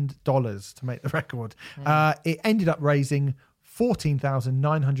 $105,000 to make the record. It ended up raising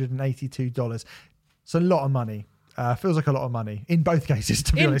 $14,982. It's a lot of money. Feels like a lot of money in both cases,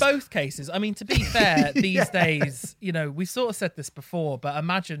 to be honest. In both cases. I mean, to be fair, these days, we sort of said this before, but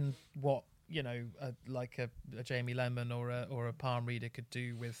imagine what like a Jamie Lemon or a palm reader could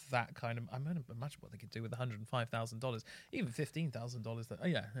do with that kind of. I'm going to imagine what they could do with $105,000, even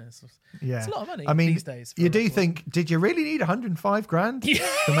 $15,000. It's a lot of money. I mean, these days. You do think, did you really need 105 grand to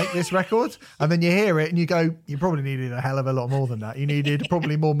make this record? And then you hear it and you go, you probably needed a hell of a lot more than that. You needed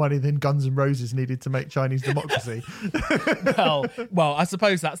probably more money than Guns N' Roses needed to make Chinese Democracy. well, I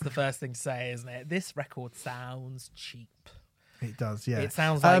suppose that's the first thing to say, isn't it? This record sounds cheap. It does, yeah. It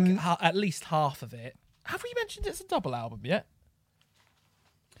sounds like at least half of it. Have we mentioned it's a double album yet?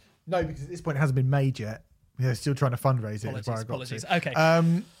 No, because at this point it hasn't been made yet. They're still trying to fundraise it. Apologies. Okay.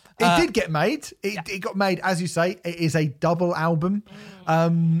 It did get made. It got made, as you say. It is a double album.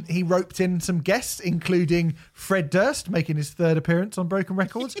 He roped in some guests, including Fred Durst, making his third appearance on Broken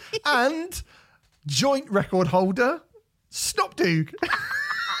Records, and joint record holder Snoop Dogg.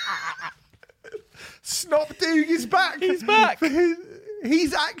 Snoop Dogg is back. He's back.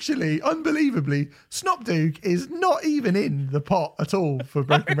 He's actually, unbelievably, Snoop Dogg is not even in the pot at all for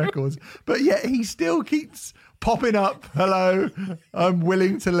Broken Records, but yet he still keeps popping up. Hello, I'm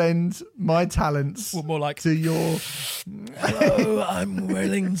willing to lend my talents more like to your... Hello, I'm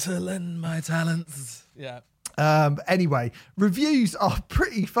willing to lend my talents. Yeah. Anyway, reviews are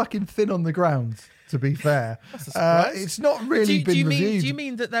pretty fucking thin on the ground, to be fair. It's not really been reviewed. Do you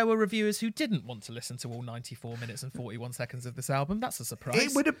mean that there were reviewers who didn't want to listen to all 94 minutes and 41 seconds of this album? That's a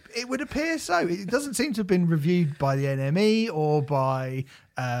surprise. It would appear so. It doesn't seem to have been reviewed by the NME or by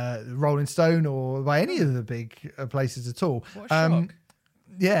Rolling Stone or by any of the big places at all. What a shock.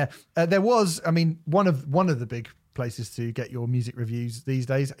 Yeah, there was. I mean, one of the big places to get your music reviews these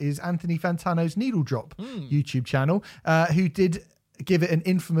days is Anthony Fantano's Needle Drop YouTube channel, who did give it an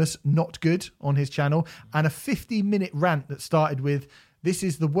infamous not good on his channel, and a 50-minute rant that started with, "This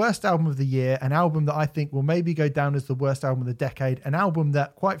is the worst album of the year, an album that I think will maybe go down as the worst album of the decade, an album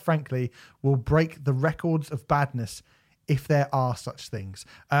that, quite frankly, will break the records of badness if there are such things."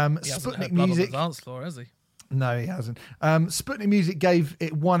 Sputnik Music on the dance floor, has he? No, he hasn't. Sputnik Music gave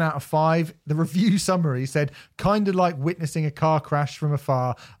it 1 out of 5. The review summary said, "Kind of like witnessing a car crash from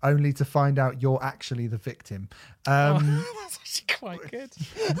afar, only to find out you're actually the victim." That's actually quite good.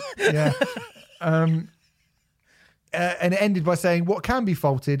 Yeah. And it ended by saying, "What can be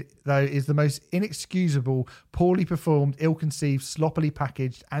faulted, though, is the most inexcusable, poorly performed, ill-conceived, sloppily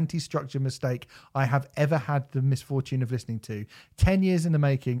packaged, anti-structure mistake I have ever had the misfortune of listening to. 10 years in the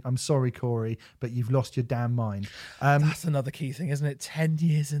making. I'm sorry, Corey, but you've lost your damn mind." That's another key thing, isn't it? 10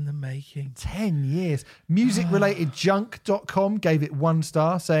 years in the making. 10 years. Music-related-junk.com gave it 1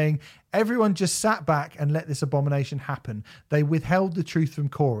 star, saying, "Everyone just sat back and let this abomination happen. They withheld the truth from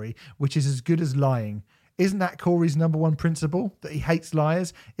Corey, which is as good as lying. Isn't that Corey's #1 principle, that he hates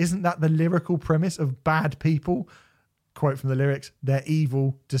liars? Isn't that the lyrical premise of Bad People? Quote from the lyrics, "They're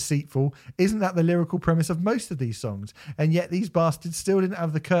evil, deceitful." Isn't that the lyrical premise of most of these songs? And yet these bastards still didn't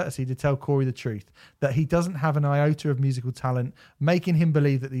have the courtesy to tell Corey the truth, that he doesn't have an iota of musical talent, making him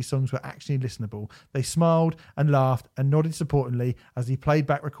believe that these songs were actually listenable. They smiled and laughed and nodded supportingly as he played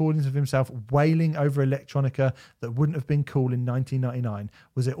back recordings of himself wailing over electronica that wouldn't have been cool in 1999.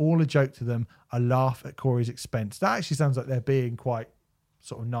 Was it all a joke to them? A laugh at Corey's expense? That actually sounds like they're being quite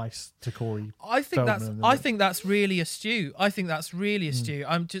sort of nice to Corey. I think that's really astute. I'm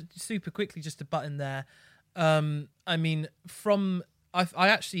just super quickly just to butt in there. I mean, I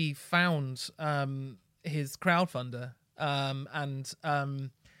actually found his crowdfunder, and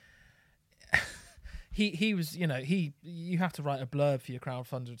he was, you have to write a blurb for your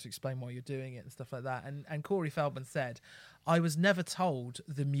crowdfunder to explain why you're doing it and stuff like that. And Corey Feldman said, "I was never told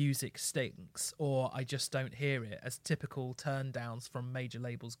the music stinks or I just don't hear it, as typical turndowns from major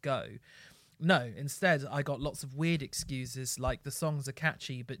labels go. No, instead I got lots of weird excuses like the songs are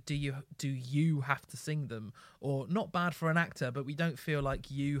catchy, but do you have to sing them? Or not bad for an actor, but we don't feel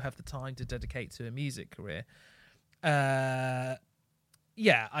like you have the time to dedicate to a music career." Yeah,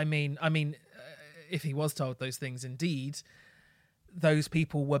 I mean, if he was told those things, indeed, those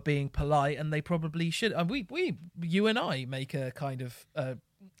people were being polite, and they probably should. And you and I make a kind of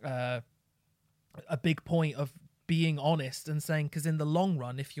a big point of being honest and saying, because in the long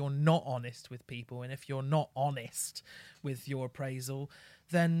run, if you're not honest with people and if you're not honest with your appraisal,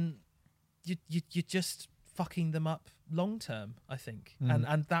 then you're just fucking them up long term, I think.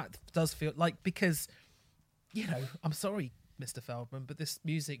 And that does feel like, because, I'm sorry, Mr. Feldman, but this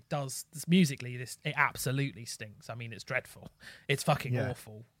musically, it absolutely stinks. I mean, it's dreadful. It's fucking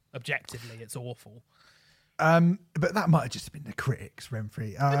awful. Objectively, it's awful. But that might have just been the critics,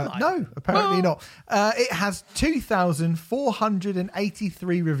 Renfrey. No, apparently not. It has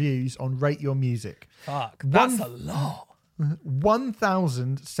 2,483 reviews on Rate Your Music. Fuck, that's a lot.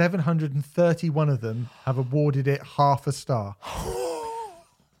 1,731 of them have awarded it half a star.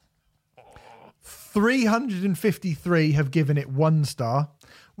 353 have given it 1 star,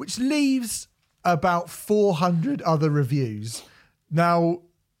 which leaves about 400 other reviews. Now,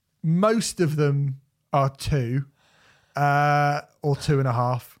 most of them are 2 or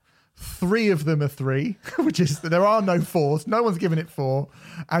 2.5. 3 of them are 3, which is, there are no 4s. No one's given it 4.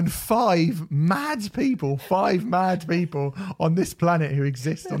 And 5 mad people on this planet who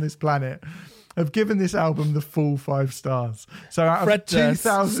exist on this planet have given this album the full 5 stars. So out Fred of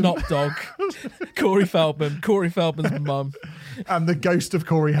 2,000... Snot Dog, Corey's mum. And the ghost of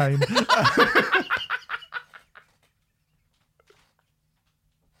Corey Haim.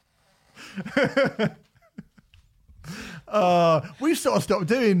 We've sort of stopped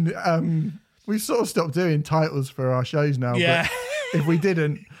doing titles for our shows now. Yeah. But if we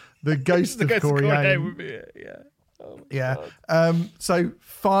didn't, the ghost of Corey Haim would be it. Yeah. Oh yeah. So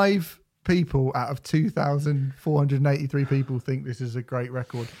 5 people out of 2,483 people think this is a great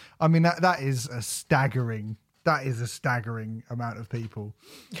record. I mean, that is a staggering amount of people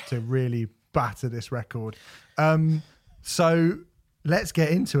to really batter this record. So let's get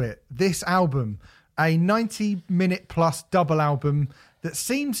into it. This album, a 90-minute plus double album that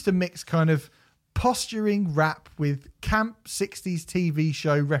seems to mix kind of posturing rap with camp 60s TV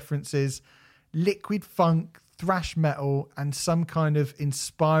show references, liquid funk, thrash metal, and some kind of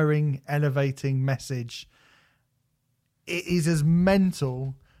inspiring, elevating message. It is as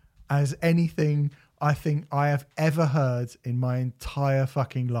mental as anything I think I have ever heard in my entire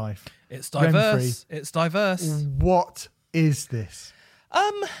fucking life. It's diverse. Renfrey, it's diverse. What is this?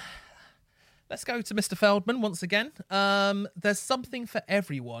 Let's go to Mr. Feldman once again. There's something for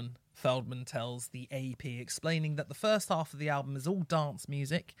everyone, Feldman tells the AP, explaining that the first half of the album is all dance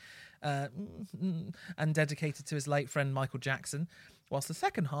music and dedicated to his late friend Michael Jackson, whilst the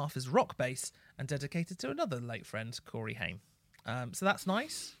second half is rock bass and dedicated to another late friend, Corey Haim. So that's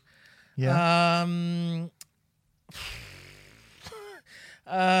nice. Yeah.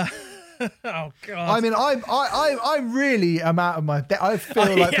 Oh God! I mean, I'm really am out of my depth. I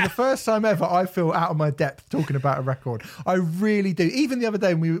feel like for the first time ever, I feel out of my depth talking about a record. I really do. Even the other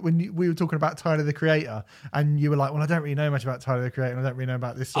day when we were talking about Tyler the Creator, and you were like, "Well, I don't really know much about Tyler the Creator, and I don't really know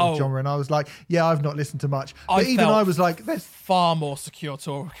about this sort of genre." And I was like, "Yeah, I've not listened to much." But I was like, "There's far more secure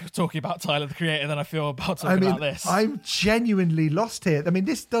talking about Tyler the Creator than I feel about talking about this." I'm genuinely lost here. I mean,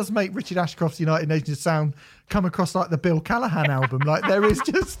 this does make Richard Ashcroft's United Nations sound come across like the Bill Callahan album. Like there is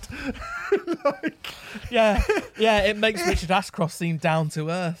just it makes Richard Ashcroft seem down to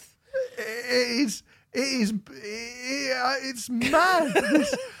earth. It's mad.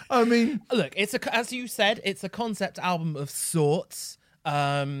 I mean, look, as you said, it's a concept album of sorts.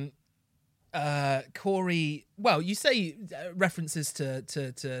 Corey, well, you say references to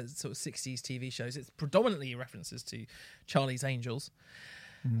sort of 60s TV shows. It's predominantly references to Charlie's Angels.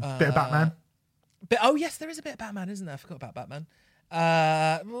 Bit of Batman. But oh yes, there is a bit of Batman, isn't there? I forgot about Batman.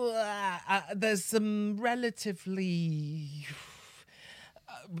 There's some relatively.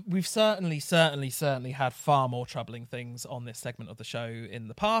 We've certainly had far more troubling things on this segment of the show in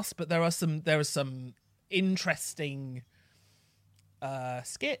the past, but there are some interesting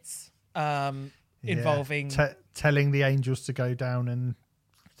skits involving telling the angels to go down and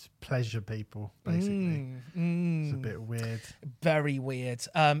pleasure people, basically. It's a bit weird. Very weird.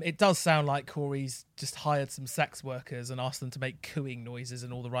 It does sound like Corey's just hired some sex workers and asked them to make cooing noises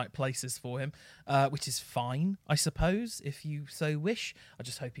in all the right places for him, which is fine, I suppose, if you so wish. I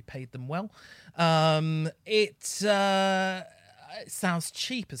just hope he paid them well. It sounds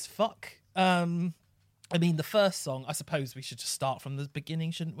cheap as fuck. I mean, the first song, I suppose we should just start from the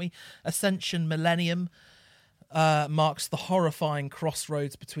beginning, shouldn't we? Ascension Millennium marks the horrifying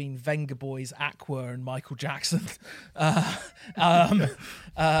crossroads between Vengaboys, Aqua, and Michael Jackson. I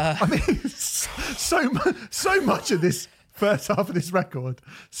mean, so much of this first half of this record,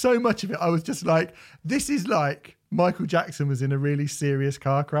 so much of it, I was just like, this is like Michael Jackson was in a really serious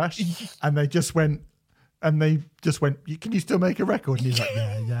car crash, and they just went, can you still make a record? And he's like,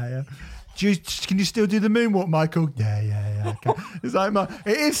 yeah. Can you still do the moonwalk, Michael? Yeah. Okay. It's like,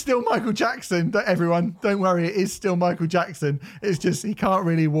 it is still Michael Jackson. Everyone, don't worry, it is still Michael Jackson. It's just he can't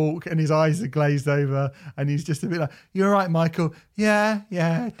really walk and his eyes are glazed over and he's just a bit like, you're all right, Michael? Yeah,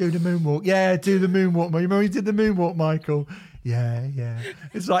 do the moonwalk. Yeah, do the moonwalk. You remember he did the moonwalk, Michael? Yeah.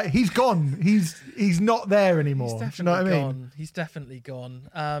 It's like he's gone. He's not there anymore. He's definitely you know what gone. I mean? He's definitely gone.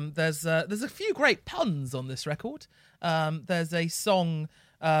 There's a few great puns on this record. There's a song.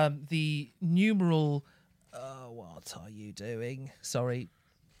 The numeral, what are you doing? Sorry,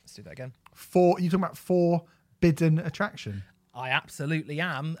 let's do that again. You're talking about forbidden attraction? I absolutely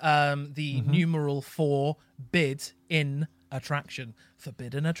am. The numeral 4, bid in attraction.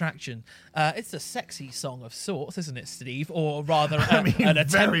 Forbidden attraction. It's a sexy song of sorts, isn't it, Steve? Or rather, an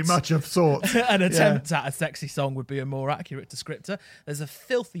attempt, very much of sorts. An attempt at a sexy song would be a more accurate descriptor. There's a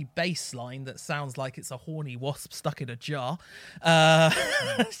filthy bass line that sounds like it's a horny wasp stuck in a jar.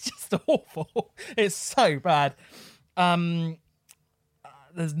 It's just awful. It's so bad.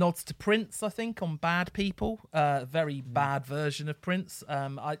 There's nods to Prince, I think, on Bad People. Very bad version of Prince.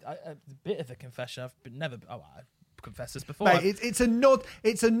 A bit of a confession. I've confessed this before. Mate, it's a nod.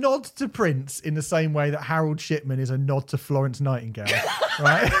 It's a nod to Prince in the same way that Harold Shipman is a nod to Florence Nightingale,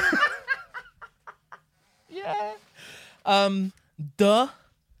 right? Yeah. Duh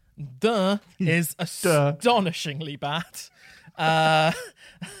is astonishingly bad.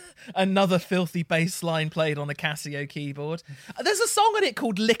 Another filthy bass line played on a Casio keyboard. There's a song on it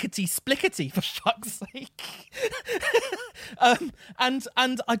called Lickety Splickety, for fuck's sake. And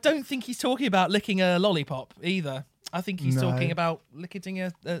I don't think he's talking about licking a lollipop either. I think he's talking about licking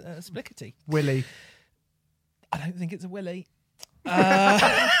a splickety. Willy. I don't think it's a willy.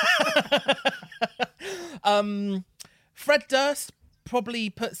 Fred Durst probably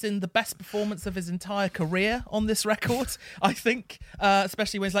puts in the best performance of his entire career on this record, I think,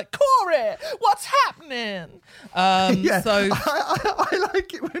 especially when he's like, Corey, what's happening? So I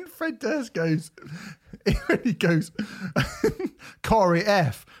like it when Fred Durst goes, when he goes, Corey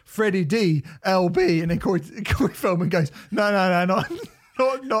F, Freddie D, LB, and then Corey Feldman goes, no, not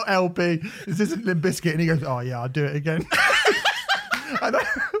LB, this isn't Limp Bizkit, and he goes, oh yeah, I'll do it again.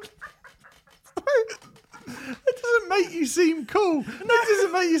 It doesn't make you seem cool. It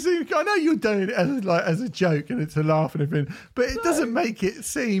doesn't make you seem cool. I know you're doing it as a joke and it's a laugh and everything, but it doesn't make it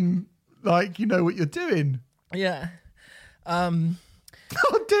seem like you know what you're doing. Yeah. I'll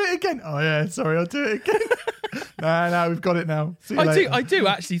do it again. Oh yeah, sorry, I'll do it again. No, we've got it now. See you later. I do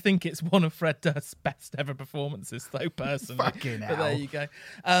actually think it's one of Fred Durst's best ever performances, though, personally. Fucking hell. But there you go.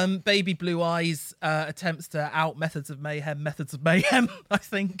 Baby Blue Eyes attempts to out Methods of Mayhem, I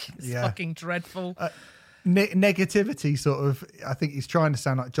think. It's fucking dreadful. Negativity, sort of. I think he's trying to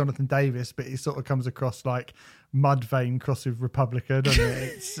sound like Jonathan Davis, but he sort of comes across like Mudvayne cross with Republican.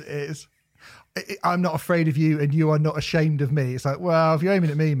 It's I'm not afraid of you and you are not ashamed of me. It's like, well, if you're aiming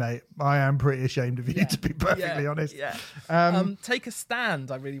at me, mate, I am pretty ashamed of you, to be perfectly honest. Yeah. Take a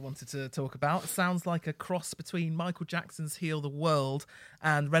Stand, I really wanted to talk about. Sounds like a cross between Michael Jackson's Heal the World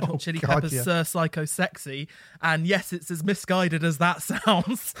and Red Hot Chili Peppers' Sir Psycho Sexy. And yes, it's as misguided as that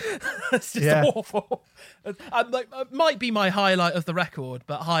sounds. It's just awful. It might be my highlight of the record,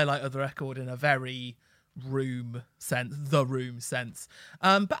 but highlight of the record in a very the Room sense.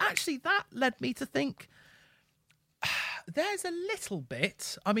 But actually that led me to think, there's a little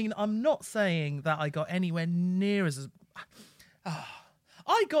bit. I mean, I'm not saying that I got anywhere near as...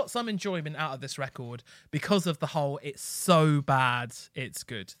 I got some enjoyment out of this record because of the whole "it's so bad, it's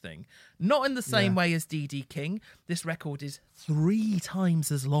good" thing. Not in the same way as D.D. King. This record is 3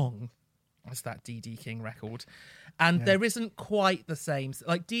 times as long as that D.D. King record. And there isn't quite the same...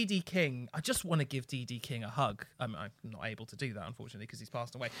 Like D.D. King, I just want to give D.D. King a hug. I'm not able to do that, unfortunately, because he's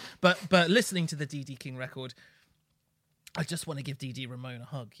passed away. But listening to the D.D. King record, I just want to give D.D. Ramone a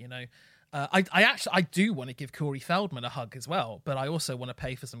hug, you know? I do want to give Corey Feldman a hug as well, but I also want to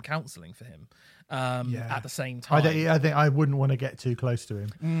pay for some counselling for him at the same time. I think I wouldn't want to get too close to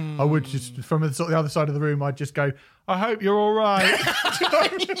him. I would just, from the other side of the room, I'd just go, I hope you're all right.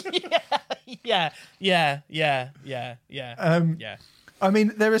 Yeah. I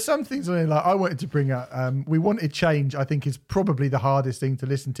mean, there are some things I wanted to bring up. We Wanted Change, I think, is probably the hardest thing to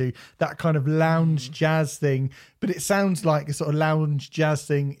listen to. That kind of lounge jazz thing. But it sounds like a sort of lounge jazz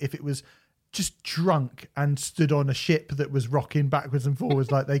thing if it was just drunk and stood on a ship that was rocking backwards and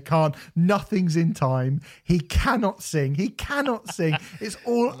forwards like they can't. Nothing's in time. He cannot sing. It's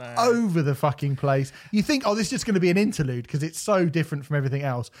all over the fucking place. You think, this is just going to be an interlude because it's so different from everything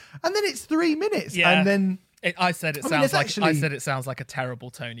else. And then it's 3 minutes. Yeah. And then... I said it sounds like a terrible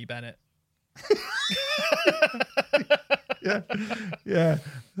Tony Bennett. Yeah.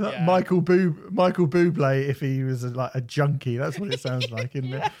 Michael Bublé, if he was a junkie, that's what it sounds like,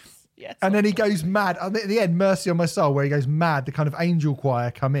 isn't it? Yes. And then he goes mad at the end. Mercy on My Soul, where he goes mad. The kind of angel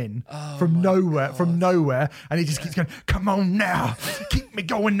choir come in from nowhere, and he just keeps going. Come on now, keep me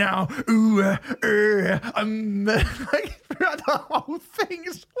going now. Ooh, I'm like throughout the whole thing.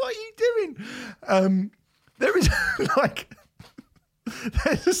 What are you doing? There is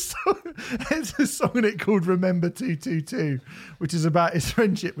there's a song in it called Remember 222, which is about his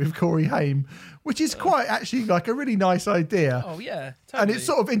friendship with Corey Haim, which is quite actually like a really nice idea. Oh, yeah, totally. And it's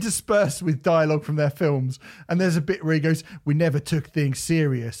sort of interspersed with dialogue from their films. And there's a bit where he goes, we never took things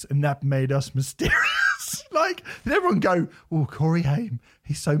serious, and that made us mysterious. Like, did everyone go, oh, Corey Haim,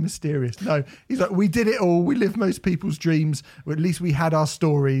 he's so mysterious? No, he's like, we did it all. We lived most people's dreams. Or at least we had our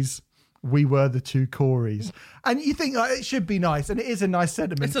stories. We were the 2 Coreys. And you think it should be nice, and it is a nice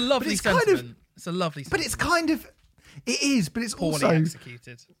sentiment. It's a lovely sentiment. It's a lovely sentiment. But it's kind of... It is, but it's poorly also...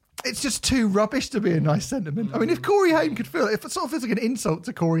 executed. It's just too rubbish to be a nice sentiment. I mean, if Corey Haim could feel it, if it sort of feels like an insult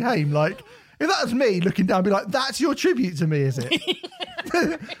to Corey Haim, like... If that was me looking down, I'd be like, that's your tribute to me, is it?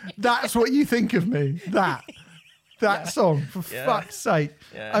 That's what you think of me. That song, for fuck's sake.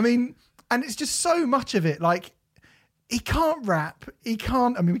 Yeah. I mean, and it's just so much of it, like... He can't rap. We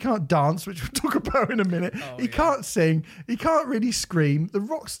can't dance, which we'll talk about in a minute. He can't sing. He can't really scream. The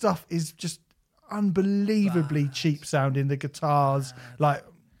rock stuff is just unbelievably cheap sounding. The guitars, I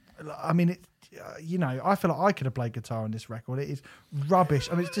feel like I could have played guitar on this record. It is rubbish.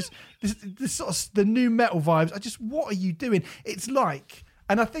 I mean, it's just this sort of the new metal vibes. What are you doing? It's like,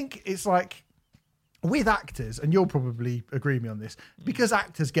 and I think it's like, with actors, and you'll probably agree with me on this, because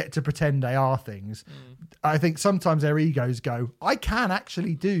actors get to pretend they are things, I think sometimes their egos go, I can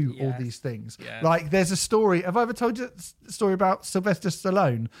actually do all these things. Yeah. Like, there's a story, have I ever told you a story about Sylvester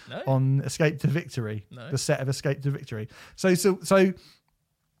Stallone on Escape to Victory? No. The set of Escape to Victory. So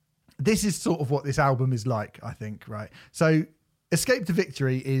this is sort of what this album is like, I think, right? So Escape to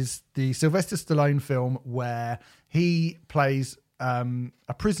Victory is the Sylvester Stallone film where he plays a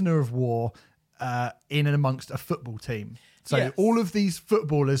prisoner of war in and amongst a football team. So all of these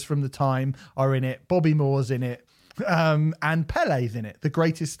footballers from the time are in it. Bobby Moore's in it. And Pele's in it. The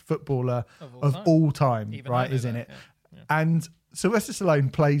greatest footballer of all time, right, is in it. Yeah. And Sylvester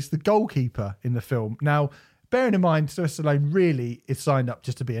Stallone plays the goalkeeper in the film. Now, bearing in mind, Sylvester Stallone really is signed up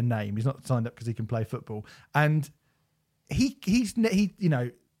just to be a name. He's not signed up because he can play football. And there's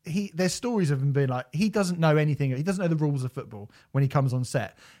stories of him being like, he doesn't know anything. He doesn't know the rules of football when he comes on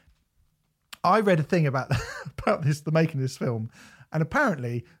set. I read a thing about the making of this film, and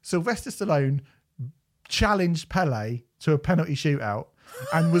apparently Sylvester Stallone challenged Pele to a penalty shootout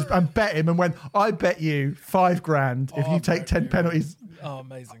and bet him and went, I bet you $5,000 if you take 10 penalties. Oh,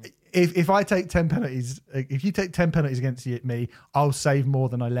 amazing. If I take 10 penalties, if you take 10 penalties against me, I'll save more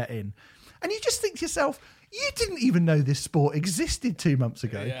than I let in. And you just think to yourself, you didn't even know this sport existed 2 months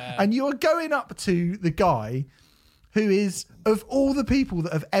ago. Yeah. And you're going up to the guy who is, of all the people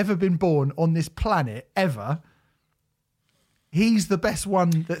that have ever been born on this planet, ever, he's the best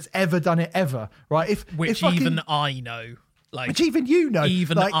one that's ever done it ever, right? Which even I know. Which even you know.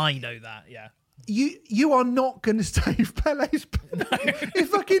 Even I know that, yeah. You are not going to save Pele's penalties.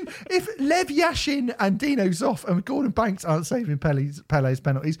 If Lev Yashin and Dino Zoff and Gordon Banks aren't saving Pele's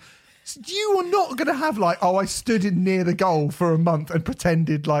penalties, You are not going to have like, I stood in near the goal for a month and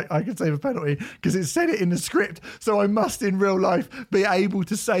pretended like I could save a penalty because it said it in the script. So I must in real life be able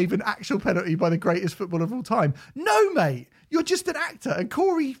to save an actual penalty by the greatest footballer of all time. No, mate. You're just an actor. And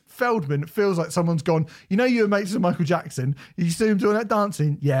Corey Feldman feels like someone's gone, you were mates with Michael Jackson. You see him doing that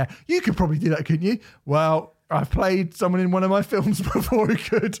dancing? Yeah, you could probably do that, couldn't you? Well, I've played someone in one of my films before who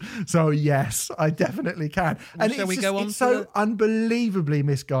could. So, yes, I definitely can. And it's so unbelievably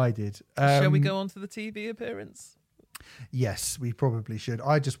misguided. Shall we go on to the TV appearance? Yes, we probably should.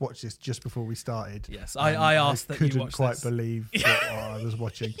 I just watched this just before we started. Yes, I asked that you watch this. I couldn't quite believe what I was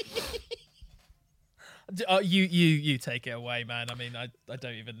watching. You take it away, man. I mean, I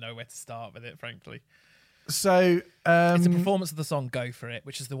don't even know where to start with it, frankly. So it's a performance of the song "Go For It,"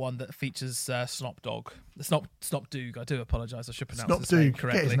 which is the one that features Snop Dogg. Snop Dogg. I do apologise. I should pronounce his name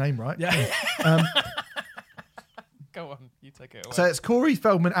correctly. Get his name right. Yeah. Go on, you take it away. So it's Corey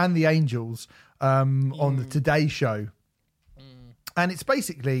Feldman and the Angels on the Today Show, and it's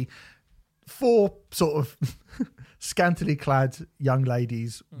basically 4 sort of scantily clad young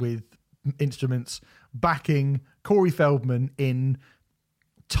ladies with instruments backing Corey Feldman in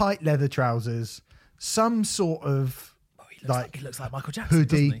tight leather trousers. Some sort of he looks like Michael Jackson,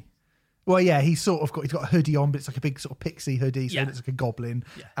 hoodie. Doesn't he? Well, yeah, he's got a hoodie on, but it's like a big sort of pixie hoodie, so it's like a goblin.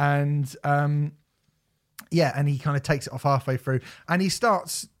 Yeah. And and he kind of takes it off halfway through, and he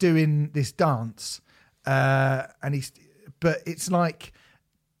starts doing this dance, but it's like,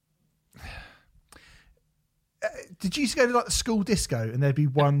 did you used to go to like the school disco, and there'd be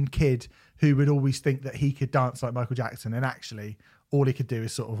one kid who would always think that he could dance like Michael Jackson, and actually all he could do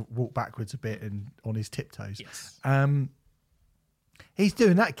is sort of walk backwards a bit and on his tiptoes. Yes. He's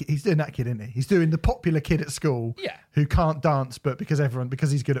doing that. He's doing that kid, isn't he? He's doing the popular kid at school, who can't dance, but because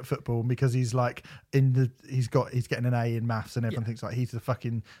he's good at football, and because he's like he's getting an A in maths, and everyone thinks like he's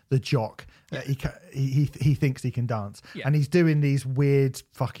the jock. Yeah. He thinks he can dance, and he's doing these weird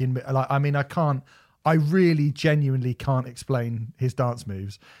fucking like. I mean, I really genuinely can't explain his dance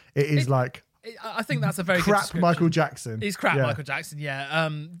moves. I think that's a very crap good Michael Jackson. He's crap Michael Jackson, yeah.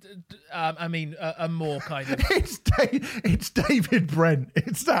 I mean, a more kind of... it's David Brent.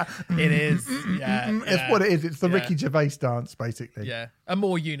 It's that... It is, yeah. It's what it is. It's the Ricky Gervais dance, basically. Yeah, a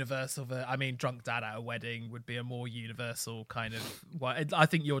more universal... I mean, Drunk Dad at a Wedding would be a more universal kind of... Well, I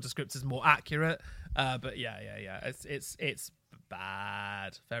think your descriptor is more accurate, but yeah. It's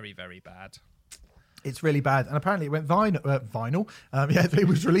bad. Very, very bad. It's really bad, and apparently it went vinyl. It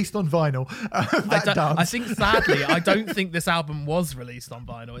was released on vinyl. I think, sadly, I don't think this album was released on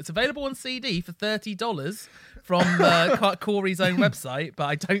vinyl. It's available on CD for $30 from Corey's own website, but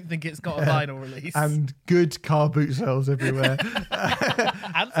I don't think it's got a vinyl release. And good car boot sales everywhere,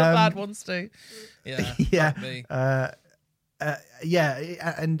 and some bad ones too. Yeah,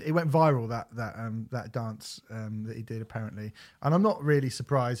 and it went viral that dance that he did apparently, and I'm not really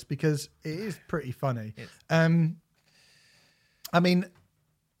surprised because it is pretty funny. I mean,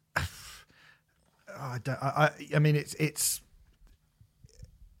 I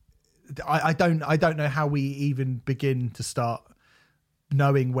don't know how we even begin to start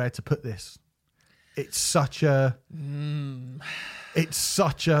knowing where to put this. It's such a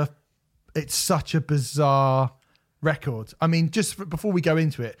bizarre record. I mean, before we go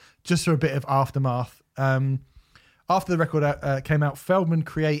into it, just for a bit of aftermath, after the record came out, Feldman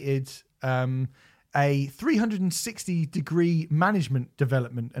created a 360-degree management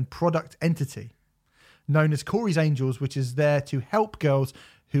development and product entity known as Corey's Angels, which is there to help girls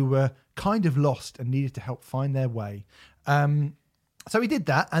who were kind of lost and needed to help find their way. So he did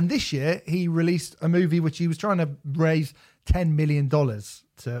that, and this year he released a movie which he was trying to raise $10 million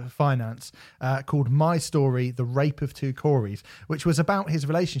to finance, called My Story, The Rape of Two Coreys, which was about his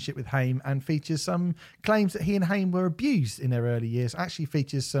relationship with Haim and features some claims that he and Haim were abused in their early years. Actually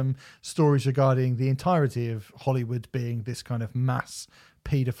features some stories regarding the entirety of Hollywood being this kind of mass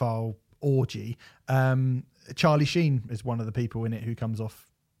paedophile orgy. Charlie Sheen is one of the people in it who comes off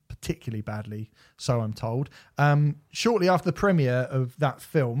particularly badly, so I'm told. Shortly after the premiere of that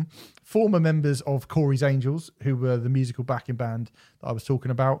film, former members of Corey's Angels, who were the musical backing band that I was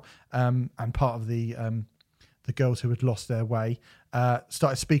talking about, and part of the girls who had lost their way,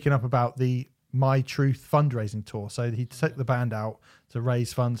 started speaking up about the My Truth fundraising tour. So he took the band out to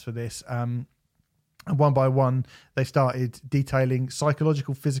raise funds for this. And one by one, they started detailing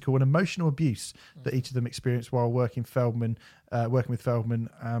psychological, physical, and emotional abuse that each of them experienced while working with Feldman.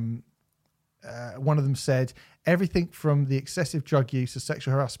 one of them said, everything from the excessive drug use, the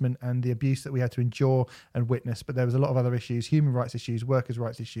sexual harassment and the abuse that we had to endure and witness, but there was a lot of other issues, human rights issues, workers'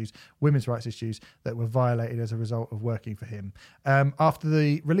 rights issues, women's rights issues that were violated as a result of working for him. After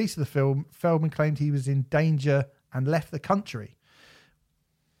the release of the film, Feldman claimed he was in danger and left the country.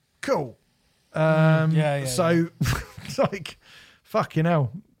 Cool. So, it's like, fucking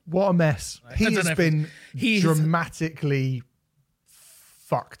hell, what a mess. He has been dramatically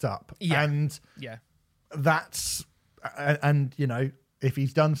fucked up. Yeah. And that's, and you know, if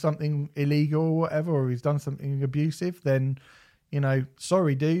he's done something illegal or whatever, or he's done something abusive, then, you know,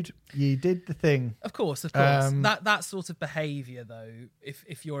 sorry, dude, you did the thing. Of course. That sort of behaviour, though,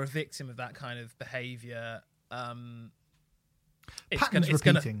 if you're a victim of that kind of behaviour, it's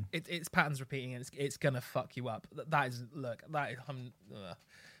patterns repeating, and it's gonna fuck you up.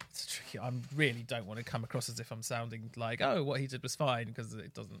 It's tricky. I really don't want to come across as if I'm sounding like, oh, what he did was fine, because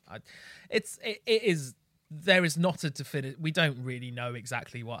it doesn't. It is. There is not a definite. We don't really know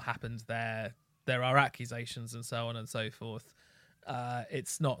exactly what happened there. There are accusations and so on and so forth.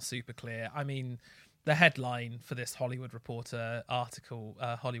 It's not super clear. I mean, the headline for this Hollywood Reporter article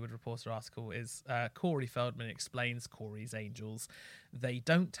is Corey Feldman explains Corey's Angels. They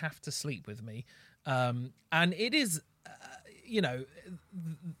don't have to sleep with me. And it is,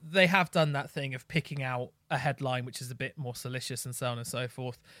 they have done that thing of picking out a headline which is a bit more salacious and so on and so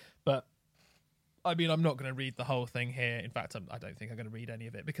forth. But I mean, I'm not going to read the whole thing here. In fact, I don't think I'm going to read any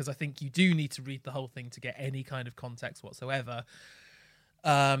of it, because I think you do need to read the whole thing to get any kind of context whatsoever.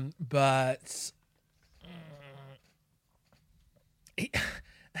 But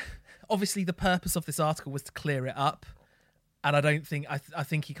obviously the purpose of this article was to clear it up, and I don't think I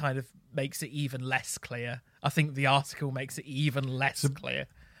think he kind of makes it even less clear. I think the article makes it even less clear.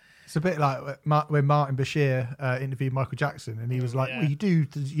 It's a bit like when Martin Bashir interviewed Michael Jackson, and he was like, well, you do,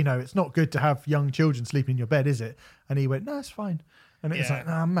 it's not good to have young children sleeping in your bed, is it? And he went, no, it's fine. And it's like,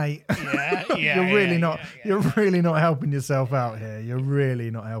 nah, mate, you're really not helping yourself out here. You're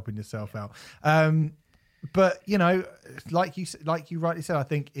really not helping yourself out. But like you rightly said, I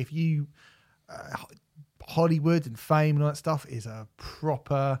think if you Hollywood and fame and all that stuff is a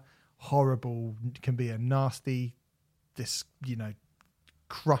proper horrible, can be a nasty,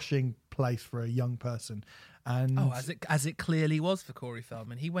 crushing place for a young person. And as it clearly was for Corey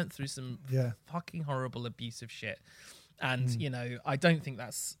Feldman. He went through some fucking horrible abusive shit. And, I don't think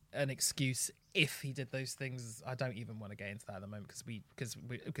that's an excuse if he did those things. I don't even want to get into that at the moment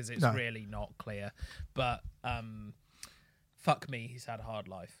because it's really not clear. But fuck me, he's had a hard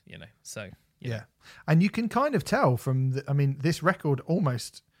life, So, yeah. And you can kind of tell from, this record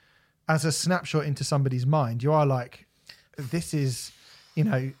almost as a snapshot into somebody's mind. You are like, this is,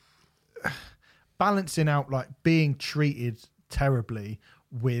 balancing out like being treated terribly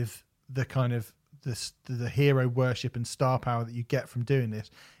with the kind of the hero worship and star power that you get from doing this.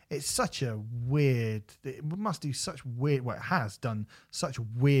 It's such a weird, it must do such weird, it has done such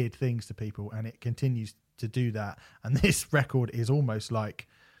weird things to people, and it continues to do that. And this record is almost like,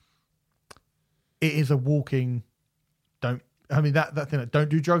 it is a walking, that thing, like, don't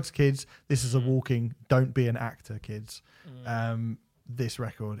do drugs, kids. This is a walking, don't be an actor, kids. This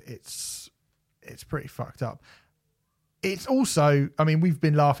record, it's pretty fucked up. It's also, we've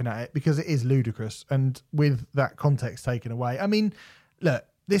been laughing at it because it is ludicrous, and with that context taken away, look,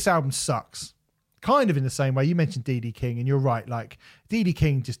 this album sucks. Kind of in the same way, you mentioned D.D. King, and you're right, like, D.D.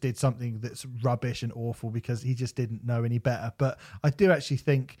 King just did something that's rubbish and awful because he just didn't know any better. But I do actually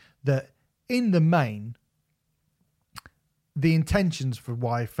think that in the main, the intentions for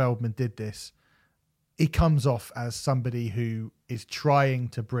why Feldman did this, he comes off as somebody who is trying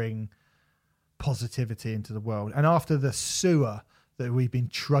to bring positivity into the world. And after the sewer that we've been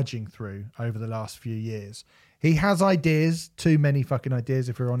trudging through over the last few years, he has ideas, too many fucking ideas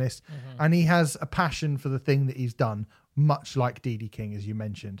if we're honest, and he has a passion for the thing that he's done, much like D.D. King, as you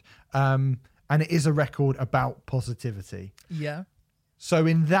mentioned. And it is a record about positivity. Yeah. So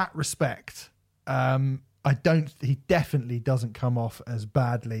in that respect, he definitely doesn't come off as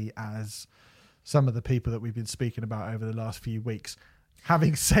badly as some of the people that we've been speaking about over the last few weeks.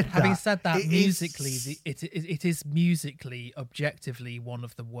 Having said that, musically, it is musically, objectively one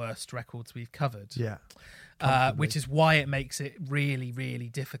of the worst records we've covered. Yeah, which is why it makes it really, really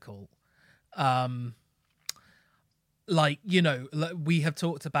difficult. We have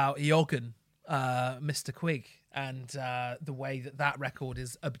talked about Eoghan, Mr. Quig, and the way that record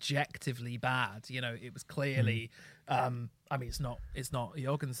is objectively bad. It was clearly. It's not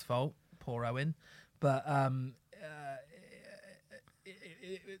Eoghan's fault, poor Owen, but.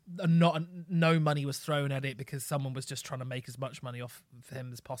 no money was thrown at it because someone was just trying to make as much money off of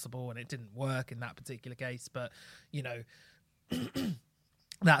him as possible, and it didn't work in that particular case. But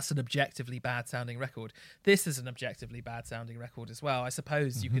that's an objectively bad sounding record. This is an objectively bad sounding record as well. I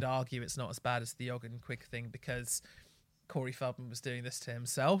suppose you could argue it's not as bad as the Eoghan Quigg thing because Corey Feldman was doing this to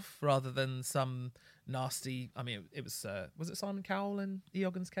himself rather than some nasty. I mean, it was it Simon Cowell in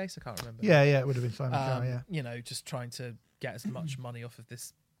Eoghan's case? I can't remember. Yeah, it would have been Simon Cowell. Yeah, just trying to get as much money off of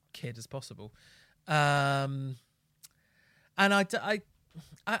this kid as possible. And and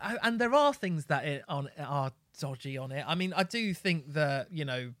there are things that are dodgy on it. I mean, I do think that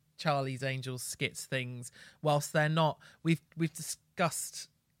Charlie's Angels skits things, whilst they're not. We've discussed.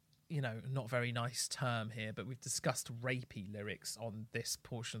 Not very nice term here, but we've discussed rapey lyrics on this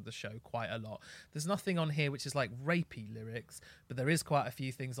portion of the show quite a lot. There's nothing on here which is like rapey lyrics, but there is quite a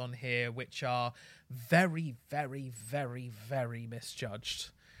few things on here which are very, very, very, very misjudged.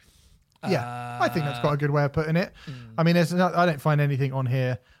 Yeah, I think that's quite a good way of putting it. I mean, I don't find anything on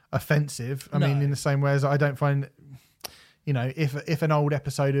here offensive. I mean, in the same way as I don't find, if an old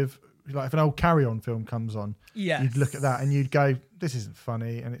episode of, like, if an old Carry On film comes on, you'd look at that and you'd go, this isn't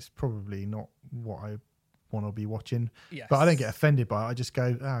funny, and it's probably not what I want to be watching. Yes. But I don't get offended by it. I just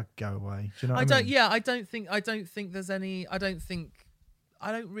go, go away. Do you know what I mean? Yeah, I don't think there's any. I don't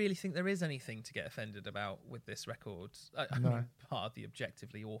really think there is anything to get offended about with this record. I mean, part of the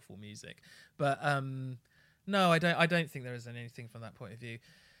objectively awful music, but no, I don't think there is anything from that point of view.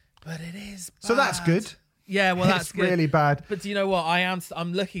 But it is bad. So that's good. Yeah, well, that's good. Really bad. But do you know what?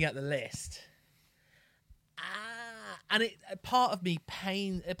 I'm looking at the list, and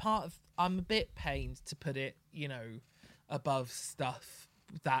I'm a bit pained to put it, above stuff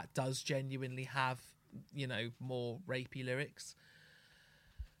that does genuinely have, more rapey lyrics.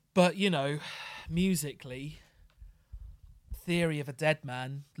 But musically, Theory of a Dead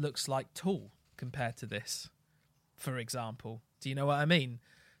Man looks like Tool compared to this, for example. Do you know what I mean?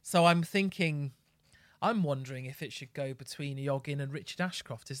 So I'm wondering if it should go between Eoghan and Richard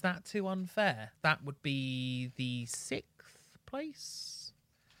Ashcroft. Is that too unfair? That would be the 6th place.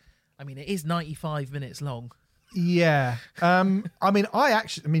 I mean, it is 95 minutes long. Yeah. I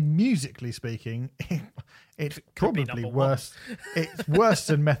mean, musically speaking, it's probably worse. It's worse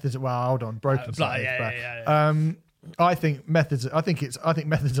than Methods. Well, hold on, Broken Side. I think Methods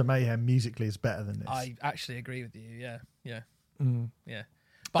of Mayhem musically is better than this. I actually agree with you. Yeah.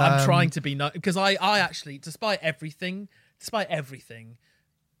 But I'm trying to be because I actually, despite everything,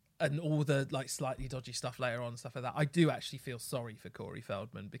 and all the like slightly dodgy stuff later on, stuff like that, I do actually feel sorry for Corey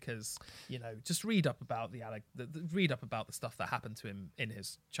Feldman because just read up about the stuff that happened to him in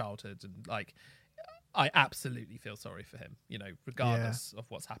his childhood, and like I absolutely feel sorry for him, regardless of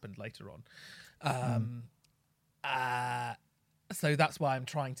what's happened later on. So that's why I'm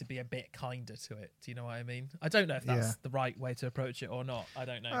trying to be a bit kinder to it. Do you know what I mean? I don't know if that's the right way to approach it or not. I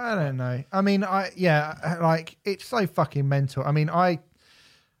don't know. I don't know. I mean, like, it's so fucking mental. I mean, I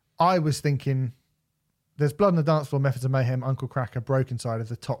was thinking there's Blood on the Dance Floor, Methods of Mayhem, Uncle Kracker, Broken Side of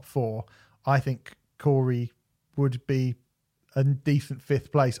the top 4. I think Corey would be a decent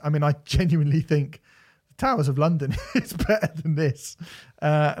 5th place. I mean, I genuinely think the Towers of London is better than this.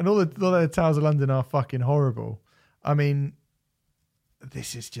 And all the Towers of London are fucking horrible. I mean,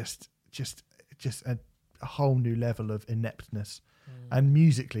 this is just a whole new level of ineptness. And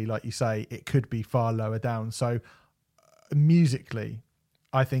musically, like you say, it could be far lower down. So musically,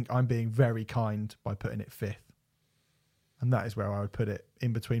 I think I'm being very kind by putting it 5th. And that is where I would put it,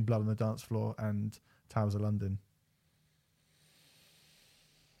 in between Blood on the Dance Floor and Towers of London.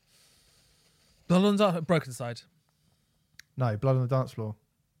 Blood on the Broken Side? No, Blood on the Dance Floor.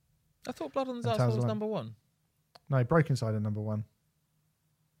 I thought Blood on the Dance Floor was number 1. No, Broken Side are number 1.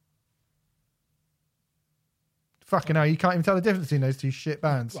 Fucking hell, you can't even tell the difference between those two shit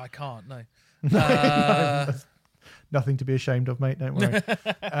bands. I can't, no. No, nothing to be ashamed of, mate, don't worry.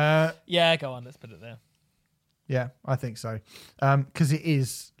 Yeah, go on, let's put it there. Yeah, I think so. Because it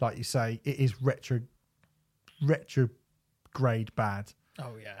is, like you say, it is retrograde bad.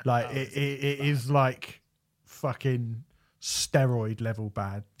 Oh, yeah. Like, it is like fucking steroid level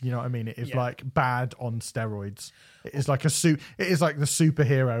bad. You know what I mean? It is like bad on steroids. It is like it is like the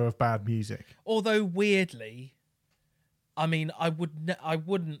superhero of bad music. Although weirdly, I mean, I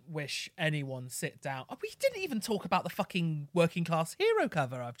wouldn't wish anyone sit down. We didn't even talk about the fucking Working Class Hero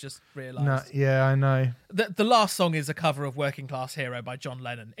cover. I've just realised. No, yeah, I know. The last song is a cover of Working Class Hero by John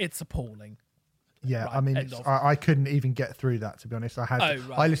Lennon. It's appalling. Yeah, right, I mean, I couldn't even get through that, to be honest.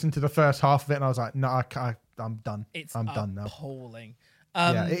 I listened to the first half of it and I was like, no, I'm done. I'm done now. Appalling.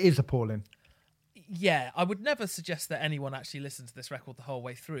 Yeah, it is appalling. Yeah, I would never suggest that anyone actually listen to this record the whole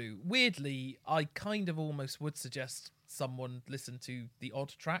way through. Weirdly, I kind of almost would suggest someone listen to the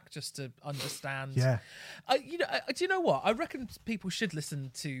odd track just to understand. Yeah. Do you know what? I reckon people should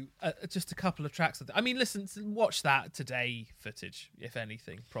listen to just a couple of tracks. Watch that Today footage, if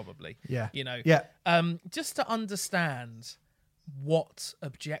anything, probably. Yeah. Yeah. Just to understand what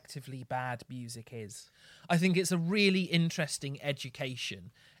objectively bad music is. I think it's a really interesting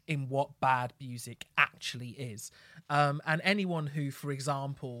education in what bad music actually is. And anyone who, for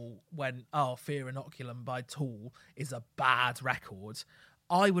example, went, Fear Inoculum by Tool is a bad record,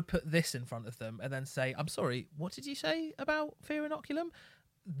 I would put this in front of them and then say, I'm sorry, what did you say about Fear Inoculum?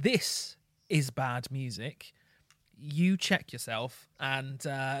 This is bad music. You check yourself and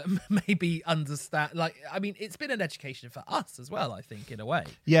maybe understand. It's been an education for us as well, I think, in a way.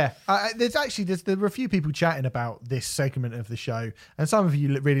 Yeah, there were a few people chatting about this segment of the show, and some of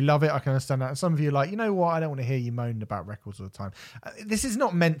you really love it. I can understand that. And some of you are like, you know what? I don't want to hear you moaning about records all the time. This is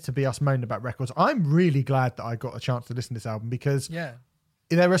not meant to be us moaning about records. I'm really glad that I got a chance to listen to this album because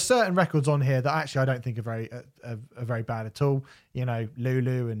there are certain records on here that actually I don't think are very bad at all.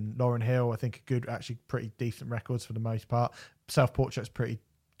 Lulu and Lauryn Hill, I think are good, actually pretty decent records for the most part. Self-Portrait's pretty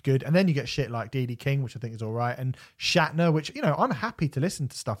good. And then you get shit like D.D. King, which I think is all right. And Shatner, which, I'm happy to listen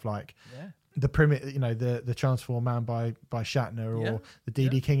to stuff like the Transform Man by Shatner or the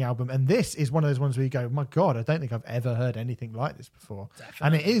D.D. King album. And this is one of those ones where you go, my God, I don't think I've ever heard anything like this before. Definitely.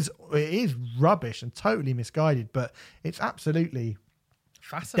 And it is rubbish and totally misguided, but it's absolutely...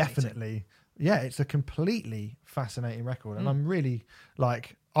 fascinating. Definitely. Yeah, it's a completely fascinating record. And I'm really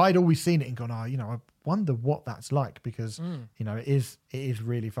I'd always seen it and gone, I wonder what that's like because, it is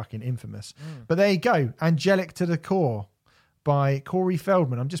really fucking infamous. But there you go. Angelic to the Core by Corey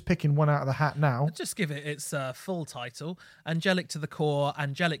Feldman. I'm just picking one out of the hat now. Just give it its full title. Angelic to the Core,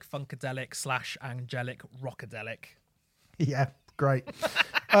 Angelic Funkadelic / Angelic Rockadelic. Yeah. Great.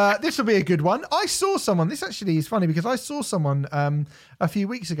 This will be a good one. I saw someone, this actually is funny because I saw someone a few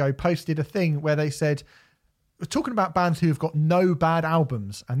weeks ago posted a thing where they said, talking about bands who have got no bad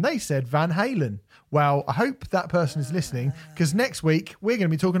albums, and they said Van Halen. Well, I hope that person is listening because next week we're going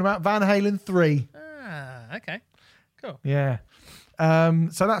to be talking about Van Halen 3. Okay. Cool. Yeah.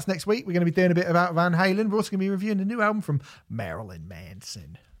 So that's next week. We're going to be doing a bit about Van Halen. We're also going to be reviewing a new album from Marilyn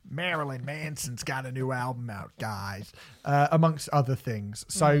Manson. Marilyn Manson's got a new album out, guys, amongst other things.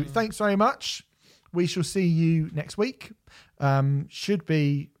 So thanks very much. We shall see you next week. Should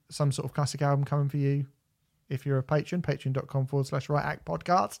be some sort of classic album coming for you if you're a patron, patreon.com/Right Act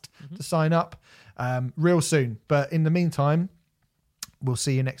Podcast to sign up real soon. But in the meantime, we'll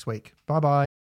see you next week. Bye-bye.